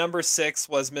close. My number 6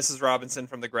 was Mrs. Robinson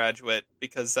from The Graduate,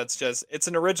 because it's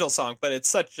an original song, but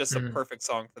it's just a perfect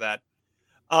song for that.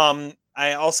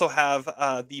 I also have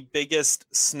the biggest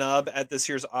snub at this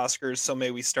year's Oscars, So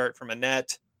May We Start from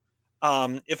Annette.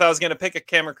 If I was going to pick a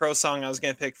Cameron Crowe song, I was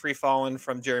going to pick Free Fallin'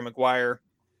 from Jerry Maguire.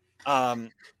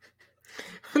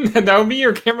 That would be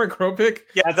your Cameron Crowe pick?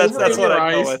 Yeah, that's what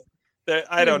I go with.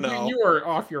 I don't know. You are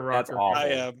off your rocker. I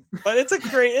am, but it's a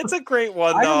great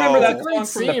one. I remember that song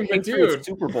from the Patriots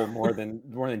Super Bowl more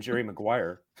than Jerry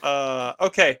Maguire.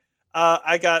 Okay.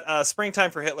 I got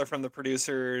Springtime for Hitler from the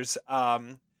Producers.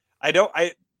 Todd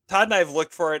and I have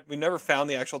looked for it. We've never found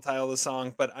the actual title of the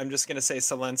song, but I'm just gonna say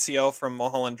Silencio from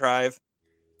Mulholland Drive.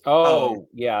 Oh,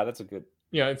 yeah, that's a good.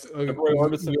 Yeah, it's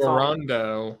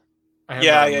Rondo.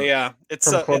 Yeah.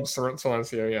 It's from Club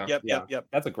Silencio. Yeah. Yep.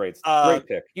 That's a great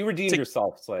pick. You redeemed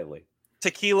yourself slightly.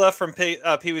 Tequila from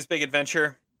Pee-wee's Big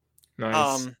Adventure.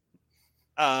 Nice.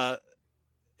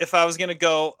 If I was gonna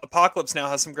go, Apocalypse Now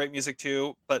has some great music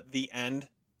too, but The End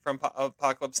from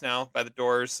Apocalypse Now by The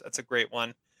Doors, that's a great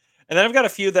one. And then I've got a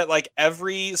few that like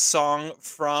every song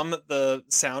from the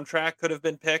soundtrack could have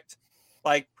been picked.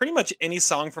 Like pretty much any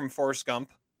song from Forrest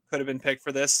Gump could have been picked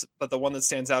for this, but the one that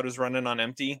stands out is Running on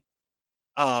Empty.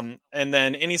 And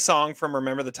then any song from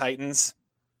Remember the Titans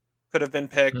could have been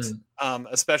picked,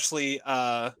 especially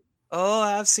Oh,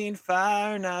 I've Seen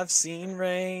Fire and I've Seen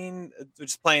Rain,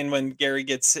 which is playing when Gary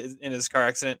gets in his car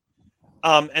accident.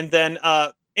 And then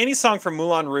any song from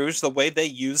Moulin Rouge, the way they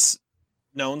use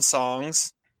known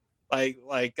songs, like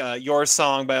Your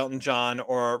Song by Elton John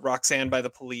or Roxanne by the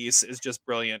Police, is just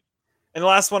brilliant. And the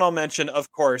last one I'll mention,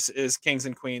 of course, is Kings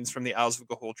and Queens from the Owls of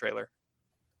Ga'Hoole trailer.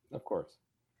 Of course.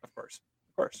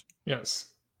 Yes.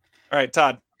 All right,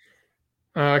 Todd.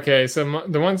 Okay, so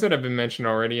the ones that have been mentioned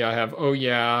already, I have Oh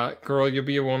Yeah, Girl, You'll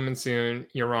Be a Woman Soon,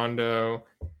 Yorondo,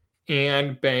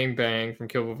 and Bang Bang from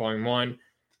Kill Bill Volume 1.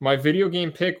 My video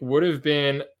game pick would have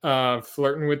been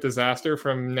Flirtin' with Disaster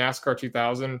from NASCAR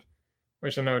 2000,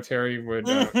 which I know Terry would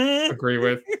agree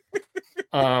with.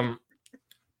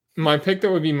 My pick that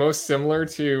would be most similar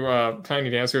to Tiny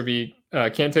Dancer would be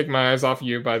Can't Take My Eyes Off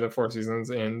You by the Four Seasons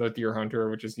and The Deer Hunter,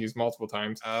 which is used multiple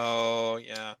times. Oh,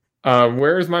 yeah.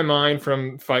 Where's My Mind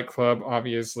from Fight Club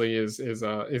obviously is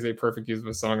a perfect use of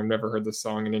a song. I've never heard this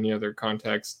song in any other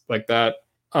context like that.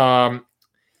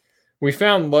 We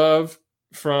Found Love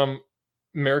from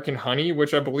American Honey,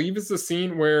 which I believe is the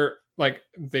scene where like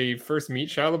they first meet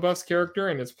Shia LaBeouf's character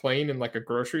and it's playing in like a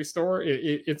grocery store.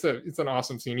 It's an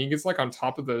awesome scene. He gets like on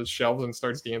top of the shelves and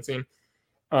starts dancing.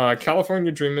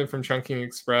 California Dreamin' from Chungking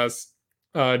Express.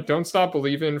 Don't Stop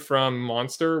Believin' from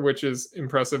Monster, which is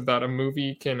impressive that a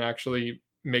movie can actually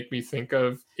make me think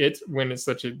of it when it's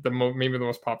such maybe the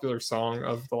most popular song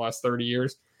of the last 30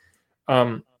 years.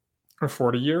 Or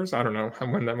 40 years. I don't know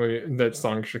when that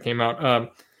song actually came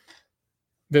out.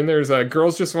 Then there's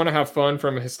Girls Just Want to Have Fun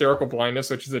from Hysterical Blindness,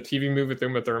 which is a TV movie with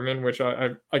Uma Thurman, which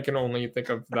I can only think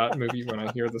of that movie when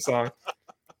I hear the song.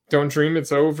 Don't Dream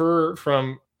It's Over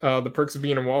from The Perks of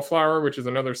Being a Wallflower, which is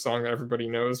another song that everybody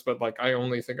knows, but like I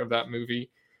only think of that movie.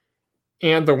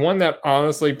 And the one that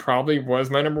honestly probably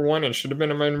was my number one and should have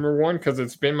been my number one, because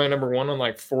it's been my number one on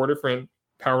like 4 different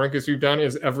power rankings we've done,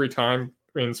 is Every Time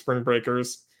in Spring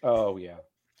Breakers. Oh yeah.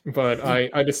 But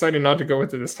I decided not to go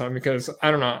with it this time because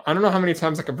I don't know how many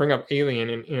times I can bring up Alien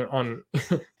on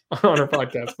our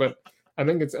podcast, but I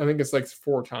think it's like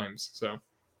 4 times. So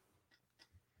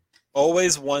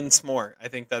Always Once More. I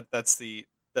think that's the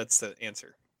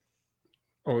answer.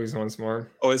 Always Once More.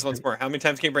 Always Once More. How many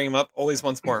times can you bring him up? Always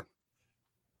Once More.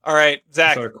 All right,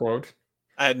 Zach. Is that a quote?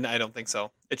 I don't think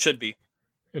so. It should be.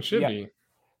 It should be.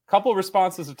 Couple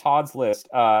responses to Todd's list.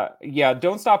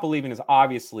 Don't Stop Believing is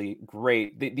obviously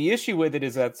great. The issue with it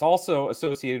is that it's also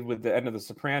associated with the end of The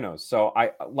Sopranos. So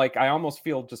I almost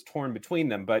feel just torn between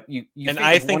them. But you and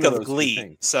I think of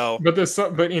Glee. So,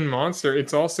 but in Monster,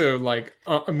 it's also like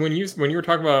when you were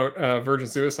talking about Virgin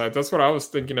Suicides, that's what I was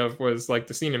thinking of, was like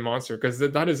the scene in Monster, because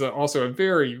that is also a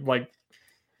very like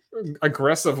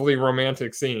aggressively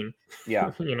romantic scene.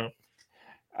 Yeah, you know.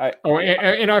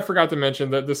 And I forgot to mention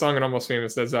that the song in Almost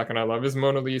Famous that Zach and I love is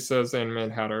Mona Lisa's and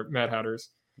Mad Hatter's.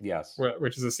 Yes,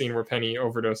 which is a scene where Penny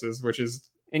overdoses, which is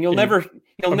you'll never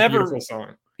song.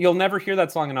 You'll never hear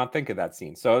that song and not think of that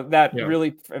scene. So that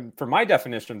really, for my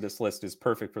definition of this list, is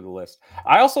perfect for the list.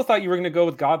 I also thought you were going to go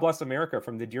with God Bless America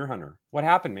from The Deer Hunter. What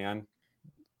happened, man?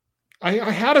 I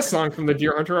had a song from The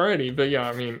Deer Hunter already, but yeah,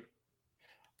 I mean,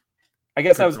 I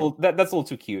guess that's a little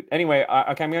too cute. Anyway,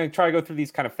 okay, I'm going to try to go through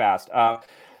these kind of fast.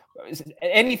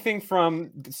 Anything from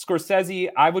Scorsese,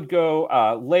 I would go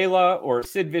Layla or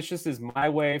Sid Vicious's My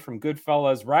Way from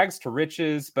Goodfellas, Rags to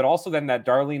Riches, but also then that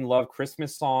Darlene Love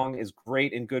Christmas song is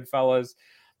great in Goodfellas.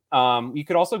 You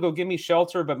could also go Give Me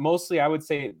Shelter, but mostly I would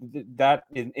say that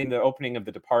in the opening of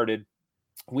The Departed.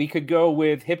 We could go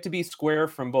with Hip to Be Square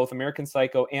from both American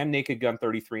Psycho and Naked Gun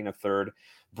 33 1/3.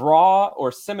 Bra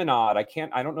or Simonade,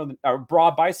 I don't know.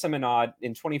 Bra by Simonade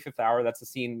in 25th Hour. That's the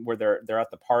scene where they're at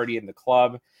the party in the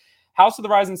club. House of the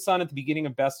Rising Sun at the beginning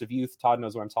of Best of Youth. Todd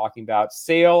knows what I'm talking about.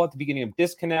 Sail at the beginning of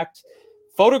Disconnect.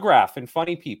 Photograph in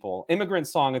Funny People. Immigrant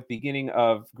Song at the beginning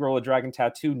of Girl with Dragon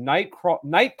Tattoo. Night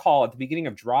Call at the beginning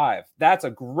of Drive. That's a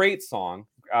great song.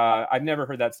 I've never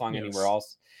heard that song anywhere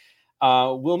else.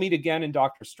 We'll Meet Again in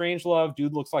Dr. Strangelove.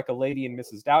 Dude Looks Like a Lady in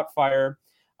Mrs. Doubtfire.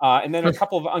 And then a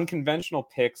couple of unconventional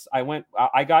picks.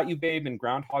 I Got You, Babe in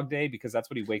Groundhog Day because that's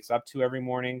what he wakes up to every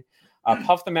morning.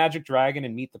 Puff the Magic Dragon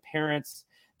and Meet the Parents.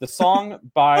 The song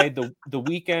by the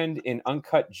Weeknd in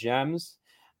Uncut Gems.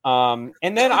 And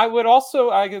then I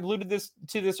alluded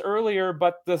to this earlier,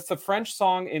 but the French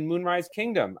song in Moonrise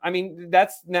Kingdom. I mean,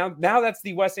 that's now that's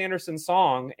the Wes Anderson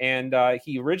song, and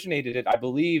he originated it, I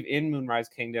believe, in Moonrise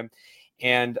Kingdom.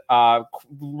 And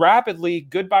rapidly,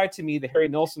 Goodbye to Me, the Harry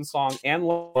Nilsson song, and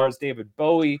Lars David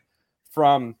Bowie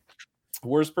from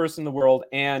Worst Person in the World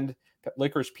and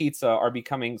Licorice Pizza are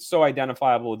becoming so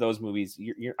identifiable with those movies.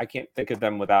 I can't think of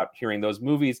them without hearing those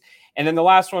movies. And then the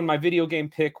last one, my video game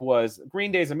pick, was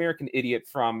Green Day's American Idiot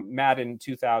from Madden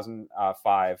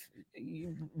 2005.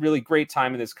 Really great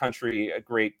time in this country, a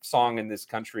great song in this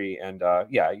country. And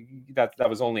that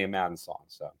was only a Madden song.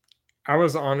 So I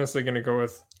was honestly going to go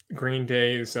with Green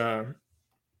Day's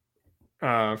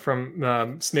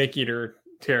from Snake Eater.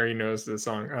 Terry knows the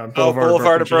song.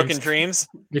 Boulevard of Broken Dreams.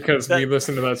 Because we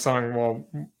listened to that song while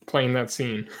playing that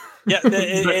scene. Yeah,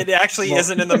 it actually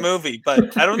isn't in the movie,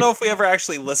 but I don't know if we ever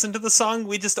actually listened to the song.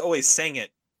 We just always sang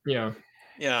it. Yeah.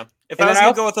 Yeah. If I was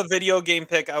going to go with a video game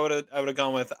pick, I would have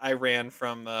gone with I Ran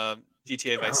from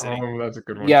GTA Vice City. Oh, that's a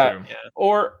good one too. Yeah.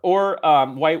 Or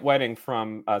White Wedding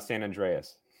from San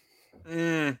Andreas.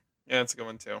 Yeah, that's a good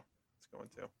one too.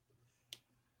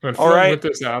 All right. With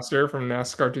Disaster from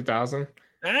NASCAR 2000.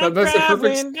 I'm that's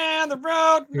driving down the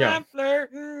road, I'm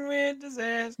flirting with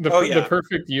disaster. The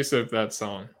perfect use of that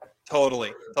song.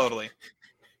 Totally.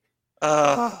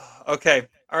 Okay.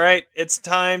 All right. It's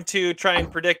time to try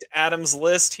and predict Adam's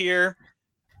list here.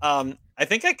 I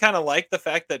think I kind of like the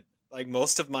fact that like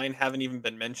most of mine haven't even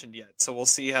been mentioned yet. So we'll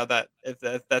see how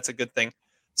if that's a good thing.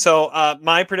 So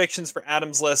my predictions for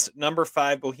Adam's list: number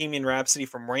 5, Bohemian Rhapsody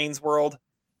from Wayne's World.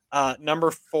 Number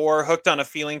 4, Hooked on a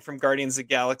Feeling from Guardians of the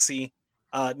Galaxy.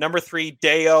 Number 3,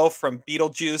 Day-O from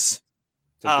Beetlejuice.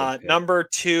 Number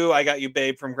 2, I Got You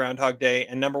Babe from Groundhog Day.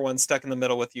 And number 1, Stuck in the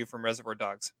Middle with You from Reservoir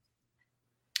Dogs.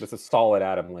 That's a solid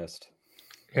Adam list.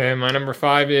 Okay, my number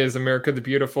 5 is America the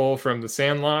Beautiful from The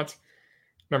Sandlot.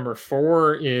 Number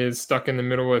 4 is Stuck in the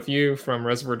Middle with You from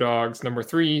Reservoir Dogs. Number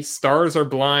 3, Stars Are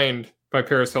Blind by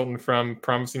Paris Hilton from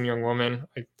Promising Young Woman.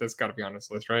 That's got to be on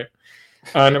this list, right?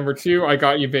 Number 2, I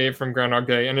Got You Babe from Groundhog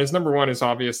Day. And his number 1 is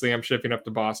obviously I'm Shipping Up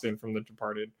to Boston from The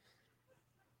Departed.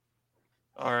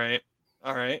 All right.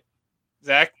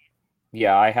 Zach?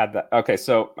 Yeah, I had that. Okay,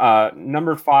 so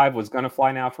number 5 was Gonna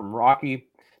Fly Now from Rocky.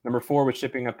 Number 4 was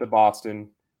Shipping Up to Boston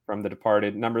from The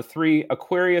Departed. Number 3,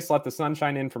 Aquarius, Let the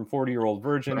Sunshine In from 40-Year-Old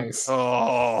Virgin. Nice.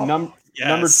 Yes.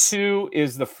 Number 2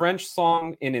 is the French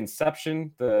song in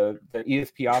Inception, the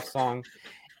Edith Piaf song.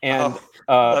 And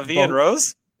La Vie en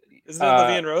Rose? Isn't it La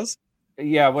Vie en Rose?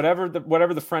 Yeah, whatever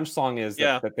the French song is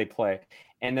that they play.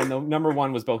 And then the number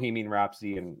 1 was Bohemian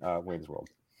Rhapsody and Wayne's World.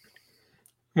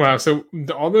 Wow, so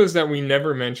all those that we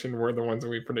never mentioned were the ones that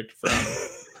we predicted for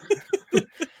Adam.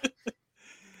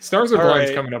 Stars Are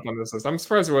Blind's coming up on this list. I'm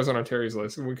surprised it wasn't on Terry's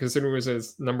list, considering it was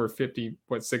his number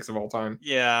 6 of all time.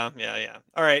 Yeah.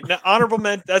 All right, now honorable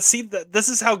mention. This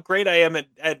is how great I am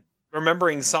at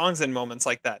remembering songs in moments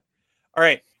like that. All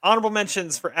right, honorable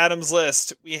mentions for Adam's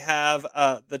list. We have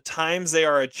The Times They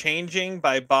Are A-Changing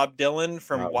by Bob Dylan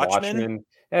from Watchmen.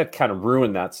 That kind of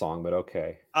ruined that song, but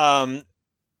okay.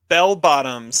 Bell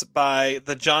Bottoms by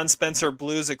the John Spencer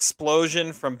Blues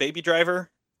Explosion from Baby Driver.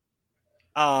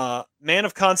 Man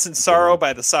of Constant Sorrow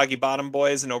by the Soggy Bottom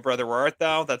Boys and Oh Brother Where Art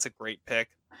Thou. That's a great pick.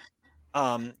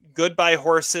 Goodbye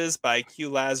Horses by Q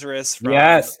Lazarus. From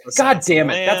yes. God damn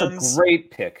it. That's a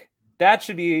great pick. That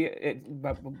should be it.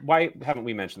 Why haven't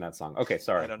we mentioned that song? Okay,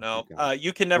 sorry. I don't know.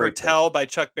 You Can Never Tell by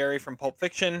Chuck Berry from Pulp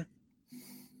Fiction.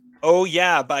 Oh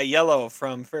Yeah by Yellow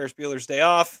from Ferris Bueller's Day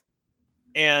Off.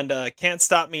 And Can't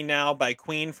Stop Me Now by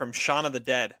Queen from Shaun of the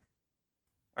Dead.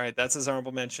 All right, that's his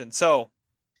honorable mention. So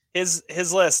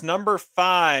his list, number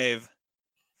 5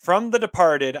 from The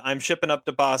Departed, I'm Shipping Up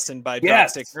to Boston by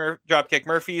Dropkick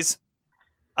Murphys.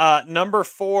 Number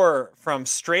 4 from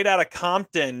Straight Outta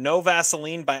Compton, No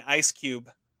Vaseline by Ice Cube.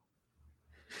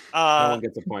 No one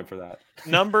gets a point for that.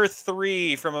 Number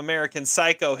 3 from American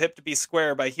Psycho, Hip to Be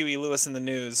Square by Huey Lewis and the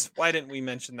News. Why didn't we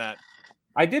mention that?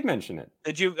 I did mention it.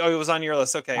 Did you? Oh, it was on your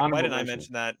list. Okay. Why didn't I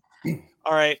mention that?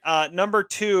 All right. Number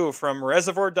 2 from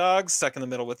Reservoir Dogs, Stuck in the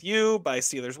Middle with You by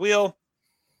Steelers Wheel.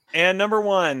 And number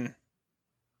 1,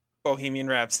 Bohemian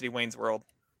Rhapsody, Wayne's World.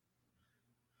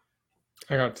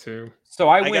 I got 2. So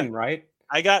I win, right?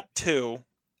 I got 2.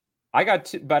 I got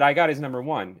 2, but I got his number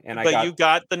 1. You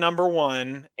got the number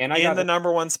 1 and I got the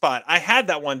number 1 spot. I had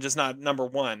that one, just not number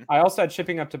 1. I also had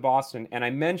Shipping Up to Boston, and I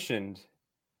mentioned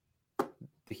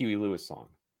the Huey Lewis song.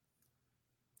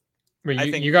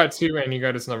 But you got 2 and you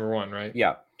got his number 1, right?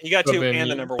 Yeah. You got 2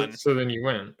 and the number 1. So then you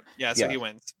win. Yeah, he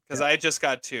wins. Because I just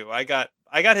got 2. I got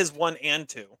his 1 and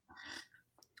 2.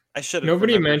 I should have.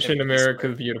 Nobody mentioned America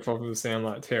the Beautiful from The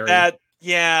Sandlot, Terry.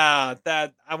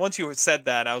 Once you said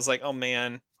that, I was like, oh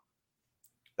man.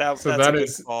 That's that a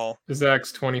is good call.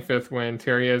 Zach's 25th win.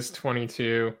 Terry has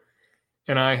 22.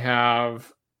 And I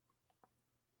have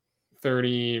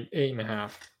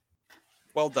 38.5.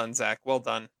 Well done, Zach. Well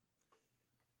done.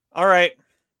 All right.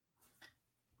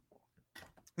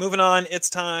 Moving on, it's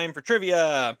time for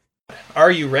trivia.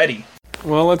 Are you ready?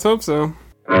 Well, let's hope so.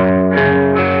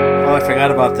 Oh, I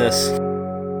forgot about this.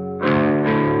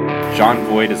 John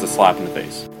Voight is a slap in the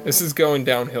face. This is going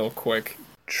downhill quick.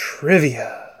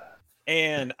 Trivia.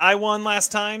 And I won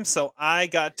last time, so I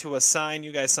got to assign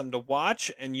you guys something to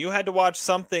watch, and you had to watch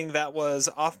something that was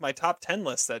off my top 10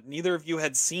 list that neither of you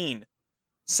had seen.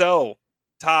 So,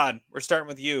 Todd, we're starting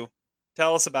with you.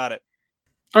 Tell us about it.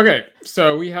 Okay,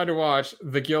 so we had to watch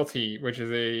The Guilty, which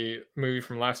is a movie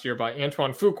from last year by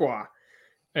Antoine Fuqua.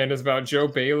 And it's about Joe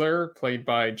Baylor, played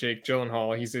by Jake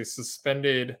Gyllenhaal. He's a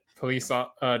suspended police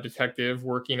detective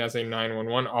working as a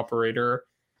 911 operator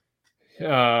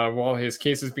while his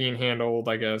case is being handled,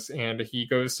 I guess. And he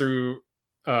goes through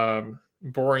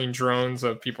boring drones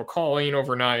of people calling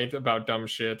overnight about dumb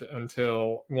shit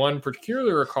until one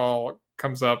particular call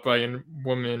comes up by a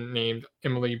woman named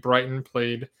Emily Brighton,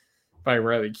 played by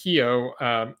Riley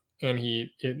Keough.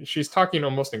 And she's talking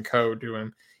almost in code to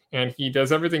him. And he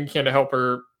does everything he can to help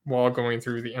her while going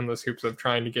through the endless hoops of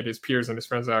trying to get his peers and his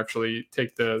friends to actually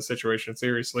take the situation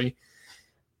seriously.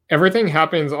 Everything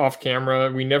happens off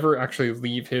camera. We never actually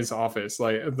leave his office.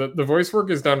 Like the voice work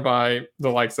is done by the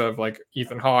likes of like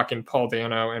Ethan Hawke and Paul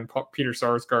Dano and Peter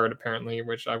Sarsgaard, apparently,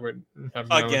 which I would have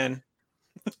known. Again.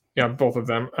 Yeah, both of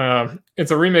them.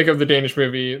 It's a remake of the Danish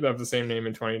movie of the same name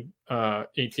in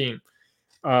 2018.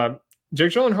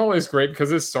 Jake Gyllenhaal is great because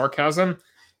his sarcasm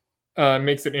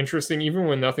makes it interesting even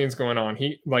when nothing's going on.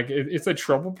 It's a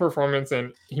troubled performance,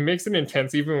 and he makes it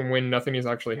intense even when nothing is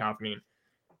actually happening.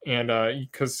 And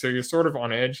because so you're sort of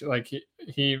on edge. Like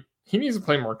he needs to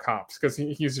play more cops because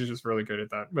he's just really good at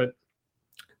that. But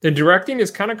the directing is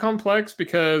kind of complex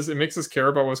because it makes us care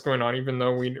about what's going on, even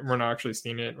though we're not actually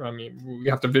seeing it. I mean, we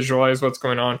have to visualize what's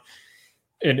going on.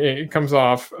 It comes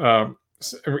off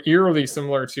eerily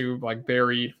similar to like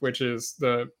Buried, which is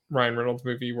the Ryan Reynolds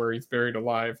movie where he's buried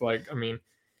alive. Like, I mean,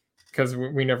 because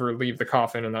we never leave the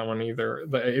coffin in that one either.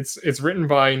 It's written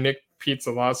by Nick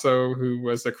Pizzolatto, who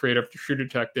was a creative True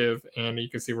Detective, and you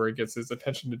can see where he gets his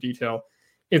attention to detail.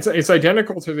 It's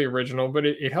identical to the original, but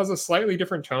it has a slightly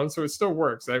different tone, so it still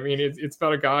works. I mean, it's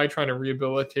about a guy trying to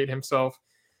rehabilitate himself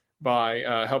by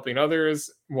helping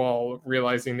others while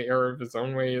realizing the error of his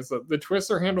own ways. The twists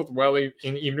are handled well, even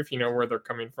if you know where they're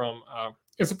coming from.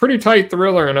 It's a pretty tight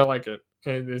thriller, and I like it.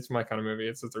 It's my kind of movie.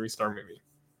 It's a 3-star movie.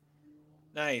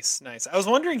 Nice. I was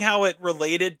wondering how it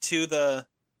related to the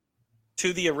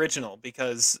original,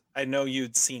 because I know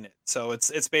you'd seen it. So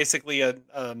it's basically a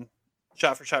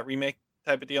shot-for-shot remake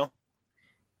type of deal.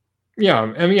 Yeah,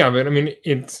 but I mean,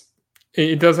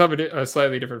 it does have a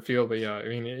slightly different feel, but yeah, I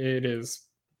mean, it is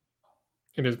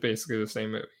basically the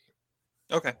same movie.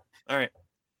 Okay, all right.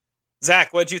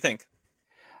 Zach, what'd you think?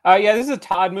 Yeah, this is a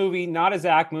Todd movie, not a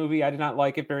Zach movie. I did not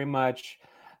like it very much.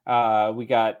 We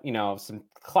got, some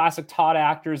classic Todd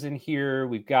actors in here.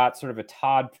 We've got sort of a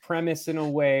Todd premise in a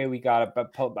way. We got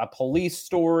a police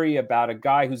story about a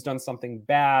guy who's done something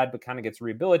bad but kind of gets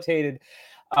rehabilitated.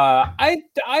 I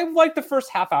liked the first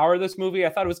half hour of this movie. I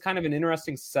thought it was kind of an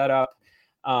interesting setup.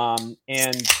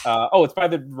 It's by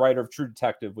the writer of True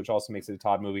Detective, which also makes it a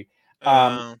Todd movie.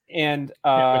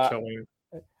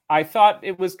 I thought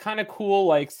it was kind of cool,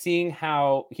 like seeing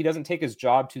how he doesn't take his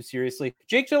job too seriously.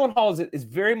 Jake Gyllenhaal is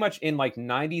very much in like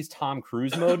 90s Tom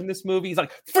Cruise mode in this movie. He's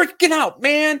like freaking out,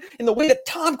 man, in the way that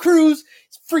Tom Cruise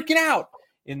is freaking out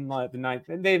in like the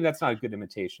 90s. That's not a good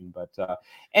imitation, but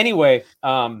anyway.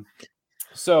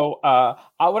 So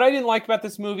what I didn't like about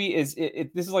this movie is this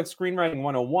is like screenwriting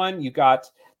 101. You got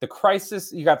the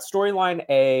crisis. You got storyline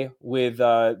A with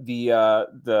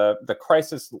the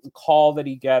crisis call that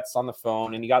he gets on the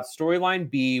phone, and you got storyline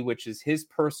B, which is his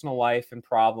personal life and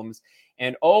problems.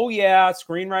 And oh yeah,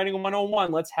 screenwriting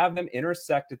 101. Let's have them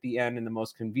intersect at the end in the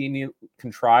most convenient,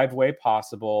 contrived way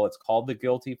possible. It's called The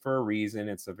Guilty for a reason.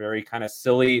 It's a very kind of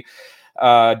silly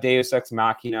Deus Ex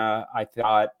Machina, I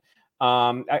thought.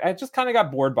 I just kind of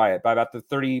got bored by it by about the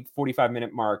 30-45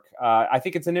 minute mark. I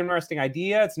think it's an interesting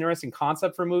idea. It's an interesting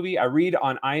concept for a movie. I read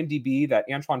on IMDb that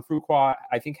Antoine Fuqua,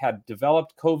 I think, had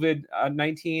developed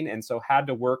COVID-19 and so had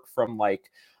to work from like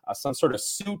some sort of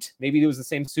suit. Maybe it was the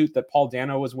same suit that Paul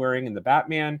Dano was wearing in The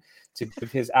Batman to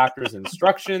give his actors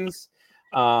instructions.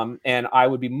 And I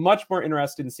would be much more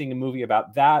interested in seeing a movie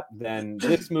about that than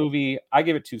this movie. I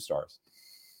give it 2 stars.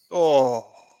 Oh.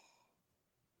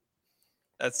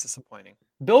 That's disappointing.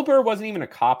 Bill Burr wasn't even a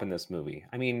cop in this movie.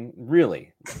 I mean,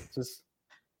 really,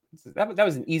 that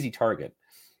was an easy target.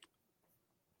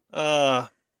 I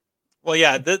Well,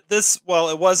 yeah, it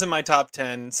was in my top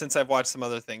 10. Since I've watched some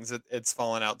other things, it's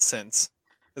fallen out since,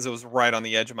 because it was right on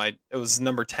the edge of it was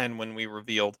number 10 when we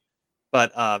revealed.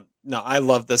 But no, I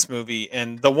love this movie,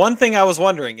 and the one thing I was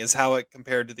wondering is how it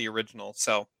compared to the original.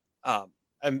 So I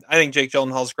think Jake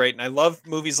Gyllenhaal's great, and I love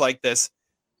movies like this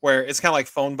where it's kind of like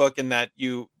Phone Book in that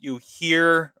you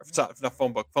hear, not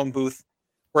Phone Book, Phone Booth,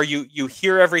 where you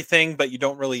hear everything but you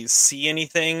don't really see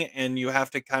anything, and you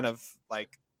have to kind of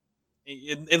like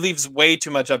it leaves way too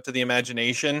much up to the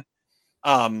imagination.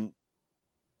 But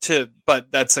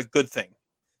that's a good thing,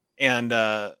 and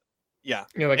yeah,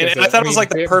 like and I thought it was like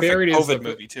the perfect COVID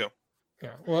movie too.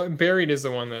 Yeah, well, Buried is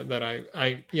the one that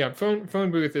I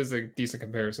Phone Booth is a decent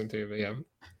comparison to, but yeah.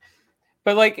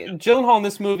 But like Gyllenhaal in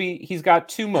this movie, he's got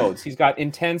two modes. He's got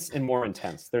intense and more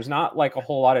intense. There's not like a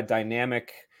whole lot of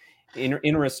dynamic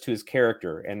interest to his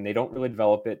character, and they don't really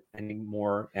develop it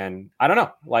anymore. And I don't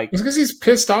know, like it's because he's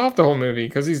pissed off the whole movie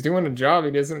because he's doing a job he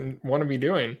doesn't want to be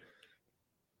doing.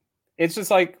 It's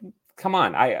just like, come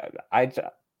on, I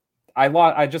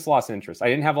just lost interest. I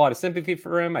didn't have a lot of sympathy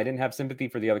for him. I didn't have sympathy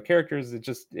for the other characters.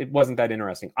 It wasn't that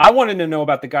interesting. I wanted to know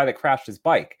about the guy that crashed his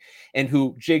bike and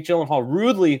who Jake Gyllenhaal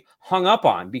rudely hung up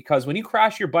on, because when you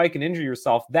crash your bike and injure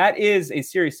yourself, that is a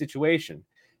serious situation.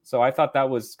 So I thought that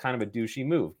was kind of a douchey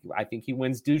move. I think he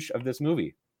wins douche of this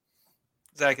movie.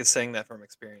 Zach is saying that from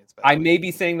experience. I may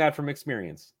be saying that from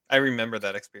experience. I remember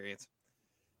that experience.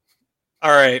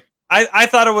 All right. I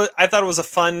thought it was a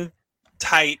fun,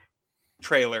 tight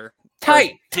trailer.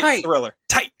 Tight thriller.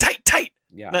 Tight.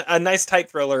 Yeah. A nice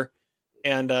tight thriller.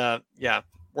 And yeah,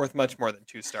 worth much more than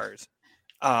 2 stars.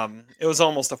 It was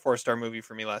almost a 4-star movie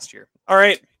for me last year. All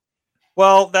right.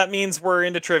 Well, that means we're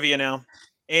into trivia now.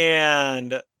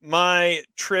 And my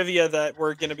trivia that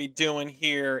we're going to be doing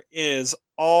here is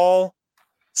all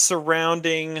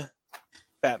surrounding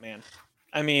Batman.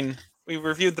 I mean, we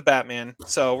reviewed the Batman,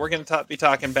 so we're going to be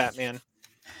talking Batman.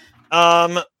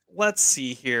 Let's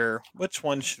see here. Which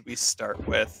one should we start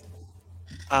with?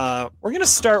 We're going to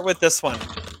start with this one.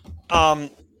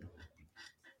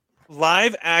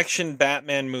 Live action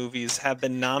Batman movies have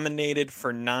been nominated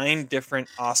for 9 different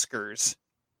Oscars.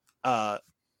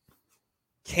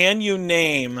 Can you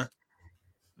name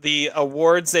the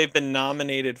awards they've been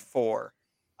nominated for?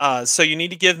 So you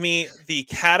need to give me the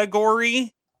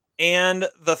category and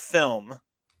the film.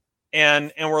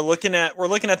 And we're looking at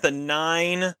the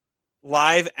 9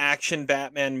 live action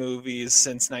Batman movies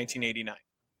since 1989.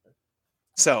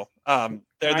 So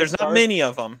there's not many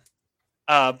of them,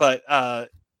 but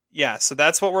yeah. So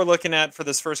that's what we're looking at for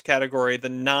this first category: the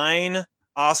 9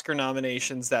 Oscar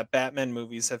nominations that Batman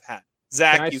movies have had.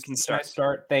 Zach, you can start. Can I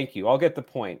start? Thank you. I'll get the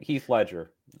point. Heath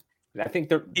Ledger. I think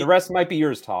the rest might be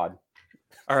yours, Todd.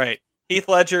 All right, Heath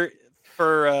Ledger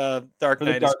for Dark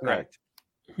Knight is correct.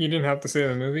 You didn't have to say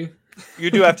the movie.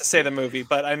 You do have to say the movie,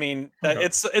 but I mean,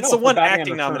 it's the one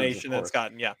acting nomination that's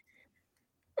gotten. Yeah.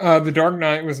 The Dark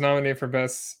Knight was nominated for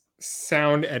Best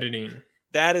Sound Editing.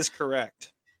 That is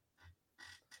correct.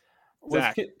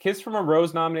 Was Kiss from a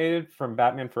Rose nominated from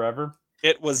Batman Forever?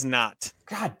 It was not.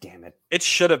 God damn it. It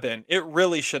should have been. It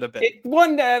really should have been.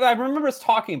 I remember us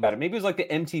talking about it. Maybe it was like the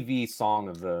MTV song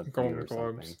of the Golden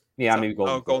Globes. Yeah, maybe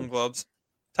Golden Globes.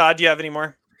 Todd, do you have any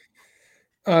more?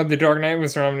 The Dark Knight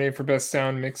was nominated for Best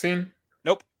Sound Mixing.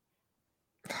 Nope.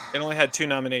 It only had 2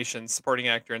 nominations: supporting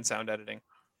actor and sound editing.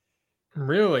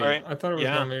 Really? Right. I thought it was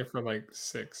nominated for like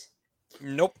 6.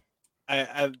 Nope.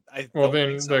 Then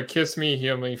the Kiss Me,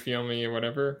 Heal Me, Feel Me, or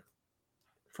whatever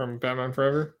from Batman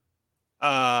Forever.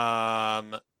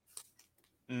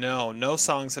 No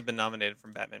songs have been nominated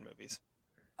from Batman movies.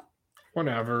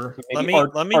 Whatever. Let me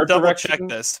double check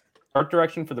this. Art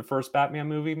direction for the first Batman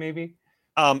movie, maybe.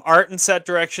 Art and set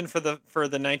direction for the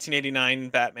 1989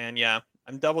 Batman. Yeah,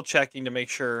 I'm double checking to make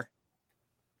sure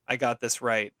I got this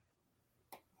right.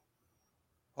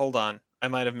 Hold on, I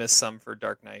might have missed some for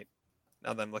Dark Knight.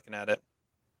 Now that I'm looking at it,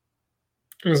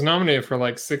 it was nominated for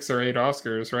like 6 or 8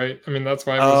 Oscars, right? I mean, that's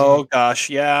why. Gosh,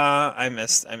 yeah, I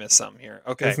missed some here.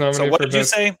 Okay, so what did you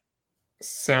say?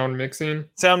 Sound mixing.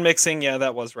 Sound mixing. Yeah,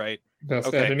 that was right.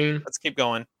 Best editing. Let's keep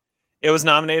going. It was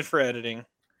nominated for editing.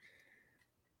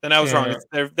 Then I was wrong.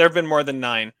 There have been more than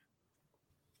 9.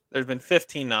 There's been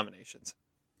 15 nominations.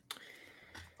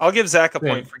 I'll give Zach a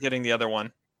point for getting the other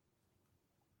one.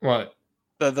 What?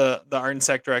 The art and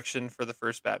set direction for the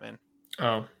first Batman.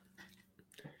 Oh.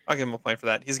 I'll give him a point for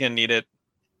that. He's gonna need it.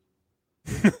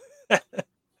 I'm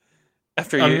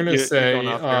gonna say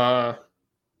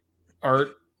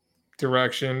art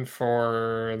direction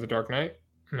for the Dark Knight.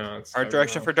 No, it's art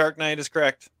direction for Dark Knight is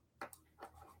correct.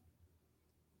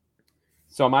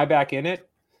 So am I back in it?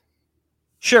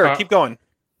 Sure, keep going.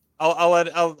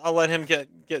 I'll let him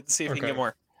see if he can get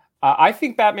more. I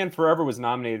think Batman Forever was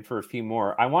nominated for a few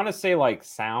more. I want to say like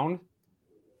sound.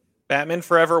 Batman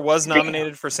Forever was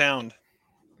nominated for sound.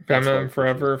 Batman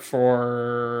Forever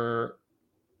for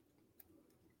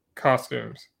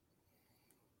costumes.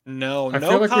 No, I no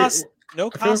feel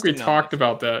like we talked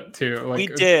about that too. Like, we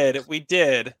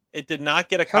did. It did not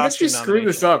get a costume. How did you screw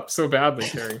this up so badly,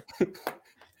 Terry?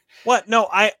 What? No,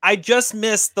 I just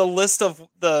missed the list of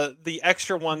the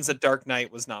extra ones that Dark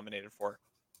Knight was nominated for.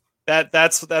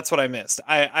 That's what I missed.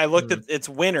 I looked at its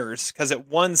winners because it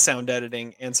won sound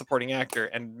editing and supporting actor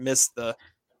and missed the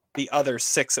other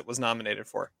 6 it was nominated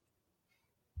for.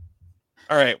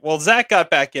 All right. Well, Zach got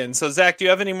back in. So Zach, do you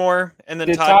have any more? And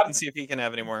then Todd can see if he can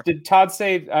have any more. Did Todd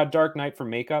say Dark Knight for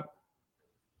makeup?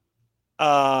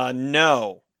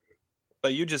 No,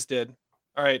 but you just did.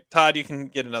 All right, Todd, you can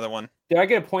get another one. Did I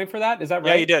get a point for that? Is that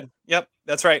right? Yeah, you did. Yep,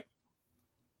 that's right.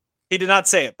 He did not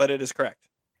say it, but it is correct.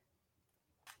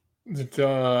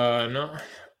 No.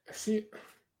 See,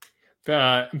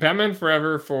 Batman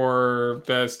Forever for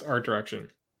best art direction.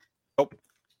 Oh,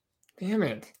 damn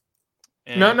it!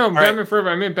 And, no, Batman Forever.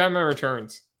 I mean Batman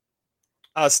Returns.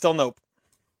 Still nope.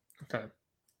 Okay.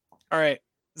 All right,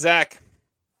 Zach,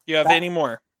 do you have any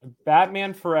more?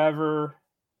 Batman Forever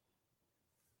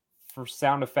for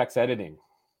sound effects editing.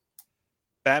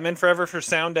 Batman Forever for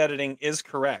sound editing is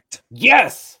correct.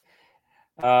 Yes.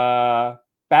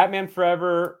 Batman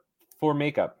Forever for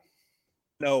makeup.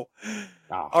 No.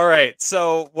 Oh. All right.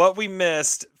 So what we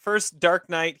missed first, Dark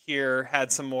Knight here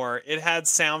had some more. It had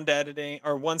sound editing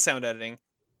or one sound editing.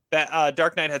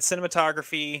 Dark Knight had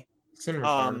cinematography.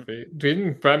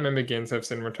 Didn't Batman Begins have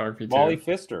cinematography too? Wally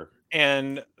Pfister.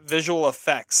 And visual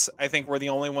effects, I think, were the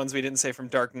only ones we didn't say from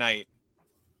Dark Knight.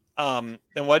 Then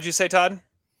what did you say, Todd?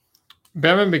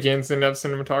 Batman Begins didn't have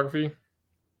cinematography.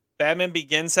 Batman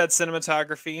Begins had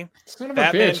cinematography. Son of a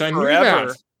bitch, I knew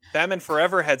that. Batman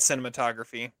Forever had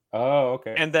cinematography. Oh,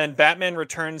 okay. And then Batman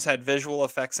Returns had visual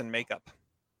effects and makeup.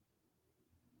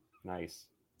 Nice.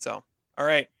 So, all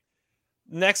right.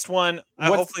 Next one.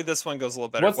 Hopefully this one goes a little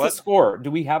better. What's the score?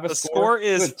 Do we have a The score score?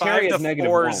 is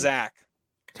 5-4, Zach.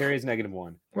 Terry is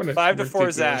 -1.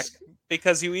 5-4, Zach.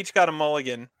 Because you each got a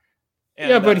mulligan. And,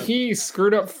 yeah, but he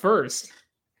screwed up first.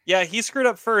 Yeah, he screwed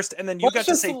up first, and then you got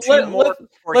to say 2 more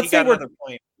before he got another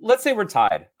point. Let's say we're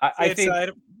tied. I think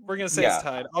tied. We're gonna say it's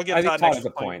tied. I'll give Todd next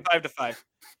point. 5-5.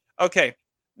 Okay.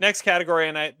 Next category,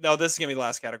 and this is gonna be the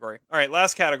last category. All right,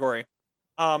 last category.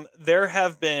 There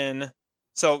have been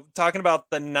talking about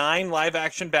the 9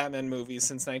 live-action Batman movies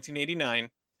since 1989.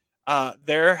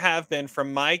 There have been,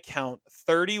 from my count,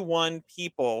 31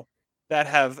 people that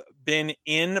have been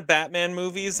in Batman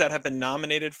movies that have been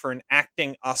nominated for an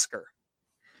acting Oscar.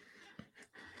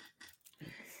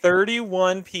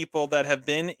 31 people that have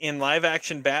been in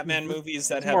live-action Batman movies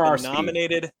that have been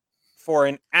nominated for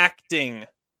an acting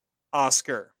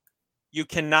Oscar. You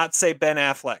cannot say Ben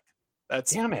Affleck.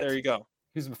 Damn it. There you go.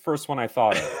 He's the first one I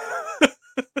thought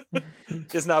of.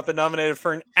 Has not been nominated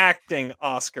for an acting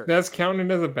Oscar. That's counted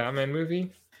as a Batman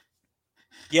movie?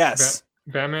 Yes.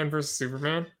 Batman versus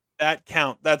Superman? That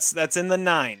count. That's in the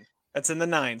 9. That's in the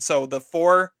 9. So the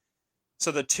 4.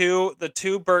 So the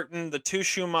two Burton, the 2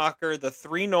 Schumacher, the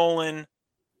 3 Nolan,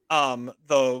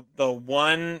 the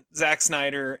 1 Zack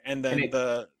Snyder, and then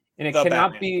the cannot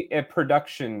Batman. be a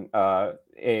production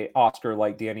a Oscar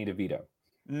like Danny DeVito.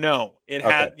 No, it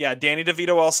had Danny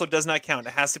DeVito also does not count.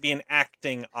 It has to be an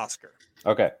acting Oscar.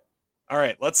 Okay. All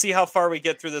right, let's see how far we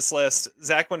get through this list.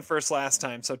 Zach went first last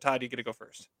time, so Todd, you get to go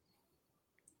first.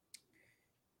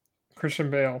 Christian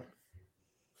Bale.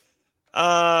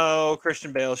 Oh,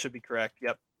 Christian Bale should be correct.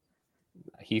 Yep.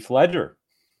 Heath Ledger.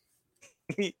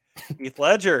 Heath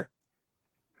Ledger.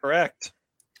 Correct.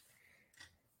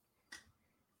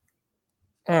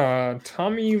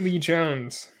 Tommy Lee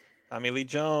Jones. Tommy Lee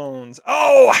Jones.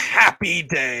 Oh, Happy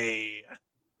Day.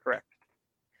 Correct.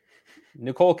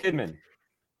 Nicole Kidman.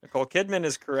 Nicole Kidman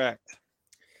is correct.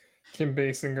 Kim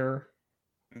Basinger.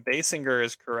 Basinger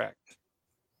is correct.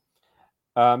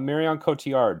 Marion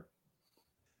Cotillard.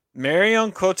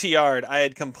 Marion Cotillard. I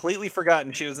had completely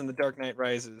forgotten she was in The Dark Knight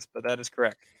Rises, but that is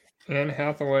correct. Anne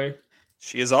Hathaway.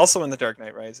 She is also in The Dark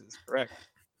Knight Rises. Correct.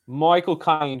 Michael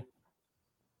Caine.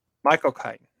 Michael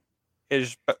Caine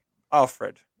is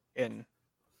Alfred in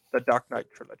the Dark Knight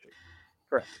trilogy.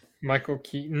 Correct. Michael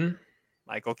Keaton.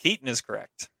 Michael Keaton is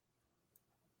correct.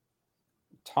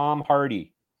 Tom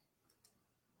Hardy.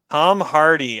 Tom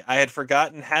Hardy. I had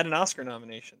forgotten had an Oscar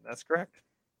nomination. That's correct.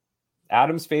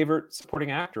 Adam's favorite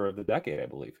supporting actor of the decade, I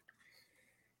believe.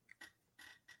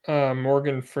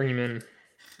 Morgan Freeman.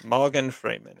 Morgan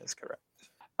Freeman is correct.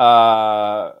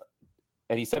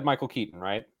 And he said Michael Keaton,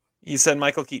 right? He said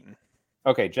Michael Keaton.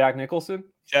 Okay, Jack Nicholson?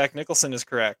 Jack Nicholson is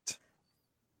correct.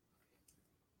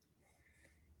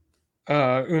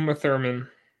 Uma Thurman.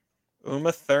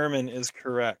 Uma Thurman is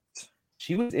correct.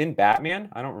 She was in Batman?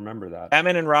 I don't remember that.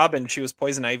 Batman and Robin, she was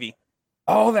Poison Ivy.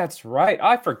 Oh, that's right.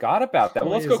 I forgot about that.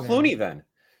 Well, let's go Clooney then.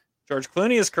 George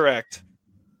Clooney is correct.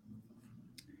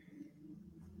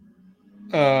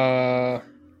 Christopher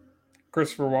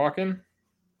Walken.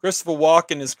 Christopher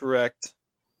Walken is correct.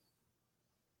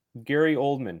 Gary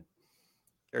Oldman.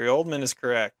 Gary Oldman is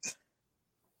correct.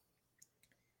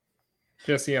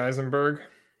 Jesse Eisenberg.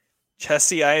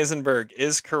 Jesse Eisenberg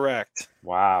is correct.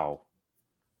 Wow.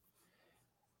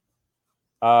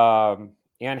 Anne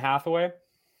Hathaway.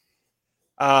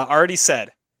 Already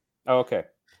said. Oh, okay.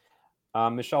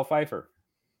 Michelle Pfeiffer.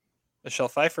 Michelle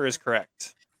Pfeiffer is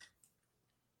correct.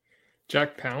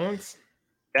 Jack Palance.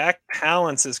 Jack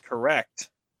Palance is correct.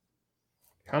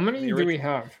 How many do we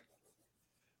have?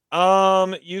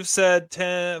 You've said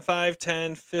 10, 5,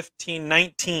 10, 15,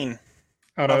 19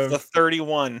 out of the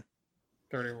 31.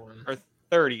 31. Or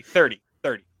 30. 30.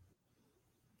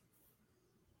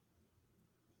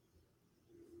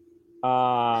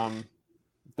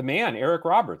 The man, Eric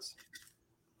Roberts.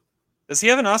 Does he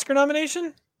have an Oscar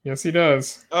nomination? Yes, he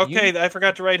does. Okay, I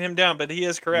forgot to write him down, but he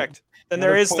is correct. Then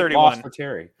there is 31. For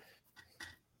Terry.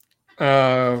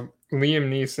 Liam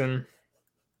Neeson.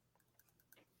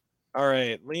 All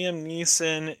right, Liam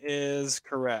Neeson is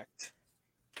correct.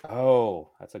 Oh,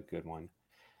 that's a good one.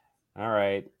 All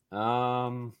right.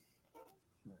 John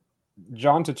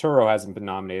Turturro hasn't been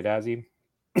nominated, has he?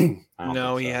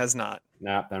 No, he has not.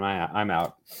 No, then I'm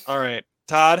out. All right,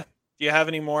 Todd, do you have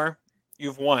any more?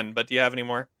 You've won, but do you have any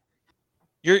more?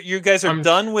 You guys are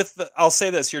done with I'll say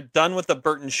this, you're done with the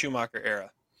Burton Schumacher era.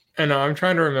 I know, I'm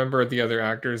trying to remember the other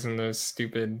actors in those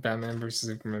stupid Batman vs.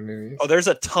 Superman movies. Oh, there's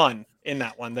a ton in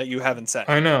that one that you haven't said.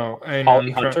 I know.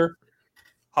 Holly Hunter?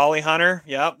 Holly Hunter,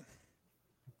 yep.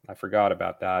 I forgot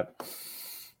about that.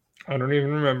 I don't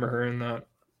even remember her in that.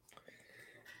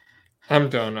 I'm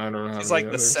done. I don't know. She's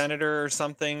like the senator or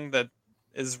something that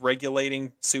is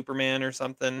regulating Superman or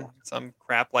something. Some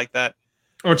crap like that.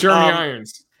 Oh, Jeremy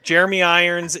Irons. Jeremy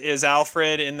Irons is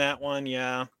Alfred in that one,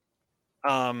 yeah.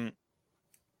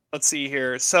 Let's see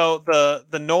here. So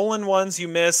the Nolan ones you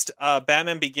missed.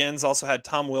 Batman Begins also had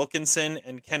Tom Wilkinson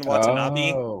and Ken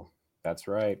Watanabe. Oh, that's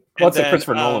right. Well, it's a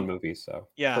Christopher Nolan movie, so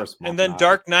yeah. And then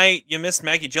Dark Knight, you missed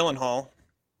Maggie Gyllenhaal.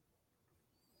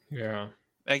 Yeah,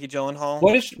 Maggie Gyllenhaal.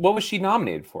 What was she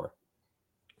nominated for?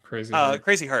 Crazy Heart.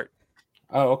 Crazy Heart.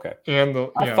 Oh, okay. And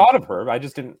I thought of her. I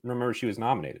just didn't remember she was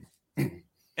nominated.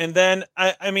 And then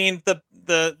I mean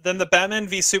the Batman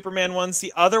v Superman ones.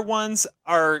 The other ones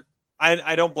are.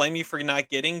 I don't blame you for not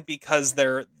getting because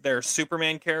they're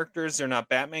Superman characters. They're not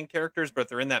Batman characters, but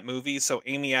they're in that movie. So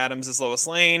Amy Adams is Lois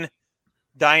Lane.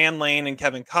 Diane Lane and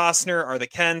Kevin Costner are the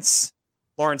Kents.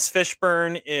 Lawrence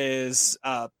Fishburne is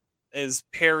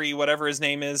Perry, whatever his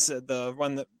name is, the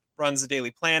one that runs the Daily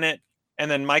Planet.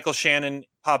 And then Michael Shannon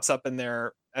pops up in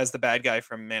there as the bad guy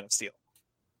from Man of Steel.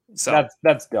 So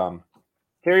that's dumb.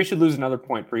 Terry should lose another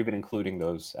point for even including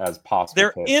those as possible.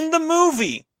 They're picks. in the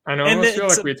movie. I know. I almost feel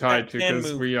like we tied too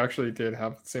because we actually did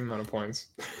have the same amount of points.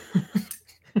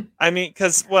 I mean,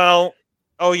 oh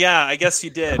yeah, I guess you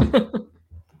did.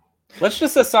 Let's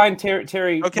just assign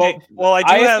Terry. Okay. Well,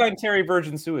 I assigned Terry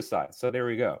Virgin Suicide. So there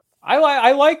we go.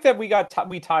 I like that we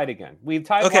tied again. We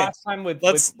tied last time with.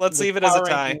 Let's leave it as a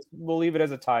tie. We'll leave it as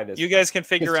a tie. This you guys can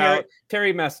figure out.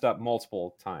 Terry messed up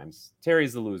multiple times.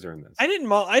 Terry's the loser in this. I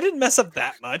didn't mess up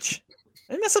that much.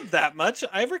 I didn't mess up that much.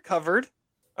 I recovered.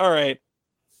 All right.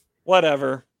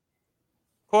 Whatever.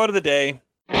 Quote of the day.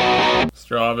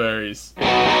 Strawberries.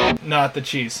 Not the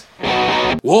cheese.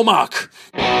 Womack.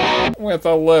 With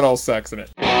a little sex in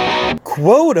it.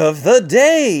 Quote of the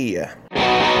day.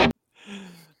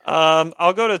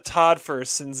 I'll go to Todd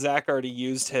first since Zach already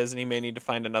used his and he may need to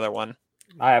find another one.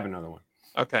 I have another one.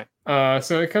 Okay.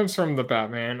 So it comes from the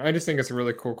Batman. I just think it's a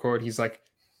really cool quote. He's like,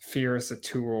 "Fear is a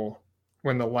tool.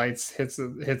 When the lights hits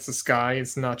the sky,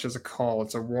 it's not just a call,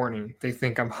 it's a warning. They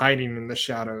think I'm hiding in the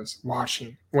shadows,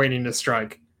 watching, waiting to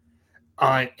strike.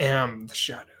 I am the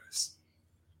shadows."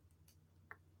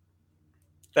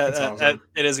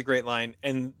 It is a great line.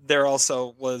 And there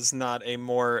also was not a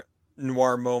more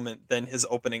noir moment than his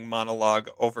opening monologue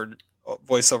over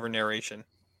voiceover narration.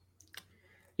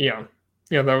 Yeah.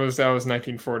 Yeah, that was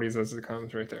 1940s as it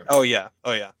comes right there. Oh yeah.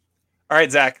 All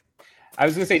right, Zach. I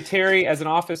was going to say, Terry, as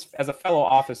a fellow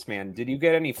Office man, did you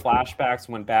get any flashbacks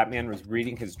when Batman was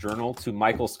reading his journal to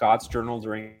Michael Scott's journal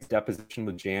during his deposition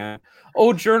with Jan?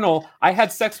 Oh, journal, I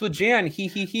had sex with Jan,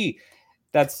 he.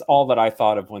 That's all that I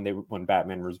thought of when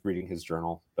Batman was reading his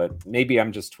journal. But maybe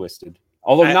I'm just twisted.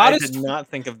 Although I did not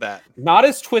think of that. Not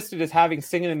as twisted as having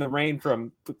 "Singing in the Rain"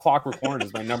 from Clockwork Orange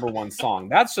as my number one song.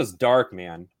 That's just dark,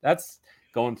 man. That's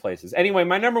going places. Anyway,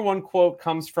 my number one quote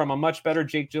comes from a much better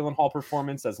Jake Gyllenhaal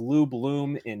performance as Lou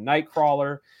Bloom in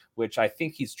Nightcrawler, which I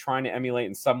think he's trying to emulate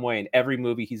in some way in every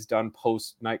movie he's done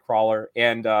post Nightcrawler.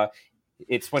 And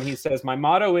it's when he says, "My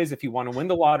motto is, if you want to win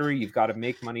the lottery, you've got to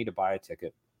make money to buy a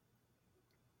ticket."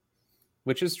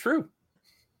 Which is true.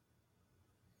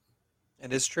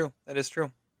 It is true. That is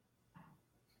true.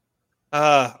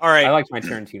 All right. I liked my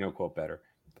Tarantino quote better,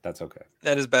 but that's okay.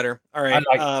 That is better. All right.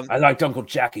 I liked Uncle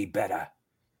Jackie better.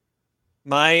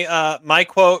 My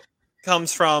quote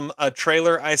comes from a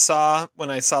trailer I saw when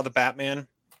I saw the Batman,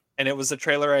 and it was a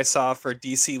trailer I saw for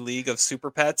DC League of Super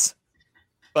Pets.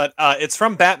 But it's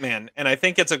from Batman, and I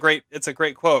think it's a great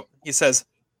quote. He says,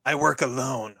 "I work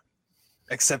alone,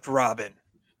 except Robin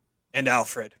and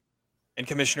Alfred and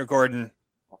Commissioner Gordon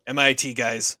and my IT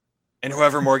guys and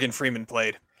whoever Morgan Freeman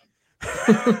played."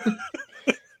 I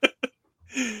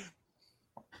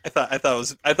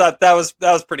thought that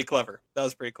was pretty clever. That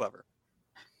was pretty clever.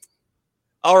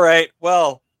 All right.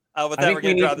 Well, with that, we're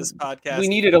going to draw this podcast. We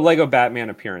needed a Lego Batman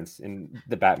appearance in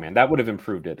the Batman. That would have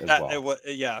improved it as well.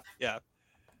 Yeah.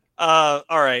 All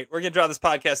right. We're going to draw this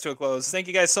podcast to a close. Thank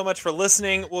you guys so much for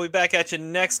listening. We'll be back at you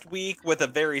next week with a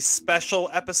very special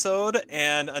episode.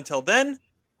 And until then,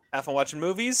 have fun watching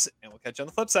movies, and we'll catch you on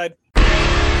the flip side.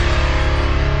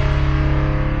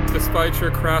 Despite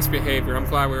your crass behavior, I'm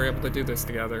glad we were able to do this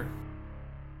together.